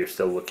target you're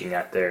still looking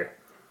at there.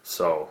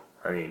 So,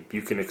 I mean,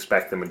 you can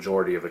expect the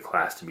majority of the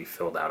class to be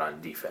filled out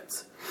on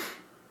defense.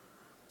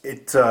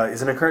 It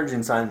is an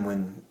encouraging sign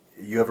when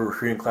you have a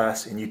recruiting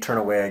class and you turn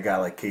away a guy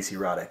like Casey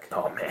Roddick.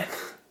 Oh, man.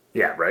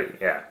 Yeah, right?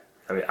 Yeah.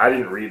 I mean, I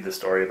didn't read the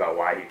story about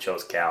why he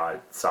chose Cal. I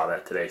saw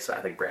that today, so I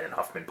think Brandon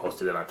Huffman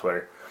posted it on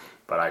Twitter.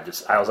 But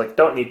I was like,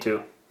 don't need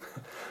to.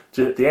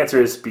 The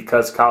answer is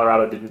because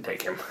Colorado didn't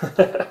take him.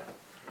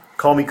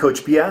 Call Me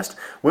Coach B asked,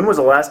 when was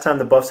the last time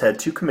the Buffs had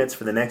 2 commits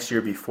for the next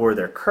year before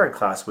their current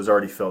class was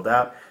already filled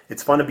out?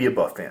 It's fun to be a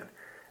Buff fan.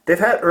 They've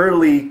had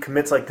early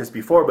commits like this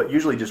before, but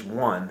usually just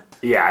 1.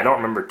 Yeah, I don't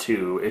remember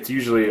 2. It's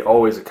usually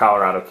always a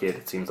Colorado kid,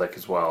 it seems like,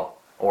 as well,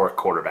 or a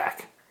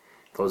quarterback.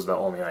 Those are the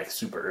only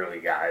super early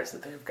guys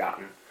that they've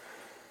gotten.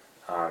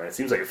 And it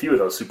seems like a few of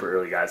those super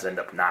early guys end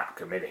up not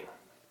committing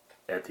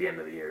at the end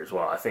of the year as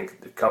well. I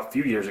think a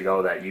few years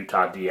ago that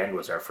Utah D-end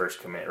was our first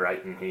commit,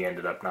 right? And he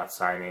ended up not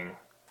signing.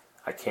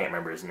 I can't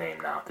remember his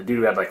name now. The dude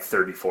who had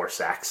 34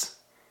 sacks.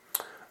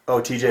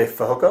 Oh, TJ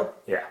Fehoko?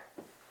 Yeah.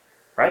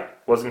 Right?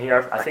 Wasn't he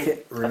I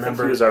think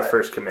he was our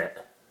first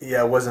commit.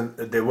 Yeah, it wasn't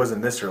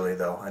this early,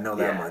 though. I know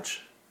that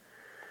much.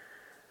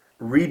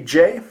 Reed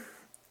J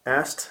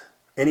asked,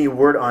 any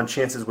word on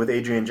chances with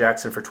Adrian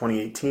Jackson for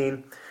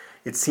 2018?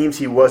 It seems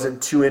he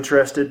wasn't too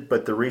interested,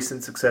 but the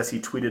recent success he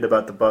tweeted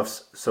about the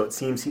Buffs, so it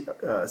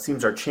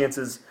seems our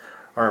chances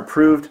are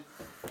improved.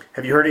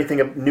 Have you heard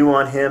anything new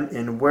on him,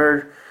 and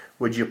where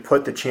would you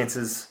put the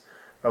chances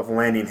of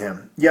landing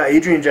him? Yeah,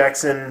 Adrian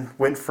Jackson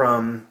went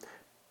from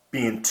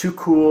being too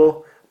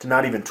cool to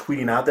not even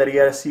tweeting out that he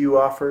had a CU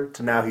offer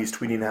to now he's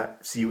tweeting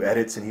out CU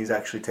edits, and he's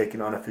actually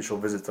taking unofficial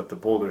visits up to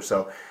Boulder.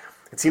 So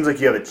it seems like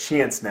you have a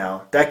chance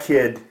now. That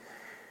kid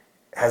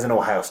has an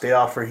Ohio State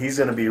offer. He's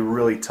going to be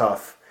really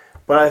tough.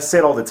 But I say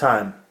it all the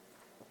time.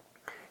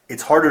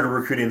 It's harder to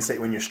recruit in-state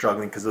when you're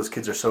struggling because those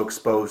kids are so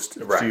exposed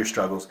to your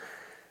struggles.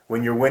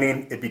 When you're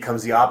winning, it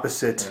becomes the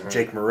opposite. Mm-hmm.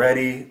 Jake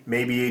Moretti,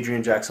 maybe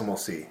Adrian Jackson, we'll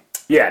see.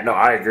 Yeah, no,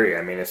 I agree.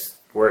 I mean,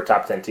 we're a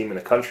top 10 team in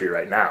the country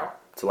right now.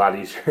 It's a lot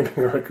easier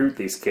to recruit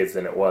these kids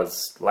than it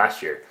was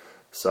last year.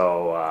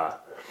 So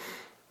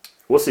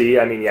we'll see.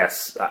 I mean,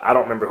 yes, I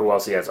don't remember who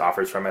else he has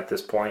offers from at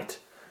this point,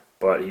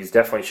 but he's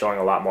definitely showing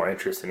a lot more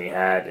interest than he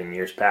had in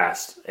years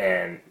past,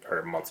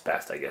 or months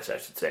past, I guess I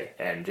should say.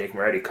 And Jake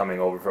Moretti coming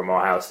over from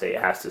Ohio State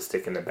has to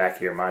stick in the back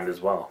of your mind as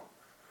well.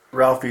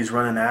 Ralphie's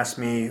running asked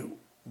me,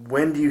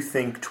 when do you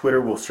think Twitter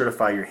will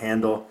certify your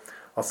handle?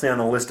 I'll say on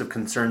the list of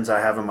concerns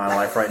I have in my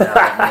life right now,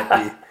 that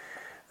might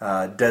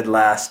be dead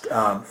last.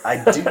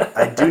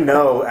 I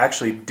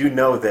do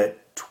know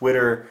that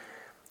Twitter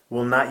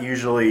will not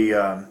usually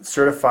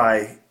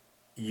certify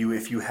you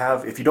if you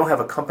don't have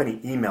a company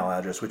email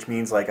address, which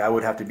means like I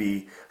would have to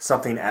be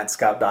something at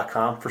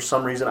scout.com. For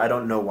some reason, I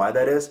don't know why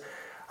that is.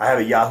 I have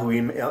a Yahoo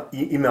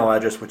email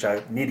address, which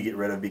I need to get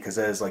rid of because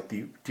that is like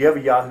do you have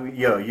a Yahoo?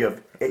 You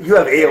have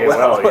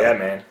AOL. Yeah,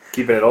 man.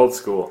 Keeping it old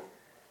school.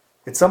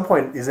 At some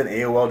point, isn't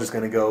AOL just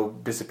going to go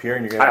disappear?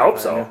 And you're going I hope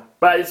so.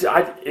 But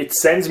it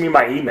sends me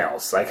my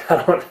emails. Like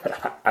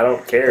I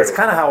don't care. That's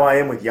kind of how I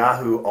am with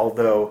Yahoo.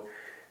 Although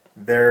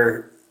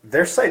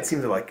their site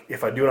seems to like,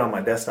 if I do it on my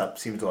desktop,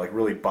 seems to like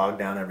really bog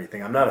down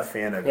everything. I'm not a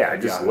fan of I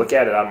just Yahoo. look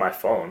at it on my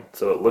phone,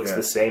 so it looks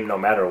the same no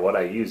matter what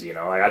I use. You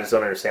know, like I just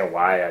don't understand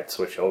why I'd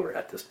switch over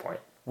at this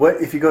point.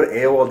 What if you go to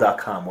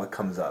AOL.com? What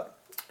comes up?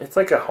 It's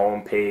like a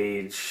home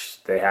page.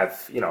 They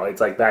have,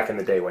 it's like back in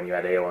the day when you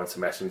had AOL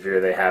Instant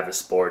Messenger. They have a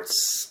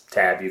sports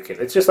tab.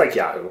 It's just like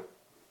Yahoo,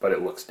 but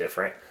it looks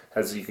different.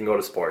 As you can go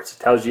to sports, it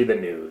tells you the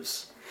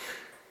news.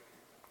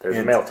 There's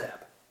a mail tab.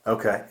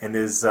 Okay, and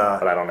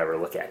but I don't ever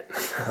look at it.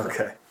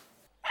 Okay.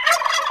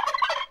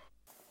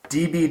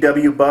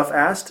 DBW Buff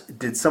asked,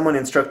 did someone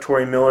instruct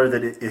Torrey Miller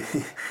that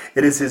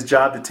it is his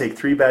job to take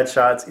 3 bad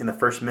shots in the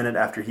first minute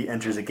after he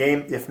enters a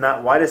game? If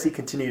not, why does he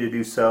continue to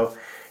do so?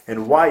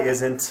 And why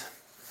isn't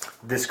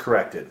this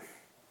corrected?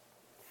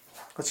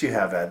 Let's you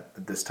have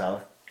at this,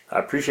 Tyler. I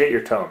appreciate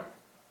your tone.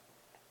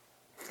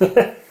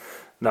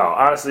 No,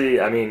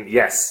 honestly, I mean,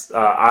 yes,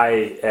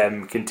 I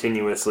am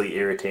continuously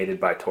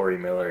irritated by Torrey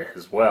Miller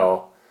as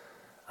well.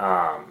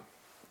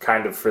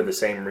 Kind of for the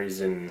same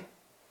reason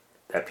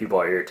that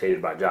people are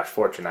irritated by Josh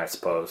Fortune, I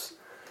suppose.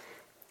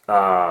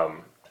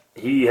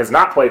 He has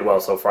not played well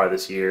so far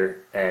this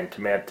year, and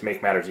to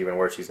make matters even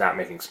worse, he's not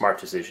making smart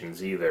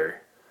decisions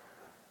either.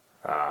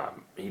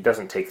 He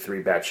doesn't take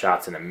 3 bad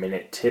shots in a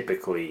minute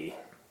typically,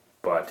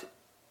 but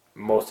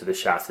most of the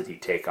shots that he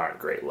take aren't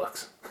great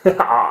looks.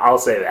 I'll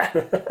say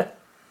that.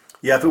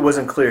 Yeah, if it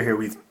wasn't clear here,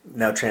 we've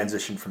now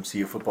transitioned from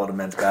CU football to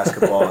men's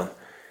basketball, and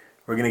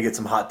we're going to get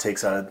some hot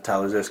takes out of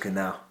Tyler Ziskin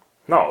now.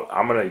 No,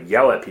 I'm going to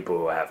yell at people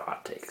who have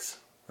hot takes.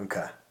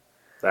 Okay.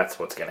 That's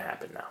what's going to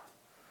happen now.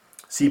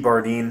 C.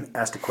 Bardeen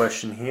asked a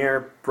question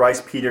here.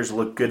 Bryce Peters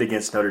looked good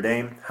against Notre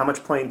Dame. How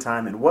much playing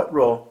time and what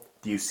role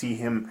do you see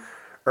him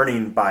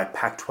earning by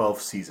Pac-12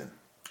 season?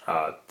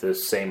 The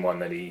same one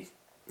that he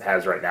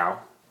has right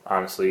now,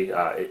 honestly,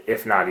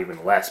 if not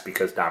even less,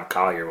 because Dom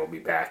Collier will be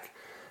back.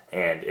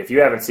 And if you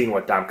haven't seen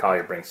what Dom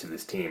Collier brings to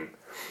this team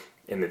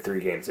in the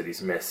 3 games that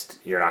he's missed,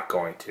 you're not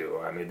going to.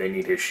 I mean, they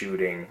need his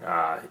shooting.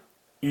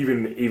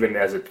 Even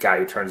as a guy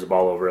who turns the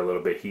ball over a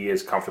little bit, he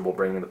is comfortable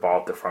bringing the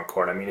ball up the front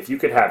court. I mean, if you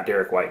could have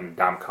Derek White and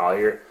Dom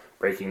Collier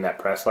breaking that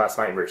press last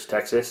night versus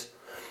Texas,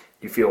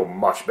 you feel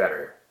much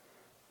better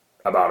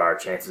about our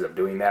chances of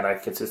doing that on a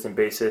consistent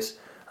basis.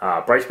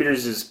 Bryce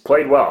Peters has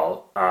played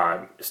well.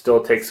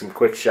 Still takes some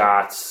quick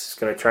shots. He's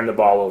going to turn the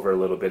ball over a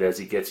little bit as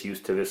he gets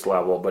used to this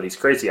level, but he's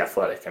crazy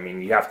athletic. I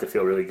mean, you have to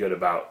feel really good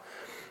about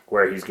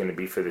where he's going to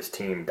be for this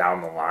team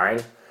down the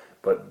line.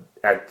 But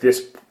at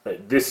this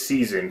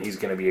season, he's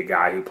going to be a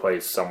guy who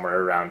plays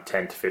somewhere around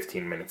 10 to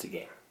 15 minutes a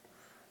game.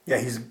 Yeah,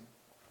 he's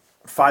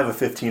 5 of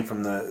 15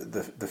 from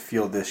the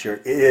field this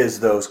year. It is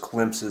those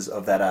glimpses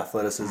of that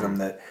athleticism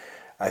that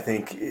I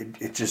think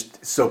it's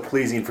just so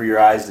pleasing for your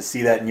eyes to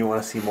see that, and you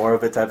want to see more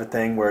of it type of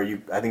thing.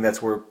 I think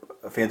that's where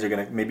fans are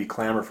going to maybe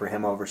clamor for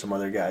him over some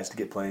other guys to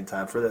get playing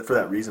time for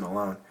that reason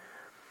alone.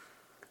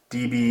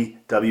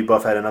 DBW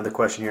Buff had another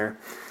question here.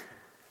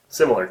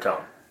 Similar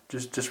tone.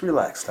 Just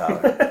relax,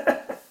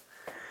 Tyler.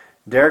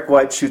 Derek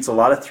White shoots a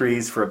lot of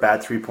threes for a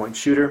bad three-point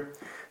shooter.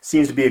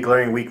 Seems to be a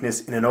glaring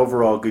weakness in an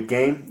overall good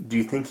game. Do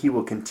you think he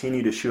will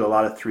continue to shoot a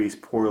lot of threes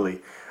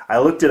poorly? I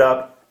looked it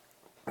up.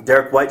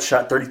 Derek White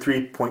shot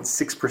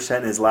 33.6%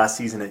 in his last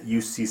season at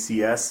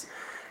UCCS,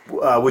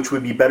 which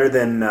would be better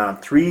than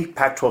 3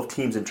 Pac-12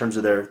 teams in terms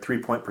of their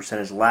three-point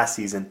percentage last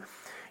season.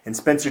 And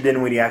Spencer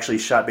Dinwiddie actually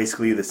shot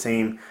basically the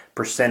same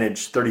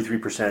percentage,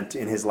 33%,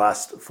 in his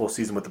last full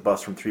season with the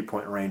Buffs from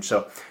three-point range.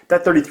 So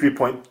that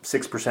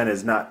 33.6%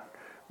 is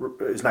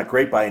not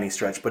great by any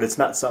stretch, but it's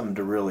not something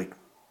to really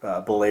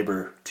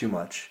belabor too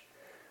much.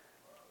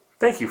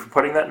 Thank you for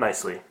putting that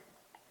nicely.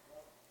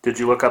 Did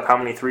you look up how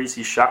many threes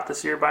he shot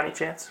this year by any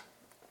chance?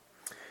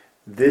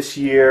 This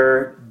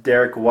year,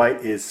 Derek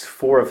White is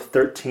 4 of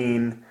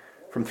 13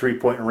 from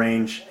three-point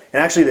range.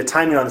 And actually, the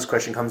timing on this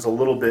question comes a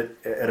little bit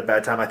at a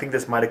bad time. I think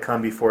this might have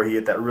come before he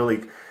hit that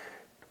really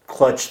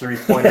clutch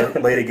three-pointer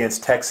late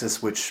against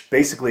Texas, which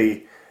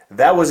basically,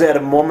 that was at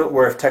a moment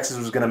where if Texas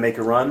was going to make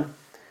a run,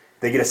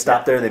 they get a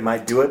stop there, they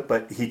might do it,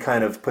 but he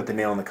kind of put the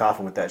nail in the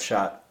coffin with that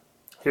shot.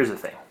 Here's the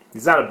thing.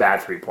 He's not a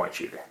bad three-point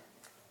shooter.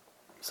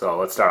 So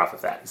let's start off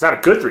with that. He's not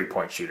a good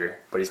three-point shooter,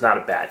 but he's not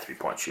a bad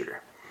three-point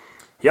shooter.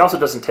 He also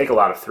doesn't take a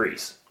lot of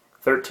threes.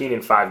 13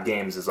 in 5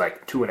 games is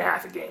like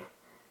 2.5 a game.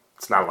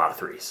 It's not a lot of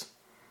threes.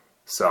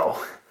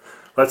 So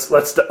let's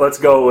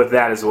go with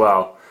that as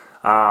well.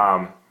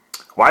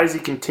 Why does he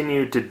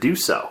continue to do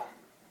so?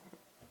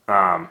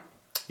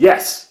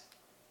 Yes,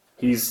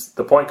 he's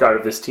the point guard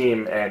of this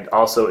team and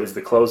also is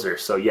the closer.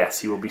 So yes,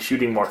 he will be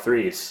shooting more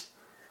threes.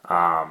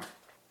 I'm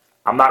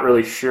not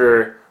really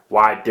sure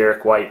why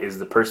Derek White is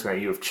the person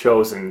that you have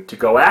chosen to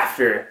go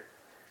after,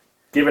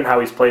 given how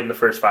he's played in the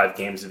first 5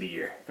 games of the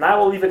year. And I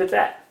will leave it at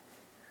that.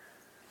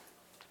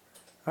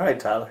 All right,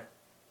 Tyler.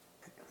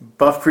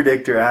 Buff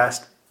Predictor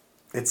asked,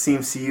 it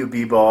seems CU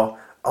B-ball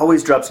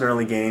always drops an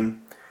early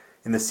game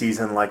in the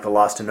season like the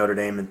loss to Notre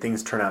Dame and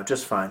things turn out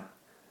just fine.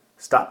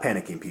 Stop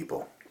panicking,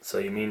 people. So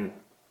you mean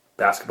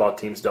basketball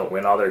teams don't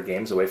win all their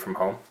games away from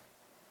home?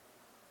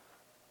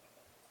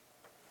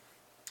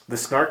 The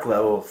snark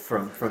level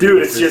from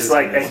dude, it's just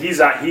like, and he's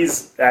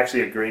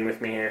actually agreeing with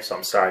me here, so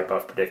I'm sorry,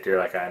 Buff Predictor.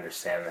 Like, I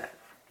understand that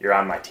you're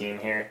on my team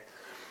here,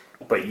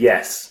 but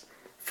yes,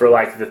 for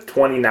like the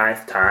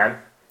 29th time,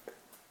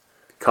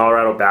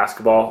 Colorado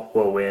basketball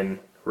will win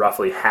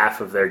roughly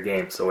half of their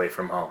games away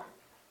from home.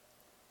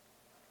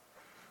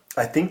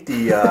 I think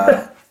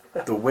the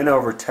win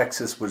over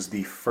Texas was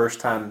the first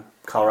time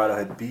Colorado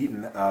had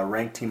beaten a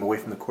ranked team away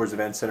from the Coors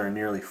Event Center in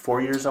nearly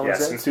 4 years, I would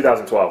say. Since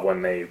 2012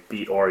 when they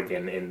beat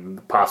Oregon in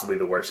possibly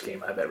the worst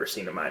game I've ever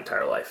seen in my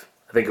entire life.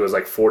 I think it was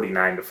like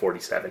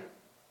 49-47.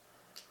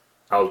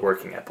 I was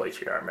working at Blake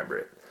Street, I remember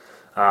it.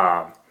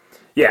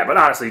 Yeah, but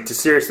honestly, to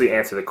seriously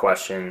answer the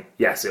question,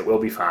 yes, it will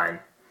be fine.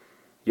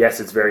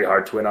 Yes, it's very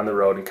hard to win on the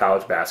road in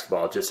college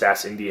basketball. Just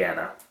ask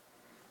Indiana.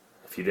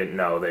 If you didn't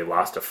know, they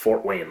lost to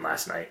Fort Wayne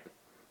last night.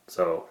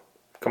 So,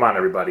 come on,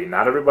 everybody.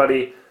 Not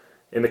everybody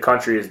in the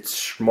country is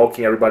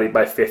smoking everybody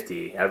by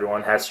 50.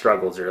 Everyone has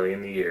struggles early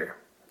in the year.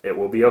 It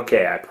will be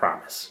okay, I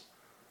promise.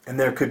 And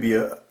there could be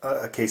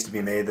a case to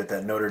be made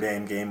that Notre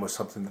Dame game was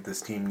something that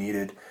this team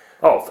needed.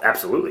 Oh,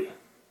 absolutely.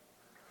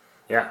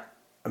 Yeah.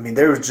 I mean,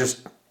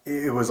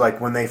 it was like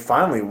when they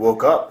finally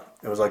woke up,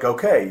 it was like,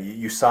 okay,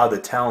 you saw the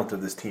talent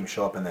of this team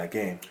show up in that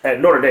game.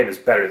 And Notre Dame is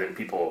better than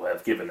people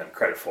have given them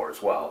credit for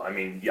as well. I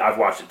mean, I've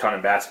watched a ton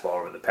of basketball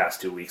over the past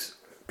 2 weeks.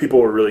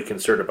 People were really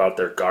concerned about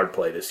their guard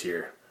play this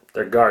year.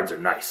 Their guards are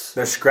nice.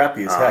 They're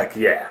scrappy as heck.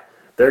 Yeah.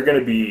 They're going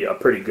to be a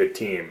pretty good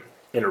team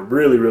in a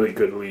really, really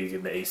good league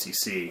in the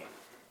ACC.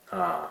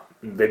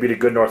 They beat a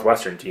good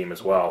Northwestern team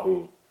as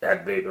well,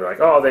 they were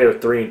like, oh, they were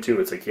 3-2.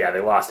 It's like, yeah, they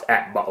lost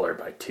at Butler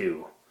by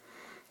 2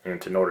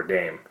 to Notre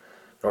Dame.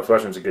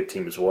 Northwestern's a good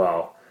team as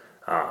well.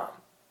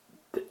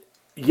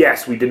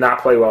 Yes, we did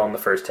not play well in the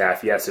first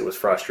half. Yes, it was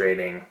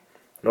frustrating.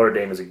 Notre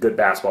Dame is a good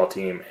basketball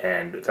team,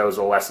 and that was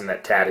a lesson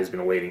that Tad has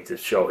been waiting to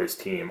show his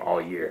team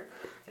all year.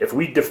 If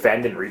we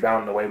defend and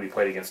rebound the way we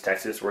played against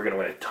Texas, we're going to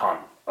win a ton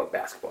of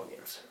basketball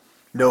games.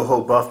 No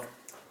Ho Buff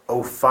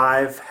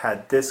 05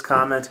 had this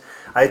comment.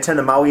 I attend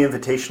the Maui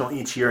Invitational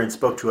each year and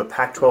spoke to a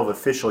Pac-12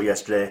 official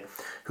yesterday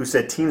who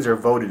said teams are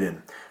voted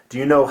in. Do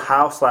you know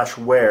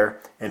how/where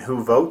and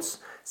who votes?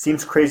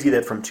 Seems crazy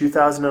that from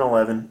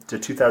 2011 to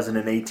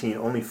 2018,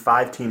 only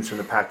 5 teams from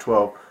the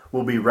Pac-12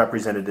 will be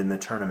represented in the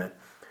tournament.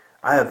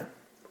 I have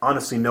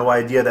honestly no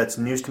idea. That's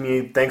news to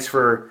me. Thanks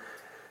for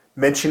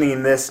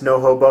mentioning this, No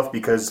Ho Buff,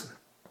 because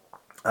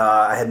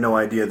I had no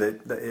idea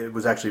that it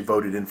was actually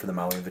voted in for the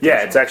Maui Invitational.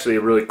 Yeah, it's actually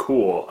really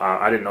cool.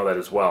 I didn't know that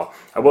as well.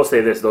 I will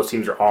say this, those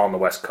teams are all on the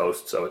West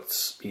Coast, so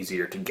it's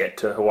easier to get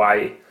to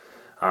Hawaii.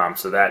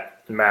 So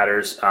that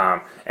matters.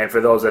 And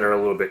for those that are a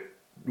little bit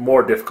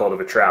more difficult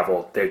of a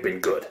travel, they've been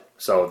good.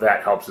 So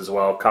that helps as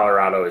well.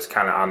 Colorado is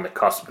kind of on the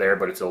cusp there,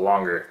 but it's a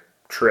longer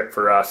trip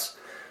for us.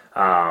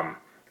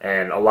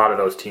 And a lot of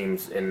those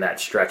teams in that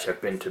stretch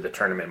have been to the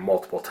tournament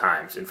multiple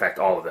times. In fact,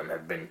 all of them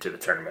have been to the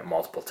tournament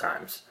multiple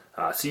times.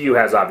 CU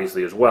has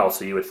obviously as well,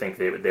 so you would think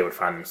they would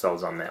find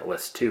themselves on that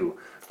list too.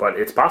 But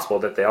it's possible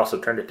that they also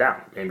turned it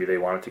down. Maybe they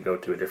wanted to go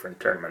to a different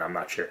tournament. I'm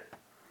not sure.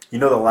 You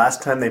know, the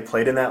last time they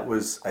played in that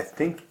was, I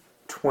think,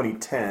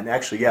 2010.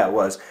 Actually, yeah, it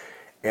was.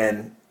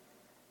 And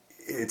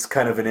it's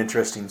kind of an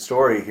interesting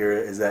story here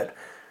is that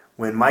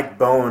when Mike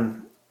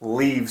Bohn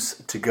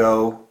leaves to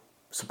go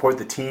support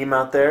the team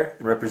out there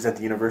and represent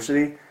the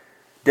university,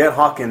 Dan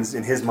Hawkins,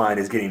 in his mind,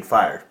 is getting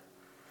fired.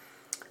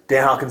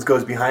 Dan Hawkins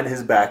goes behind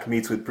his back,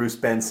 meets with Bruce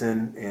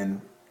Benson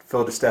and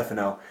Phil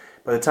DiStefano.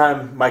 By the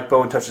time Mike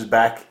Bohn touches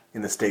back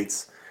in the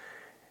States,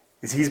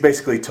 he's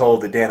basically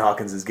told that Dan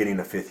Hawkins is getting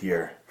a 5th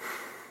year.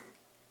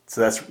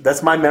 So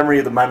that's my memory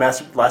of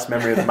last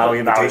memory of the Maui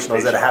Invitational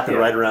is that it happened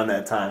right around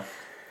that time.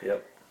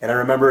 Yep. And I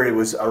remember it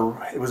was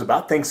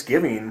about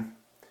Thanksgiving,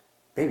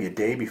 maybe a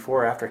day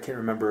before or after, I can't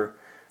remember,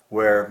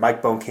 where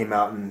Mike Bohn came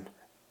out and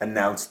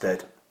announced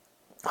that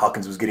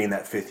Hawkins was getting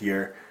that 5th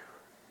year.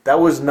 That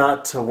was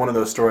not one of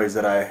those stories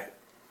that I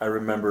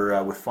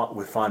remember with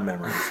fond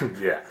memories.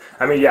 Yeah.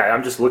 I mean, yeah,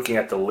 I'm just looking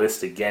at the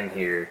list again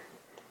here.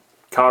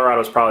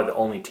 Colorado's probably the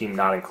only team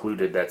not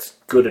included that's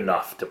good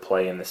enough to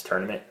play in this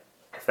tournament,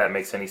 if that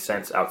makes any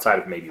sense, outside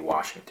of maybe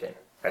Washington.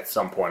 at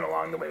some point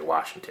along the way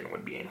Washington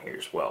would be in here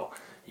as well,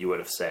 you would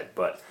have said.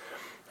 But,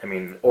 I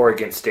mean,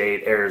 Oregon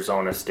State,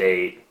 Arizona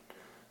State,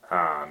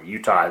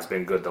 Utah has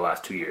been good the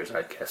last 2 years,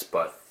 I guess.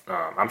 But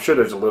I'm sure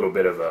there's a little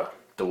bit of a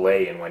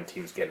delay in when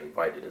teams get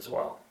invited as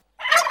well.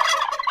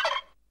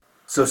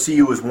 So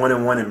CU was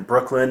 1-1 in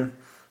Brooklyn.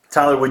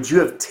 Tyler, would you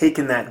have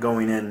taken that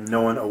going in,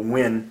 knowing a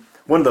win,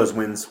 one of those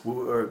wins,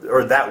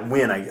 or that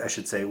win, I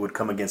should say, would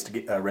come against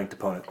a ranked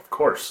opponent? Of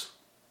course.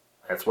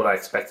 That's what I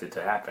expected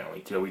to happen. I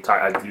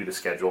do the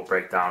schedule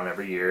breakdown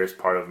every year as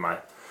part of my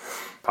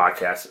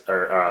podcast,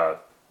 or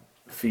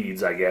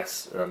feeds, I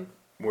guess.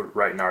 We're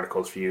writing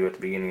articles for you at the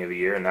beginning of the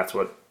year, and that's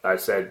what I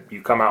said.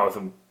 You come out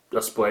with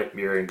a split,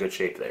 you're in good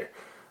shape there.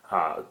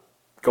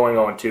 Going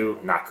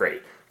 0-2, not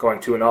great. Going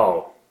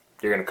 2-0,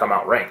 you're going to come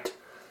out ranked.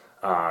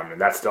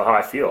 And that's still how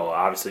I feel.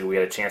 Obviously, we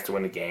had a chance to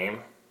win the game.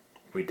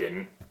 We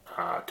didn't.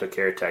 Took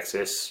care of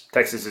Texas.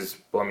 Texas is,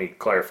 let me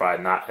clarify,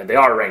 they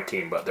are a ranked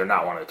team, but they're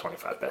not one of the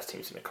 25 best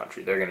teams in the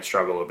country. They're going to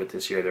struggle a little bit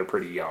this year. They're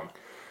pretty young.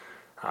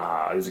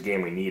 It was a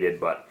game we needed,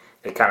 but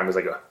it kind of was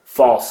like a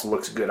false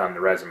looks good on the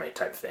resume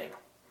type thing.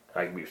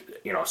 Like,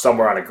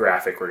 somewhere on a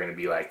graphic we're going to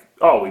be like,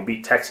 oh, we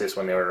beat Texas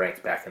when they were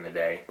ranked back in the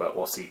day, but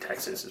we'll see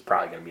Texas is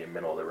probably going to be a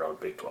middle-of-the-road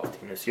Big 12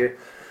 team this year.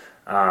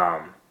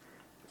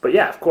 But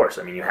yeah, of course,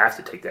 I mean, you have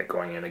to take that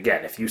going in.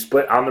 Again, if you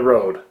split on the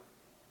road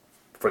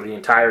for the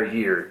entire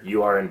year,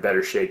 you are in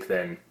better shape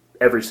than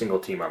every single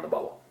team on the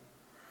bubble.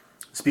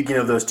 Speaking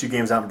of those two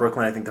games out in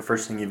Brooklyn, I think the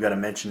first thing you've got to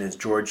mention is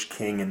George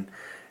King, and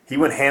he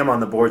went ham on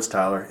the boards,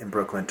 Tyler, in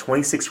Brooklyn.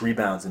 26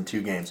 rebounds in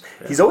 2 games.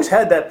 Yeah. He's always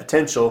had that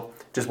potential,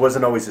 just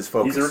wasn't always his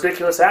focus. He's a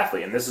ridiculous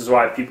athlete, and this is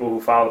why people who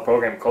follow the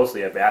program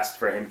closely have asked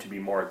for him to be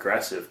more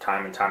aggressive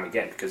time and time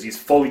again, because he's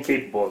fully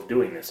capable of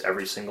doing this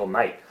every single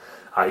night.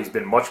 He's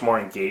been much more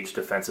engaged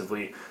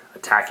defensively,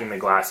 attacking the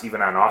glass, even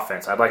on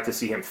offense. I'd like to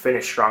see him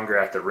finish stronger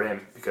at the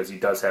rim because he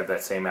does have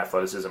that same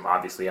athleticism,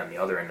 obviously, on the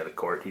other end of the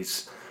court.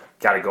 He's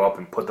got to go up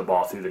and put the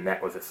ball through the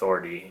net with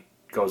authority.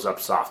 Goes up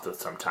soft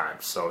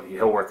sometimes, so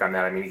he'll work on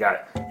that. I mean,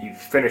 he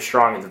finished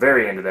strong at the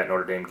very end of that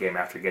Notre Dame game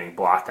after getting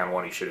blocked on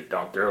one he should have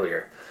dunked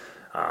earlier.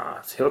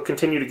 So he'll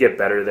continue to get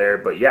better there,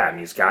 but yeah, I mean,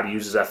 he's got to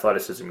use his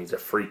athleticism. He's a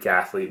freak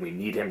athlete. We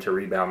need him to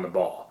rebound the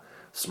ball.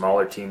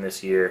 Smaller team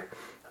this year.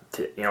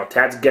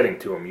 Tad's getting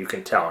to him, you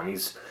can tell, and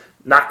he's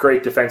not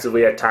great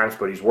defensively at times,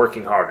 but he's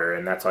working harder,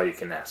 and that's all you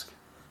can ask.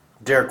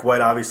 Derek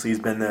White obviously has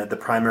been the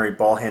primary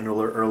ball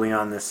handler early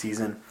on this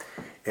season.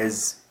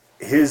 Is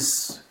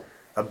his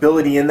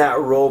ability in that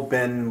role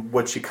been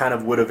what you kind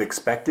of would have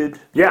expected?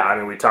 Yeah, I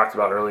mean, we talked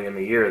about early in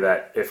the year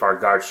that if our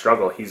guards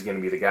struggle, he's going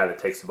to be the guy that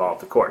takes the ball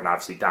off the court, and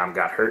obviously Dom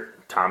got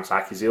hurt. Tom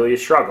Sakizili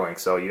is struggling,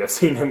 so you have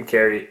seen him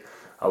carry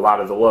a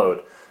lot of the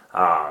load.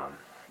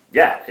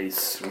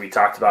 We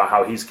talked about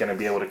how he's going to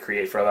be able to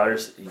create for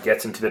others. He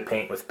gets into the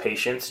paint with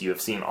patience. You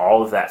have seen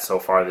all of that so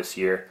far this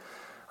year.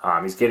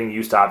 He's getting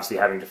used to obviously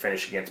having to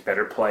finish against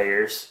better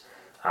players.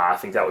 I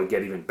think that would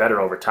get even better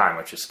over time,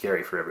 which is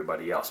scary for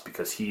everybody else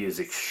because he is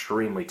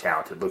extremely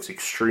talented, looks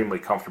extremely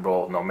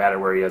comfortable no matter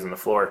where he is on the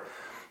floor.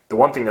 The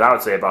one thing that I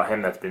would say about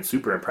him that's been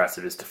super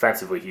impressive is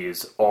defensively he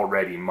is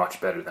already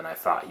much better than I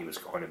thought he was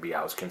going to be.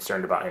 I was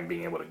concerned about him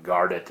being able to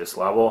guard at this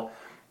level.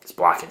 He's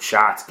blocking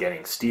shots,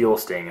 getting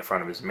steals, staying in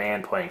front of his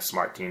man, playing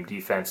smart team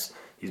defense.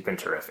 He's been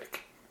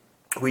terrific.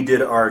 We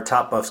did our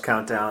Top Buffs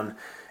countdown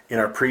in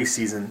our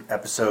preseason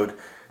episode.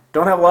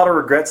 Don't have a lot of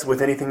regrets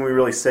with anything we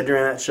really said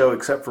during that show,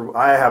 except for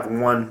I have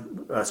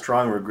one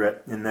strong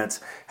regret, and that's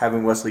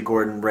having Wesley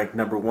Gordon ranked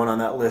number 1 on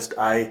that list.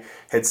 I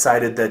had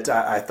cited that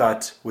I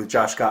thought with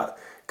Josh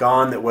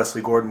gone that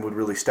Wesley Gordon would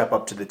really step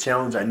up to the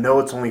challenge. I know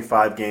it's only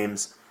 5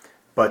 games.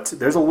 But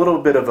there's a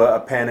little bit of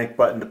a panic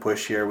button to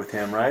push here with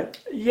him, right?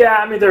 Yeah,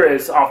 I mean, there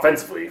is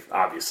offensively,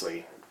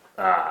 obviously.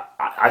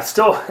 I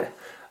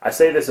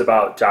say this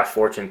about Josh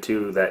Fortune,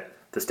 too, that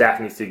the staff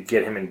needs to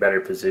get him in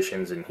better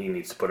positions and he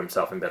needs to put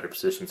himself in better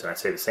positions. And I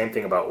say the same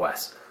thing about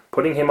Wes.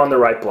 Putting him on the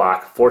right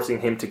block, forcing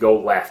him to go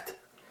left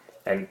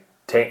and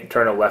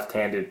turn a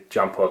left-handed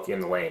jump hook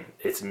in the lane.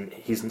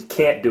 He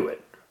can't do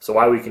it. So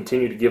why we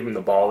continue to give him the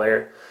ball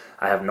there,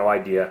 I have no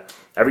idea.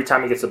 Every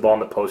time he gets the ball in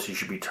the post, he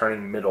should be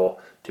turning middle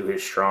to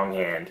his strong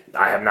hand.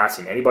 I have not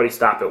seen anybody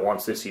stop it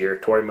once this year.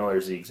 Torrey Miller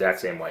is the exact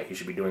same way. He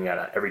should be doing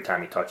that every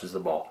time he touches the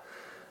ball.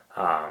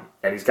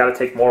 And he's got to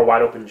take more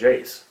wide open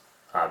Jays.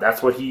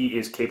 That's what he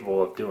is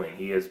capable of doing.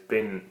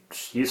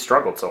 He's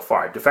struggled so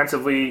far.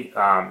 Defensively,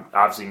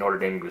 obviously Notre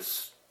Dame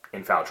was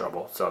in foul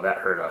trouble, so that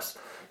hurt us.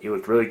 He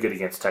looked really good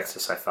against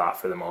Texas, I thought,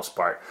 for the most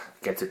part,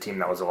 against a team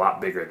that was a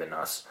lot bigger than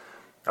us.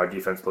 Our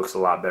defense looks a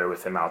lot better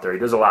with him out there. He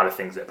does a lot of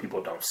things that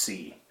people don't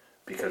see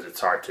because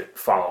it's hard to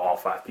follow all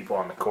 5 people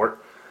on the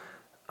court.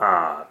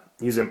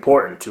 He's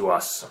important to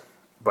us,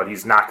 but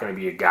he's not going to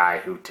be a guy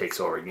who takes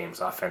over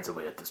games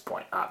offensively at this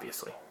point,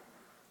 obviously.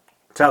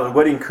 Tyler,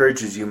 what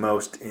encourages you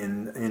most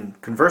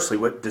and conversely,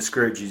 what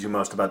discourages you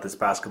most about this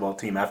basketball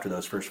team after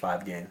those first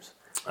 5 games?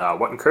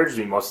 What encourages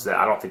me most is that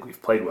I don't think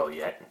we've played well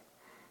yet,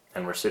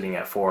 and we're sitting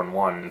at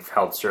 4-1 and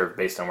held serve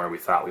based on where we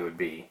thought we would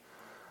be.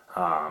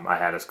 I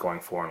had us going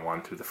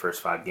 4-1 through the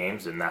first 5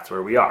 games, and that's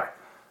where we are.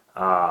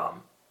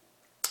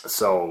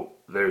 So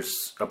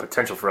there's a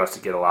potential for us to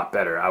get a lot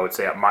better. I would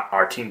say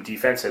our team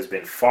defense has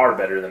been far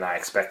better than I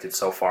expected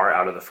so far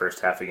out of the first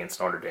half against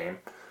Notre Dame.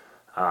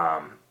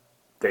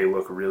 They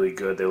look really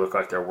good. They look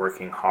like they're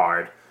working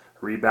hard.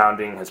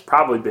 Rebounding has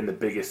probably been the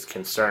biggest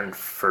concern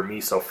for me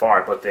so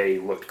far, but they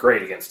looked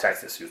great against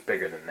Texas, who's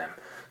bigger than them.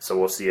 So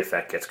we'll see if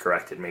that gets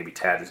corrected. Maybe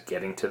Tad is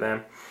getting to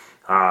them.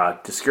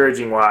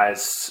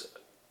 Discouraging-wise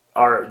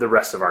are the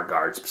rest of our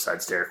guards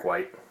besides Derek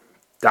White.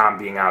 Dom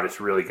being out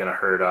is really going to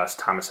hurt us.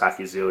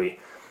 Tamasaki Zili,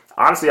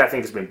 honestly, I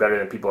think has been better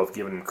than people have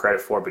given him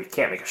credit for, but he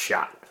can't make a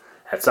shot.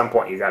 At some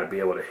point, you got to be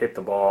able to hit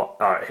the ball,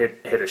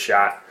 hit a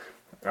shot.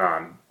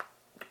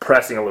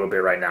 Pressing a little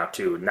bit right now,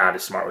 too. Not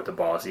as smart with the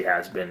ball as he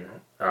has been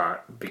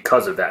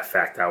because of that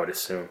fact, I would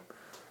assume.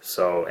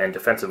 So, and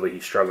defensively,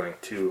 he's struggling,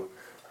 too.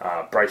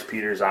 Bryce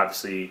Peters,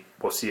 obviously,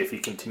 we'll see if he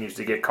continues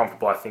to get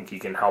comfortable. I think he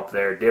can help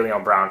there.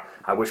 DeLeon Brown,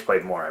 I wish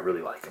played more. I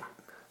really like him.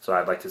 So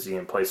I'd like to see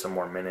him play some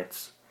more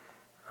minutes.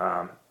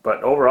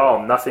 But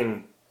overall,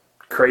 nothing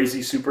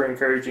crazy, super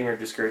encouraging or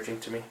discouraging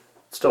to me.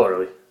 It's still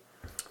early.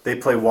 They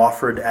play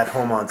Wofford at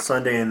home on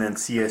Sunday and then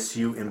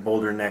CSU in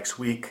Boulder next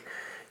week.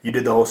 You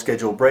did the whole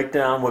schedule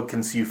breakdown. What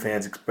can CU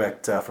fans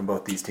expect from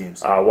both these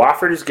teams?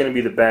 Wofford is going to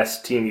be the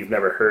best team you've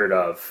never heard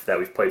of that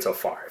we've played so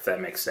far, if that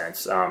makes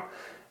sense.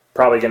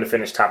 Probably going to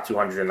finish top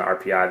 200 in the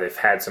RPI. They've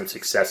had some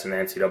success in the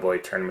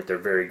NCAA tournament. They're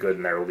very good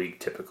in their league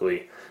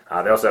typically.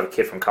 They also have a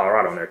kid from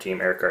Colorado on their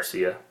team, Eric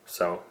Garcia.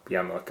 So be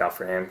on the lookout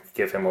for him.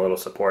 Give him a little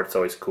support. It's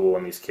always cool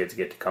when these kids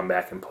get to come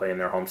back and play in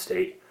their home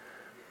state.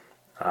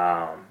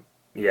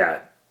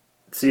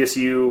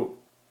 CSU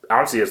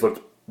honestly has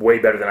looked way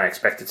better than I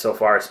expected so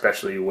far,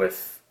 especially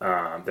with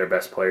their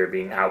best player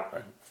being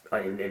out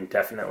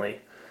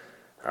indefinitely.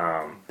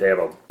 They have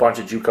a bunch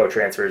of JUCO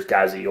transfers,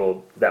 guys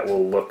that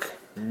will look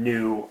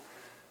new.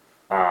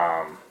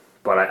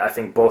 But I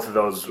think both of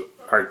those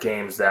are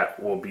games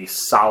that will be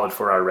solid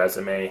for our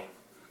resume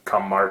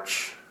come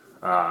March.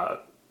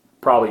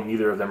 Probably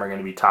neither of them are going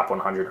to be top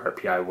 100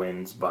 RPI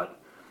wins, but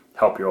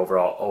help your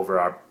overall over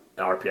our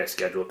RPI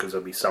schedule because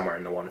they'll be somewhere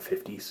in the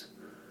 150s.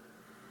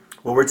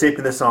 Well, we're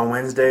taping this on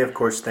Wednesday. Of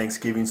course,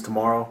 Thanksgiving's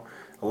tomorrow.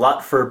 A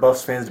lot for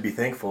Buffs fans to be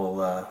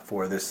thankful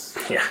for this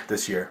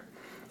year.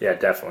 Yeah,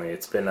 definitely.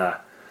 It's been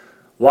a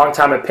long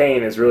time of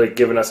pain has really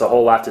given us a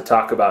whole lot to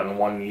talk about in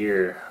 1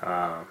 year.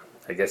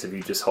 I guess if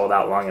you just hold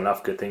out long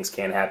enough, good things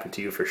can happen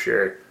to you for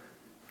sure.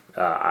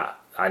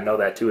 I know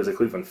that too as a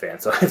Cleveland fan,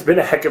 so it's been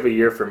a heck of a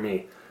year for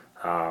me.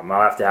 I'll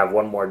have to have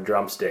one more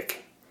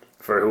drumstick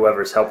for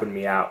whoever's helping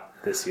me out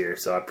this year,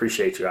 so I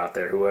appreciate you out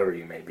there, whoever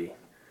you may be.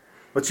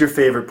 What's your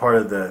favorite part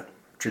of the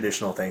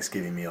traditional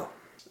Thanksgiving meal?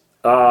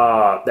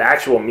 The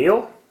actual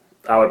meal,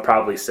 I would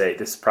probably say,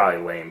 this is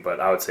probably lame, but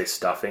I would say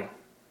stuffing.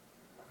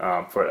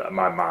 For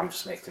my mom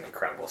just makes an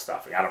incredible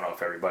stuffing. I don't know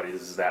if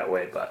everybody's is that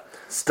way, but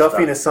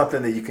stuffing is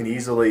something that you can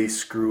easily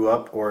screw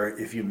up, or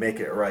if you make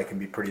it right, can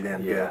be pretty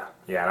damn good.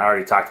 Yeah. And I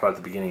already talked about at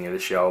the beginning of the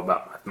show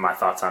about my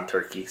thoughts on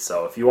turkey.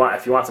 So if you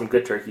want some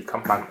good turkey,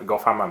 go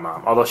find my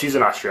mom. Although she's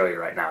in Australia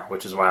right now,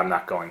 which is why I'm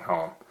not going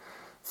home.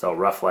 So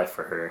rough life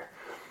for her.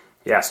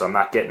 Yeah, so I'm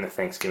not getting the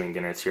Thanksgiving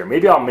dinner this year.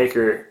 Maybe I'll make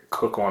her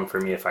cook one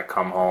for me if I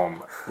come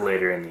home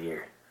later in the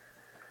year.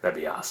 That'd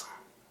be awesome.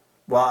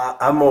 Well,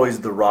 I'm always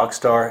the rock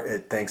star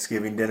at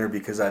Thanksgiving dinner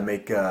because I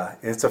make,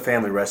 it's a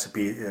family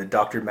recipe,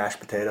 doctored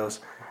mashed potatoes.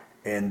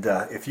 And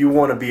if you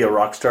want to be a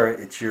rock star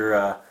at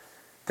your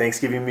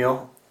Thanksgiving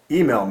meal,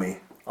 email me.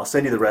 I'll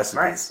send you the recipes.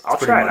 Nice. I'll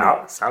try it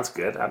out. Sounds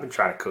good. I've been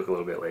trying to cook a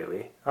little bit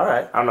lately. All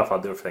right. I don't know if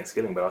I'll do it for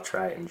Thanksgiving, but I'll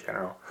try it in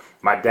general.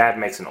 My dad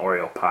makes an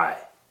Oreo pie,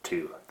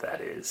 too.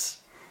 That is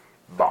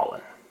ballin'.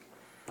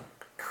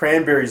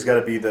 Cranberry's got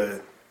to be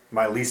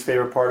my least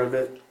favorite part of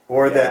it.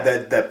 Or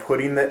that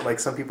pudding that like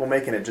some people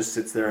make and it just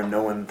sits there and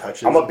no one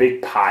touches. I'm a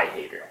big pie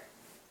hater.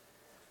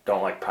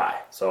 Don't like pie.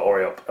 So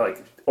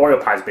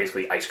Oreo pie is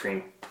basically ice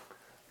cream,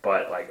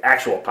 but like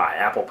actual pie,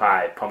 apple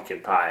pie, pumpkin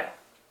pie,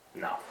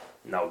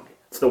 no,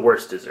 it's the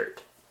worst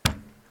dessert.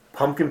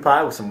 Pumpkin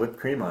pie with some whipped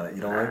cream on it.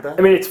 You don't like that?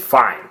 I mean, it's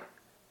fine.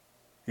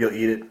 You'll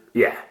eat it?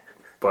 Yeah,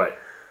 but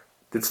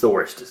it's the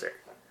worst dessert.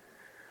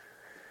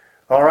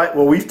 All right.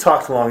 Well, we've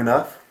talked long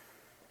enough.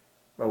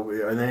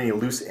 Are there any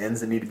loose ends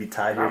that need to be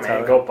tied here, Tyler?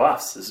 Man, go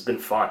Buffs. This has been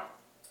fun.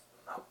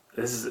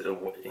 This is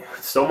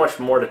so much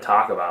more to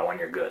talk about when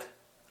you're good.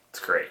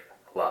 It's great.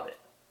 Love it.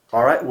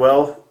 All right.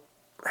 Well,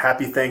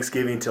 happy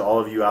Thanksgiving to all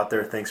of you out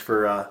there. Thanks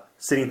for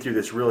sitting through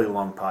this really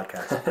long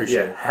podcast.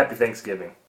 Appreciate it. Happy Thanksgiving.